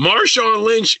dude, Marshawn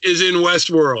Lynch is in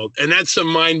Westworld, and that's some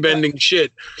mind-bending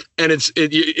shit. And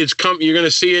you're going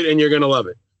to see it and you're going to love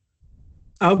it.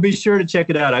 I'll be sure to check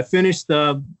it out. I finished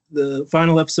the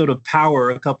final episode of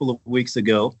Power a couple of weeks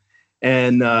ago.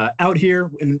 And out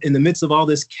here in the midst of all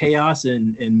this chaos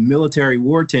and military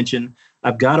war tension,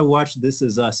 I've got to watch This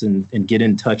Is Us and get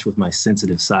in touch with my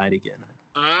sensitive side again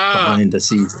behind the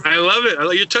scenes. I love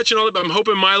it. You're touching all of it. I'm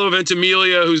hoping Milo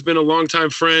Ventimiglia, who's been a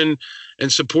longtime friend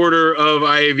and supporter of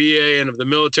IAVA and of the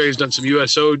military, has done some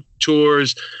USO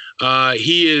tours.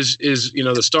 He is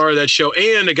the star of that show.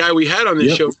 And a guy we had on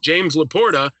this show, James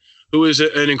Laporta, who is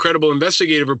an incredible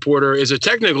investigative reporter, is a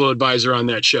technical advisor on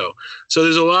that show. So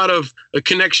there's a lot of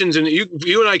connections, and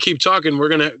you and I keep talking. We're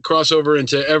going to cross over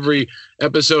into every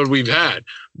episode we've had.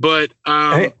 But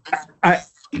I've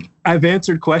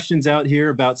answered questions out here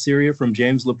about Syria from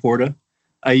James Laporta.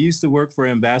 I used to work for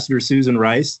Ambassador Susan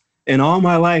Rice, and all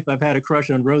my life I've had a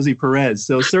crush on Rosie Perez.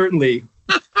 So certainly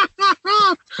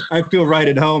I feel right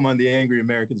at home on the Angry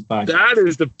Americans podcast. That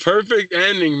is the perfect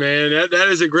ending, man. That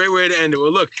is a great way to end it.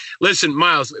 Well, look, listen,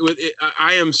 Miles,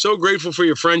 I am so grateful for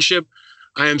your friendship.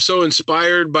 I am so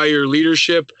inspired by your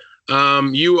leadership.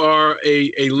 You are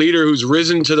a leader who's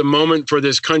risen to the moment for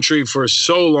this country for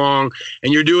so long,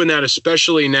 and you're doing that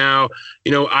especially now.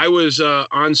 I was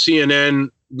on CNN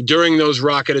during those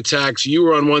rocket attacks. You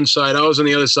were on one side, I was on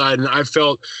the other side, and I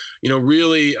felt,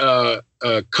 really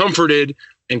comforted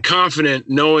and confident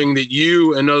knowing that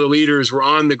you and other leaders were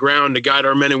on the ground to guide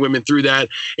our men and women through that.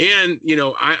 And,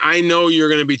 I know you're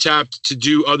going to be tapped to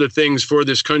do other things for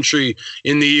this country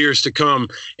in the years to come.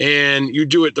 And you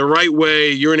do it the right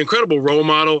way. You're an incredible role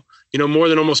model. More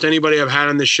than almost anybody I've had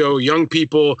on this show, young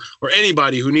people or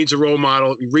anybody who needs a role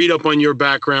model, read up on your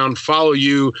background, follow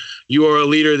you. You are a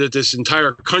leader that this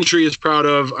entire country is proud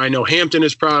of. I know Hampton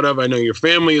is proud of. I know your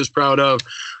family is proud of.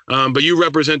 But you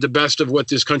represent the best of what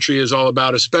this country is all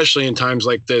about, especially in times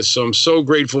like this. So I'm so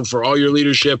grateful for all your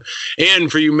leadership and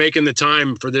for you making the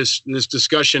time for this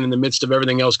discussion in the midst of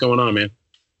everything else going on, man.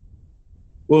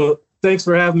 Well, thanks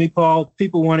for having me, Paul.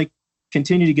 People want to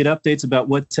continue to get updates about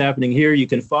what's happening here. You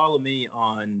can follow me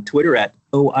on Twitter at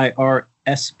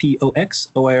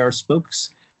OIRSPOX, OIR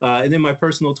Spokes. And then my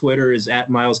personal Twitter is at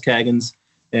Miles Caggins.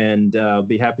 And I'll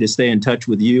be happy to stay in touch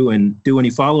with you and do any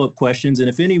follow-up questions. And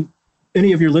if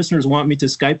any of your listeners want me to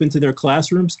Skype into their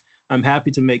classrooms, I'm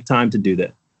happy to make time to do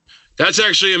that. That's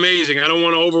actually amazing. I don't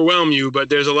want to overwhelm you, but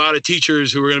there's a lot of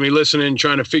teachers who are going to be listening,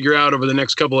 trying to figure out over the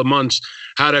next couple of months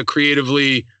how to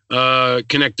creatively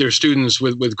connect their students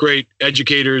with great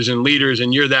educators and leaders.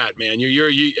 And you're that, man.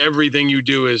 You everything you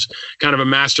do is kind of a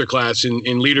masterclass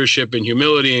in leadership and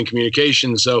humility and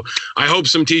communication. So I hope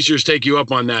some teachers take you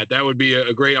up on that. That would be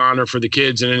a great honor for the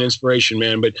kids and an inspiration,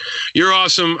 man. But you're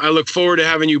awesome. I look forward to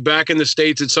having you back in the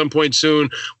States at some point soon.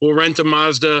 We'll rent a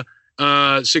Mazda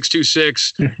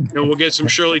 626, and we'll get some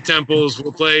Shirley Temples.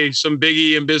 We'll play some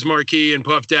Biggie and Biz Markie and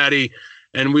Puff Daddy,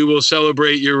 and we will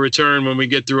celebrate your return when we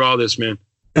get through all this, man.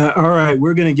 All right,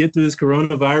 we're going to get through this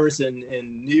coronavirus,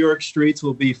 and New York streets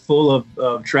will be full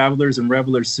of travelers and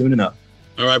revelers soon enough.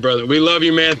 All right, brother. We love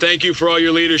you, man. Thank you for all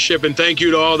your leadership, and thank you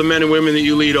to all the men and women that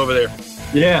you lead over there.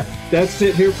 Yeah, that's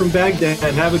it here from Baghdad.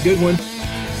 Have a good one.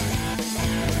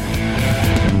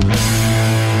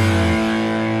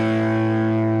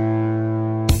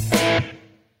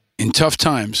 In tough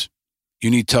times, you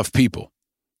need tough people,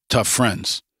 tough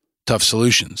friends, tough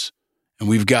solutions, and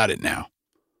we've got it now.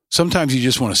 Sometimes you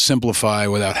just want to simplify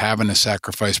without having to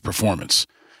sacrifice performance,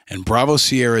 and Bravo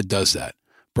Sierra does that.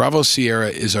 Bravo Sierra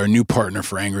is our new partner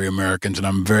for Angry Americans, and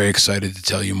I'm very excited to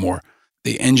tell you more.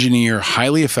 They engineer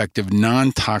highly effective,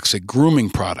 non-toxic grooming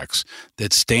products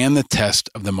that stand the test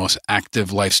of the most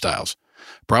active lifestyles.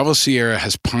 Bravo Sierra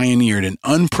has pioneered an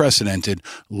unprecedented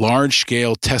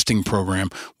large-scale testing program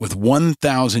with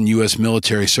 1,000 U.S.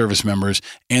 military service members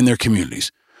and their communities.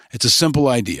 It's a simple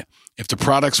idea. If the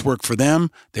products work for them,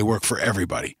 they work for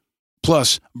everybody.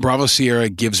 Plus, Bravo Sierra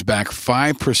gives back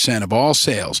 5% of all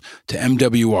sales to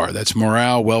MWR, that's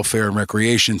Morale, Welfare, and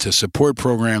Recreation, to support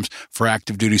programs for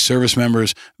active duty service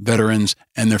members, veterans,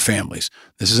 and their families.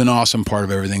 This is an awesome part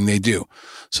of everything they do.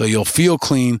 So you'll feel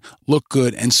clean, look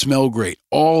good, and smell great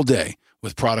all day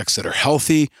with products that are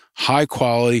healthy, high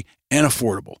quality, and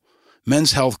affordable.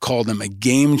 Men's Health called them a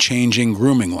game-changing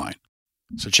grooming line.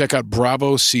 So check out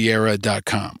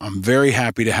BravoSierra.com. I'm very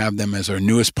happy to have them as our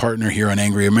newest partner here on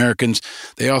Angry Americans.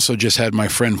 They also just had my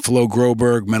friend Flo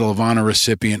Groberg, Medal of Honor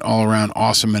recipient, all-around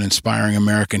awesome and inspiring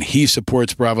American. He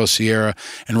supports Bravo Sierra.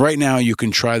 And right now you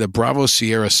can try the Bravo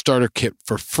Sierra Starter Kit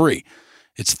for free.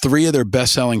 It's 3 of their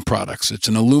best-selling products. It's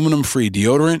an aluminum-free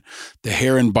deodorant, the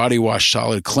Hair and Body Wash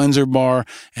Solid Cleanser Bar,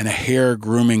 and a hair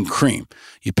grooming cream.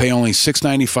 You pay only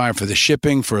 $6.95 for the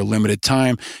shipping for a limited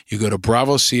time. You go to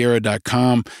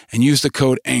BravoSierra.com and use the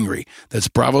code ANGRY. That's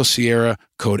Bravo Sierra,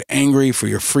 code ANGRY for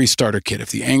your free starter kit.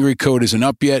 If the ANGRY code isn't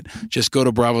up yet, just go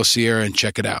to Bravo Sierra and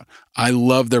check it out. I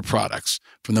love their products.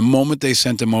 From the moment they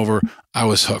sent them over, I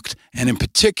was hooked. And in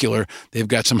particular, they've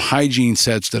got some hygiene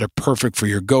sets that are perfect for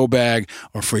your go bag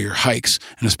or for your hikes,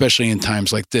 and especially in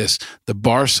times like this. The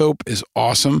bar soap is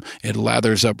awesome. It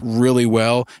lathers up really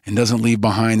well and doesn't leave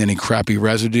behind any crappy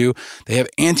residue. They have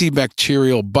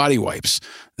antibacterial body wipes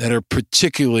that are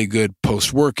particularly good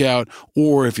post-workout,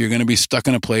 or if you're going to be stuck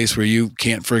in a place where you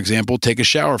can't, for example, take a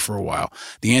shower for a while.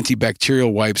 The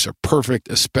antibacterial wipes are perfect,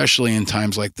 especially in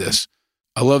times like this.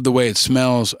 I love the way it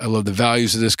smells. I love the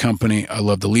values of this company. I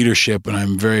love the leadership, and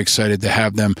I'm very excited to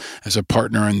have them as a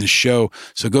partner in this show.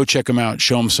 So go check them out.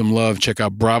 Show them some love. Check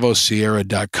out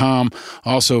BravoSierra.com.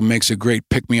 Also makes a great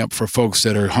pick-me-up for folks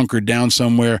that are hunkered down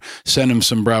somewhere. Send them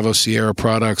some Bravo Sierra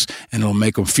products, and it'll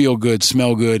make them feel good,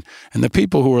 smell good. And the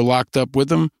people who are locked up with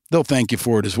them, they'll thank you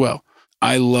for it as well.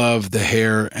 I love the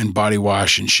hair and body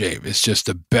wash and shave. It's just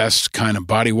the best kind of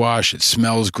body wash. It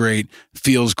smells great,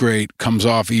 feels great, comes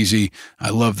off easy. I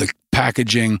love the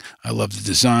packaging. I love the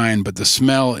design, but the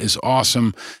smell is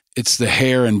awesome. It's the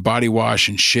hair and body wash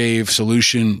and shave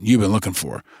solution you've been looking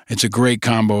for. It's a great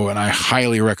combo, and I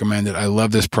highly recommend it. I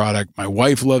love this product. My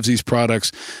wife loves these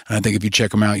products, and I think if you check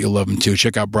them out, you'll love them too.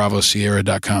 Check out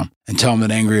BravoSierra.com and tell them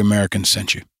that Angry Americans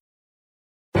sent you.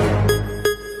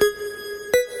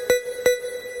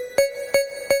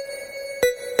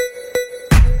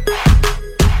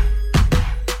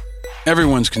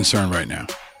 Everyone's concerned right now.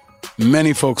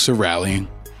 Many folks are rallying,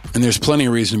 and there's plenty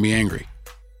of reason to be angry.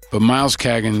 But Myles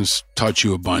Kagan's taught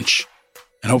you a bunch,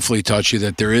 and hopefully taught you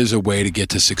that there is a way to get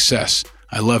to success.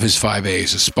 I love his 5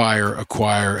 A's: aspire,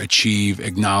 acquire, achieve,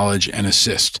 acknowledge, and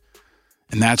assist.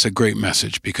 And that's a great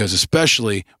message, because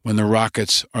especially when the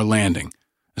rockets are landing,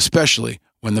 especially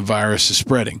when the virus is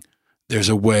spreading, there's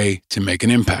a way to make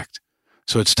an impact.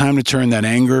 So it's time to turn that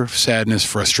anger, sadness,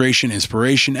 frustration,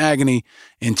 inspiration, agony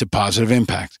into positive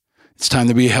impact. It's time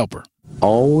to be a helper.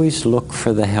 Always look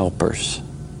for the helpers.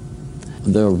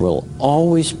 There will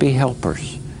always be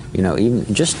helpers, even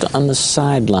just on the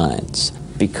sidelines.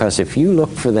 Because if you look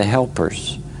for the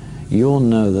helpers, you'll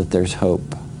know that there's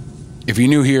hope. If you're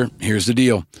new here, here's the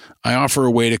deal. I offer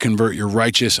a way to convert your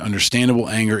righteous, understandable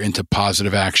anger into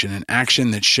positive action, an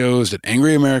action that shows that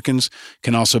angry Americans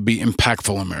can also be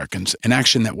impactful Americans, an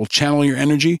action that will channel your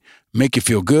energy, make you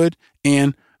feel good,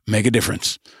 and make a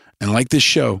difference. And like this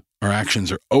show, our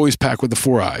actions are always packed with the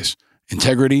 4 I's: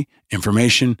 integrity,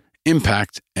 information,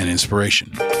 impact, and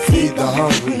inspiration. Feed the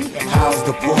hungry, house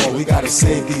the poor. We gotta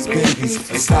save these babies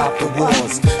and stop the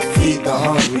wars. Feed the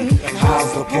hungry,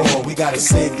 house the poor. We gotta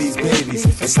save these babies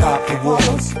and stop the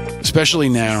wars. Especially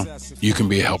now, you can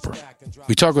be a helper.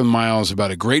 We talk with Myles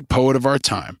about a great poet of our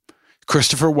time,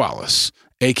 Christopher Wallace,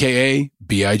 a.k.a.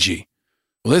 B.I.G.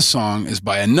 Well, this song is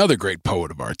by another great poet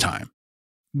of our time,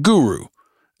 Guru,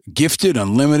 Gifted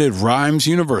Unlimited Rhymes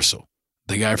Universal,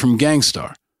 the guy from Gang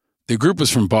Starr. The group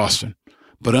was from Boston,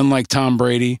 but unlike Tom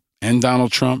Brady and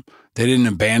Donald Trump, they didn't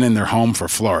abandon their home for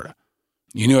Florida.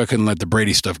 You knew I couldn't let the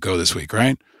Brady stuff go this week,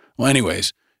 right? Well,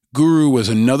 anyways, Guru was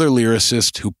another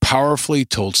lyricist who powerfully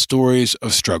told stories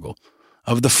of struggle,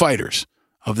 of the fighters,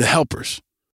 of the helpers.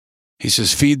 He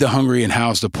says, feed the hungry and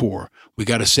house the poor. We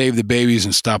got to save the babies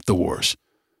and stop the wars.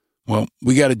 Well,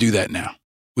 we got to do that now.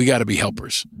 We got to be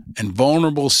helpers. And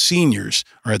vulnerable seniors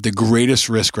are at the greatest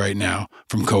risk right now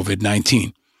from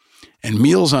COVID-19. And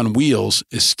Meals on Wheels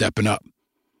is stepping up.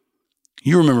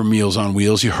 You remember Meals on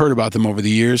Wheels. You heard about them over the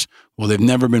years. Well, they've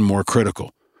never been more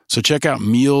critical. So check out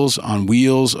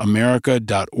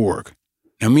mealsonwheelsamerica.org.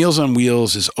 Now, Meals on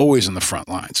Wheels is always on the front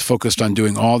lines, focused on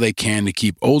doing all they can to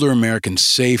keep older Americans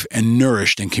safe and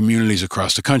nourished in communities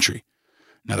across the country.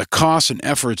 Now, the costs and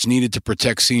efforts needed to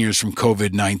protect seniors from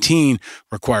COVID-19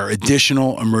 require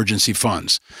additional emergency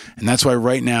funds. And that's why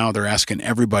right now they're asking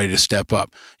everybody to step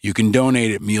up. You can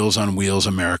donate at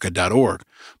mealsonwheelsamerica.org.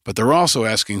 But they're also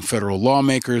asking federal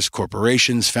lawmakers,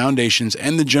 corporations, foundations,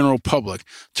 and the general public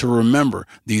to remember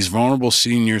these vulnerable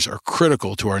seniors are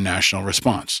critical to our national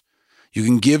response. You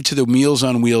can give to the Meals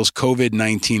on Wheels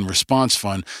COVID-19 Response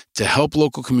Fund to help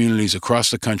local communities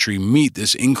across the country meet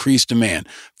this increased demand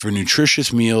for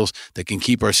nutritious meals that can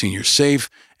keep our seniors safe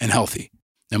and healthy.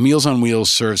 Now, Meals on Wheels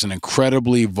serves an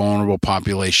incredibly vulnerable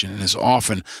population and is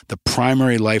often the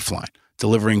primary lifeline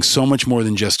delivering so much more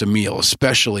than just a meal,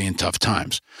 especially in tough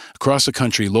times. Across the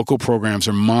country, local programs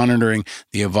are monitoring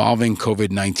the evolving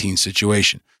COVID-19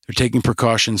 situation. They're taking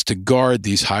precautions to guard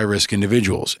these high-risk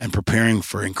individuals and preparing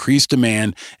for increased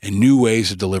demand and new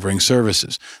ways of delivering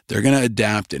services. They're going to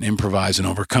adapt and improvise and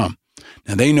overcome.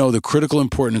 Now, they know the critical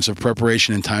importance of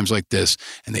preparation in times like this,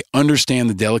 and they understand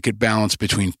the delicate balance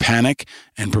between panic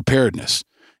and preparedness.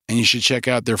 And you should check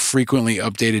out their frequently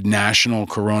updated national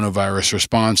coronavirus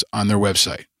response on their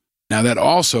website. Now, that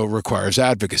also requires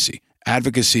advocacy.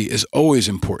 Advocacy is always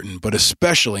important, but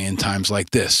especially in times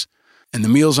like this. And the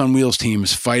Meals on Wheels team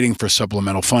is fighting for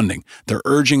supplemental funding. They're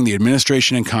urging the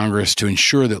administration and Congress to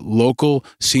ensure that local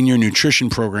senior nutrition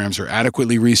programs are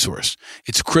adequately resourced.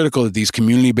 It's critical that these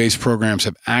community-based programs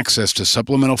have access to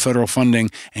supplemental federal funding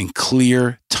and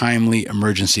clear, timely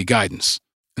emergency guidance.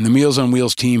 And the Meals on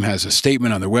Wheels team has a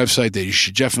statement on their website that you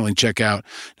should definitely check out.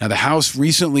 Now, the House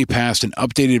recently passed an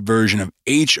updated version of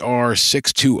H.R.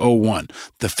 6201,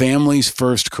 the Families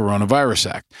First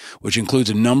Coronavirus Act, which includes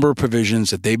a number of provisions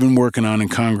that they've been working on in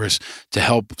Congress to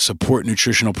help support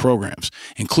nutritional programs,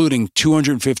 including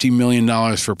 $250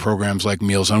 million for programs like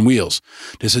Meals on Wheels.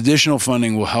 This additional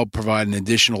funding will help provide an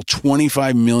additional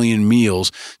 25 million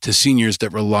meals to seniors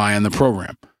that rely on the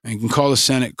program. And you can call the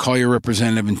Senate, call your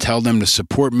representative, and tell them to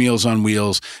support Meals on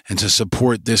Wheels and to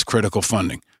support this critical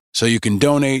funding. So you can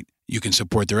donate, you can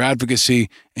support their advocacy,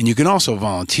 and you can also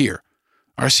volunteer.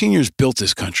 Our seniors built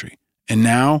this country, and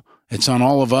now it's on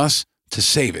all of us to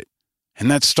save it. And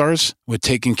that starts with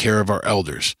taking care of our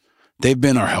elders. They've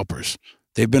been our helpers.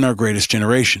 They've been our greatest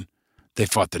generation. They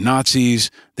fought the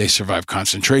Nazis, they survived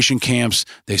concentration camps,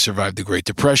 they survived the Great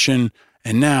Depression,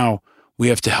 and now we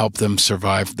have to help them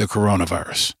survive the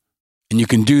coronavirus. And you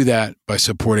can do that by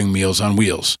supporting Meals on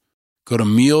Wheels. Go to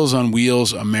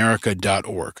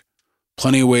mealsonwheelsamerica.org.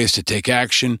 Plenty of ways to take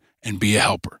action and be a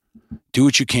helper. Do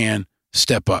what you can,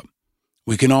 step up.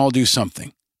 We can all do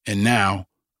something, and now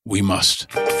we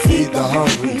must. Feed the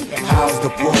hungry, house the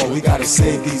poor. We gotta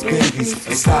save these babies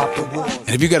and stop the war. And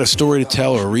if you got a story to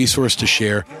tell or a resource to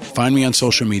share, find me on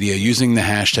social media using the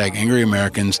hashtag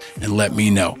 #AngryAmericans and let me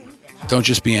know. Don't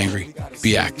just be angry,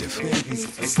 be active.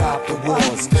 Stop the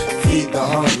wars, feed the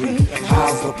hungry,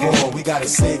 house the poor. We gotta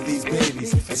save these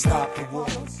babies and stop the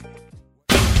wars.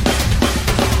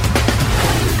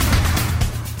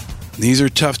 These are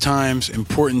tough times,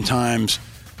 important times,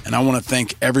 and I want to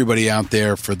thank everybody out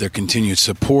there for their continued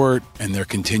support and their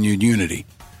continued unity.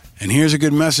 And here's a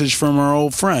good message from our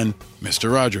old friend,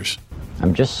 Mr. Rogers.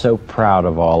 I'm just so proud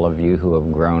of all of you who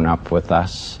have grown up with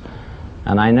us.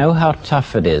 And I know how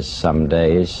tough it is some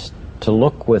days to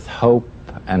look with hope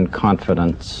and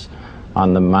confidence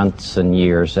on the months and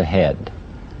years ahead.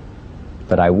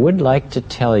 But I would like to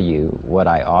tell you what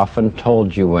I often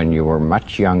told you when you were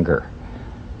much younger.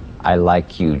 I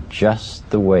like you just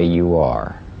the way you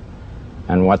are.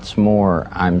 And what's more,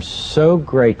 I'm so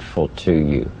grateful to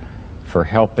you for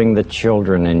helping the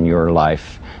children in your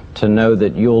life to know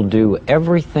that you'll do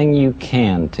everything you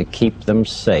can to keep them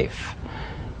safe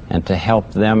and to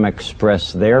help them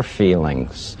express their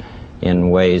feelings in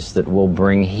ways that will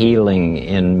bring healing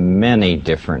in many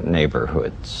different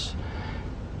neighborhoods.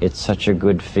 It's such a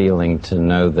good feeling to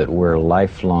know that we're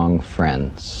lifelong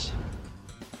friends.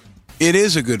 It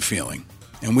is a good feeling,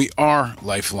 and we are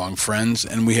lifelong friends,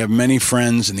 and we have many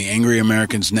friends in the Angry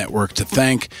Americans Network to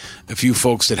thank, a few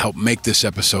folks that helped make this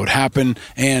episode happen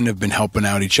and have been helping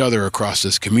out each other across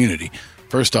this community.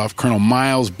 First off, Colonel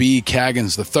Miles B.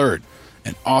 Caggins III,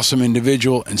 an awesome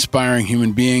individual, inspiring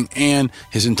human being, and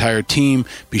his entire team.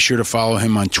 Be sure to follow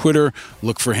him on Twitter,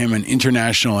 look for him in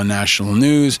international and national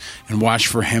news, and watch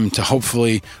for him to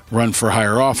hopefully run for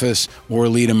higher office or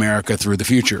lead America through the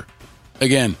future.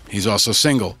 Again, he's also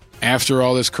single. After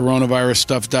all this coronavirus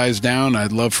stuff dies down,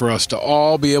 I'd love for us to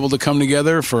all be able to come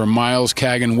together for a Miles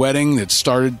Caggin wedding that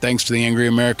started thanks to the Angry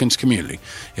Americans community.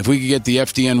 If we could get the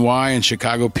FDNY and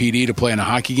Chicago PD to play in a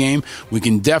hockey game, we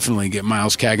can definitely get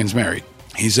Miles Caggins married.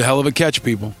 He's a hell of a catch,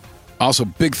 people. Also,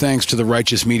 big thanks to the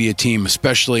Righteous Media team,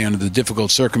 especially under the difficult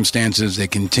circumstances. They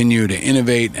continue to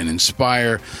innovate and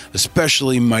inspire,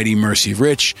 especially Mighty Mercy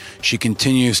Rich. She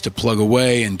continues to plug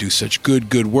away and do such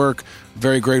good work.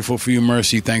 Very grateful for you,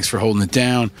 Mercy. Thanks for holding it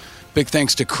down. Big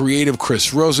thanks to creative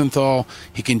Chris Rosenthal.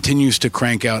 He continues to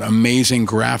crank out amazing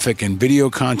graphic and video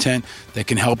content that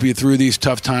can help you through these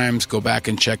tough times. Go back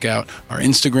and check out our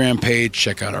Instagram page,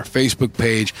 check out our Facebook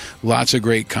page. Lots of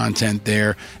great content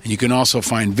there. And you can also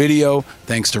find video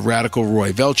thanks to Radical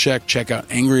Roy Velchek. Check out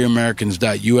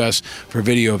angryamericans.us for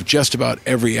video of just about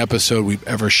every episode we've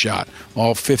ever shot.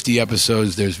 All 50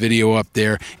 episodes, there's video up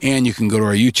there, and you can go to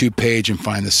our YouTube page and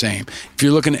find the same. If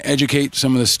you're looking to educate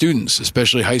some of the students,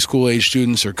 especially high school age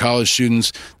students or college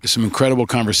students, there's some incredible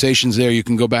conversations there. You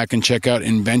can go back and check out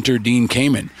inventor Dean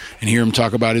Kamen and hear him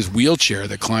talk about his wheelchair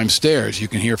that climbs stairs. You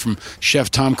can hear from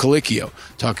Chef Tom Colicchio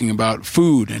talking about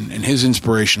food and his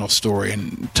inspirational story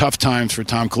and tough times for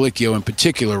Tom Colicchio in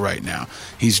particular right now.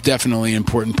 He's definitely an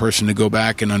important person to go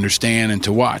back and understand and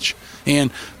to watch. And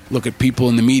look at people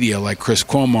in the media like Chris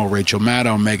Cuomo, Rachel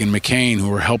Maddow, Meghan McCain,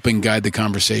 who are helping guide the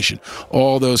conversation.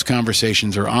 All those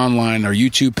conversations are online on our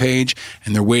YouTube page,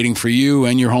 and they're waiting for you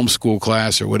and your homeschool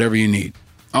class or whatever you need.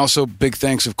 Also, big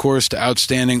thanks, of course, to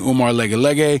outstanding Umar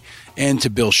Legelege and to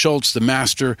Bill Schultz, the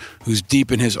master, who's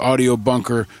deep in his audio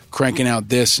bunker, cranking out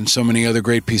this and so many other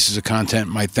great pieces of content.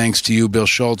 My thanks to you, Bill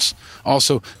Schultz.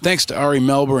 Also, thanks to Ari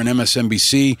Melber and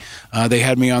MSNBC. They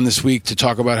had me on this week to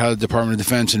talk about how the Department of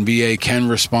Defense and VA can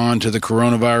respond to the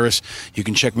coronavirus. You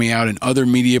can check me out in other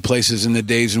media places in the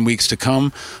days and weeks to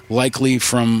come, likely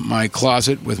from my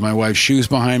closet with my wife's shoes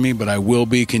behind me, but I will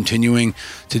be continuing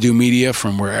to do media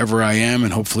from wherever I am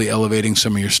and hopefully elevating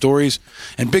some of your stories.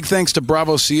 And big thanks to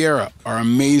Bravo Sierra, our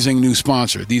amazing new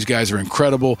sponsor. These guys are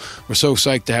incredible. We're so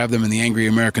psyched to have them in the Angry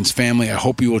Americans family. I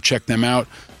hope you will check them out.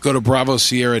 Go to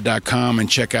bravosierra.com and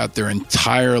check out their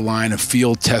entire line of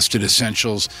field-tested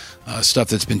essentials, stuff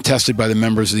that's been tested by the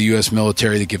members of the U.S.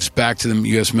 military that gives back to the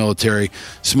U.S. military.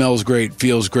 Smells great,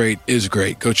 feels great, is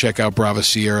great. Go check out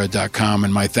bravosierra.com,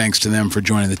 and my thanks to them for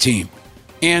joining the team.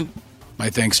 And my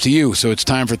thanks to you. So it's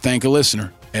time for Thank a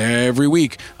Listener. Every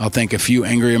week, I'll thank a few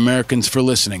Angry Americans for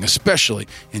listening, especially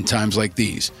in times like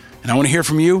these. And I want to hear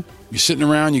from you. You're sitting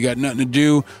around, you got nothing to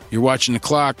do, you're watching the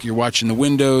clock, you're watching the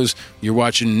windows, you're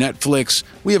watching Netflix.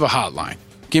 We have a hotline.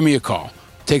 Give me a call.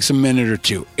 Takes a minute or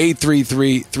two.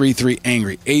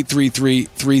 833-33-ANGRY.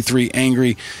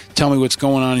 833-33-ANGRY. Tell me what's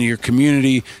going on in your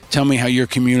community. Tell me how your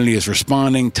community is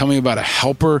responding. Tell me about a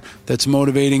helper that's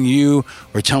motivating you,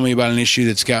 or tell me about an issue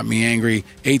that's got me angry.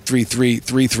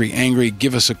 833-33-ANGRY.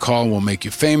 Give us a call. We'll make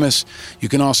you famous. You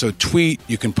can also tweet.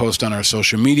 You can post on our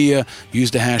social media.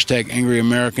 Use the hashtag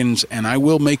 #AngryAmericans, and I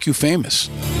will make you famous.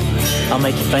 I'll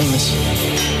make you famous.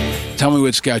 Tell me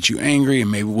what's got you angry, and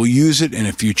maybe we'll use it in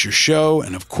a future show.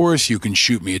 And, of course, you can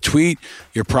shoot me a tweet.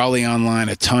 You're probably online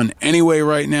a ton anyway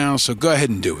right now, so go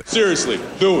ahead and do it. Seriously,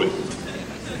 do it.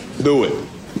 Do it.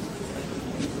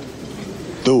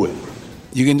 Do it.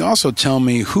 You can also tell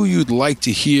me who you'd like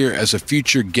to hear as a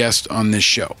future guest on this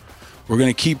show. We're going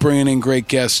to keep bringing in great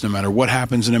guests no matter what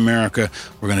happens in America.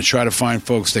 We're going to try to find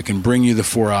folks that can bring you the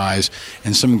four eyes,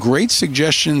 and some great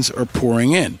suggestions are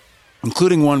pouring in,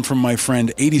 including one from my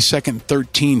friend 82nd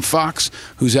 13 Fox,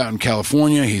 who's out in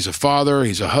California. He's a father,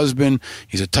 he's a husband,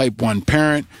 he's a type 1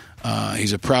 parent,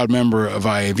 he's a proud member of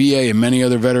IAVA and many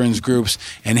other veterans groups,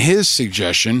 and his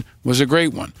suggestion was a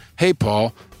great one. Hey,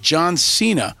 Paul, John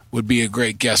Cena would be a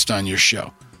great guest on your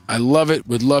show. I love it.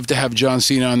 Would love to have John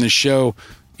Cena on this show.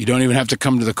 You don't even have to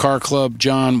come to the car club,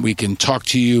 John. We can talk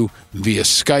to you via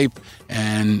Skype,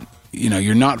 and you know,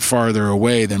 you're not farther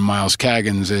away than Miles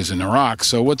Kaggans is in Iraq.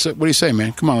 So what do you say,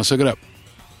 man? Come on, let's look it up.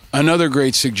 Another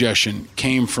great suggestion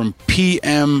came from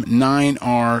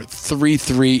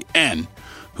PM9R33N,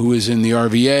 who is in the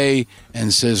RVA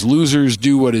and says, losers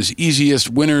do what is easiest,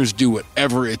 winners do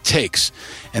whatever it takes.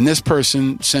 And this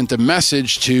person sent a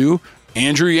message to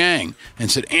Andrew Yang and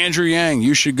said, Andrew Yang,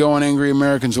 you should go on Angry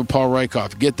Americans with Paul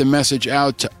Rykoff. Get the message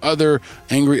out to other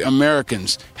Angry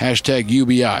Americans. Hashtag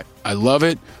UBI. I love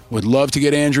it. Would love to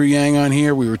get Andrew Yang on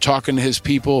here. We were talking to his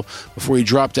people before he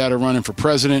dropped out of running for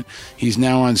president. He's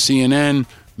now on CNN.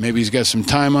 Maybe he's got some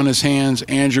time on his hands.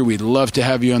 Andrew, we'd love to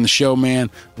have you on the show, man.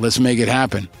 Let's make it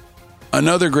happen.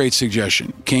 Another great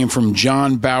suggestion came from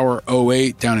John Bauer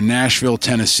 08 down in Nashville,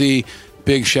 Tennessee.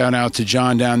 Big shout out to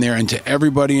John down there and to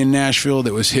everybody in Nashville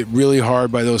that was hit really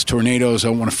hard by those tornadoes. I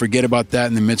don't want to forget about that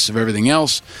in the midst of everything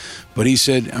else. But he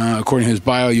said, according to his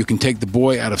bio, you can take the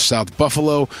boy out of South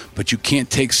Buffalo, but you can't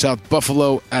take South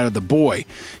Buffalo out of the boy.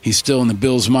 He's still in the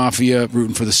Bills Mafia,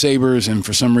 rooting for the Sabres and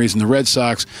for some reason the Red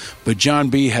Sox. But John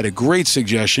B. had a great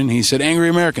suggestion. He said, Angry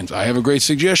Americans, I have a great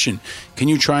suggestion. Can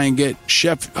you try and get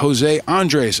Chef Jose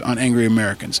Andres on Angry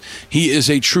Americans? He is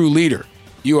a true leader.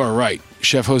 You are right.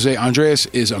 Chef Jose Andres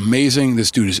is amazing.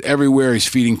 This dude is everywhere. He's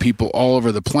feeding people all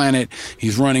over the planet.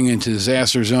 He's running into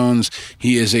disaster zones.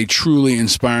 He is a truly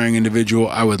inspiring individual.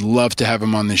 I would love to have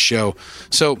him on this show.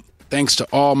 So thanks to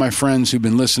all my friends who've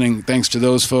been listening. Thanks to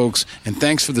those folks. And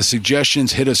thanks for the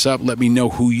suggestions. Hit us up. Let me know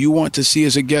who you want to see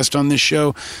as a guest on this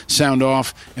show. Sound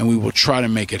off, and we will try to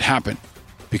make it happen.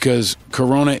 Because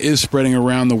Corona is spreading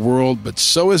around the world, but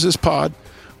so is this pod.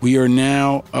 We are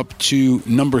now up to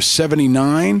number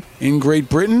 79 in Great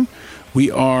Britain.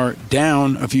 We are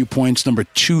down a few points, number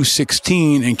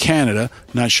 216 in Canada.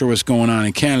 Not sure what's going on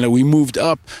in Canada. We moved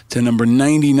up to number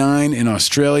 99 in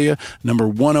Australia, number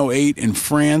 108 in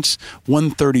France,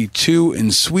 132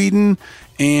 in Sweden,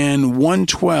 and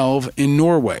 112 in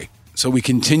Norway. So we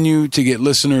continue to get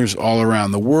listeners all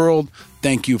around the world.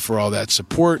 Thank you for all that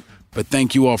support, but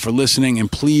thank you all for listening,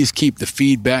 and please keep the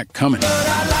feedback coming.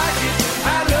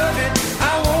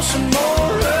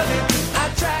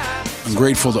 I'm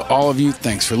grateful to all of you.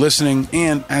 Thanks for listening.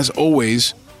 And as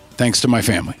always, thanks to my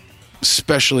family,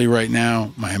 especially right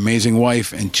now, my amazing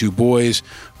wife and 2 boys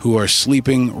who are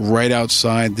sleeping right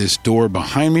outside this door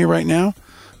behind me right now.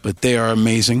 But they are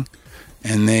amazing,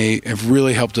 and they have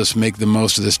really helped us make the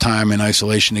most of this time in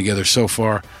isolation together so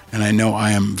far. And I know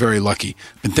I am very lucky.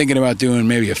 Been thinking about doing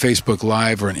maybe a Facebook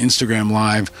Live or an Instagram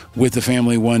Live with the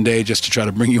family one day just to try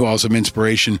to bring you all some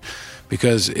inspiration,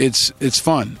 because it's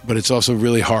fun, but it's also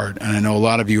really hard. And I know a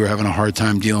lot of you are having a hard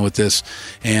time dealing with this,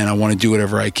 and I want to do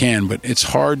whatever I can. But it's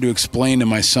hard to explain to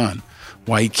my son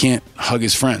why he can't hug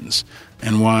his friends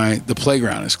and why the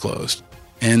playground is closed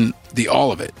and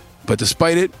all of it. But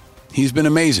despite it, he's been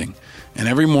amazing. And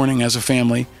every morning as a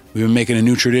family, we've been making a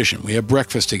new tradition. We have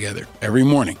breakfast together every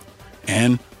morning,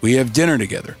 and we have dinner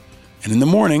together. And in the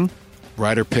morning,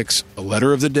 Ryder picks a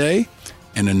letter of the day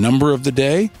and a number of the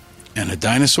day and a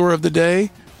dinosaur of the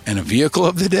day and a vehicle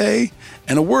of the day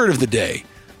and a word of the day.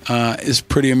 Is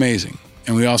pretty amazing.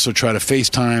 And we also try to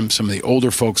FaceTime some of the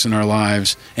older folks in our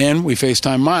lives, and we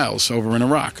FaceTime Miles over in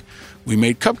Iraq. We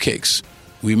made cupcakes.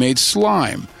 We made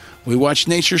slime. We watched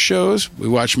nature shows. We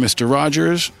watched Mr.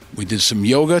 Rogers. We did some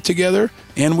yoga together,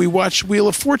 and we watched Wheel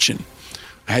of Fortune.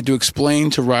 I had to explain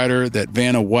to Ryder that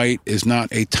Vanna White is not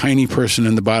a tiny person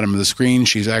in the bottom of the screen.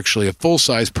 She's actually a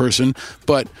full-size person,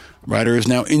 but Ryder is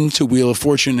now into Wheel of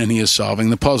Fortune, and he is solving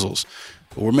the puzzles.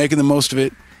 But we're making the most of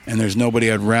it, and there's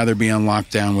nobody I'd rather be on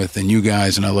lockdown with than you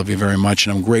guys, and I love you very much,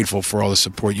 and I'm grateful for all the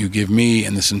support you give me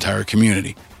and this entire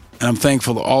community. And I'm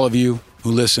thankful to all of you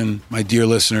who listen, my dear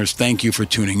listeners. Thank you for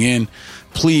tuning in.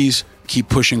 Please keep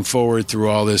pushing forward through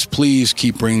all this. Please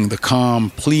keep bringing the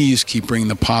calm. Please keep bringing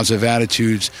the positive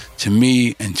attitudes to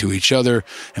me and to each other.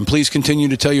 And please continue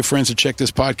to tell your friends to check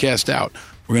this podcast out.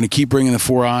 We're going to keep bringing the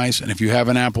 4 eyes. And if you have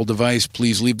an Apple device,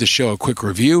 please leave the show a quick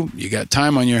review. You got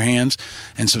time on your hands.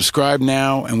 And subscribe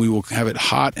now, and we will have it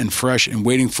hot and fresh and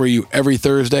waiting for you every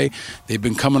Thursday. They've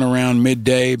been coming around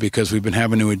midday because we've been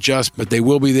having to adjust, but they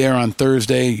will be there on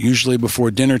Thursday, usually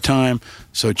before dinner time.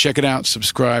 So check it out,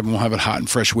 subscribe, and we'll have it hot and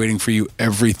fresh waiting for you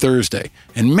every Thursday.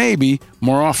 And maybe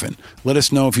more often. Let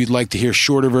us know if you'd like to hear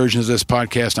shorter versions of this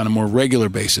podcast on a more regular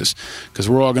basis, because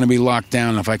we're all going to be locked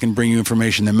down. If I can bring you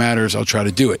information that matters, I'll try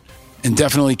to do it. And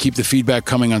definitely keep the feedback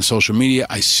coming on social media.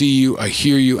 I see you, I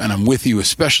hear you, and I'm with you,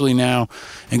 especially now.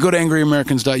 And go to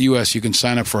angryamericans.us. You can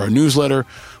sign up for our newsletter.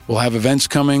 We'll have events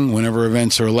coming whenever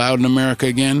events are allowed in America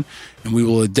again, and we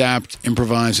will adapt,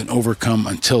 improvise, and overcome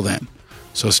until then.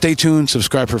 So stay tuned,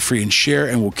 subscribe for free, and share,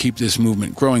 and we'll keep this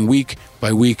movement growing week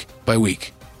by week by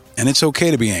week. And it's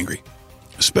okay to be angry,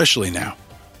 especially now.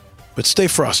 But stay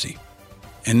frosty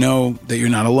and know that you're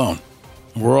not alone.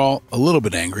 We're all a little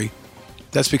bit angry.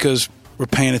 That's because we're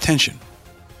paying attention.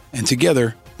 And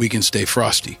together, we can stay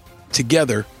frosty.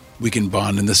 Together, we can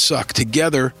bond in the suck.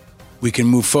 Together, we can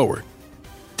move forward,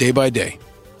 day by day,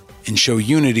 and show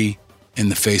unity in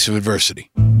the face of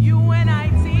adversity.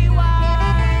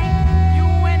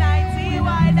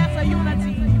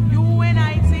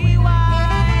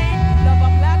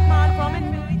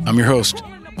 I'm your host,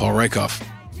 Paul Rykoff.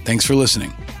 Thanks for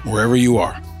listening, wherever you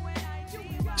are.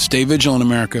 Stay vigilant,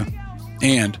 America,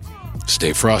 and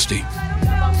stay frosty.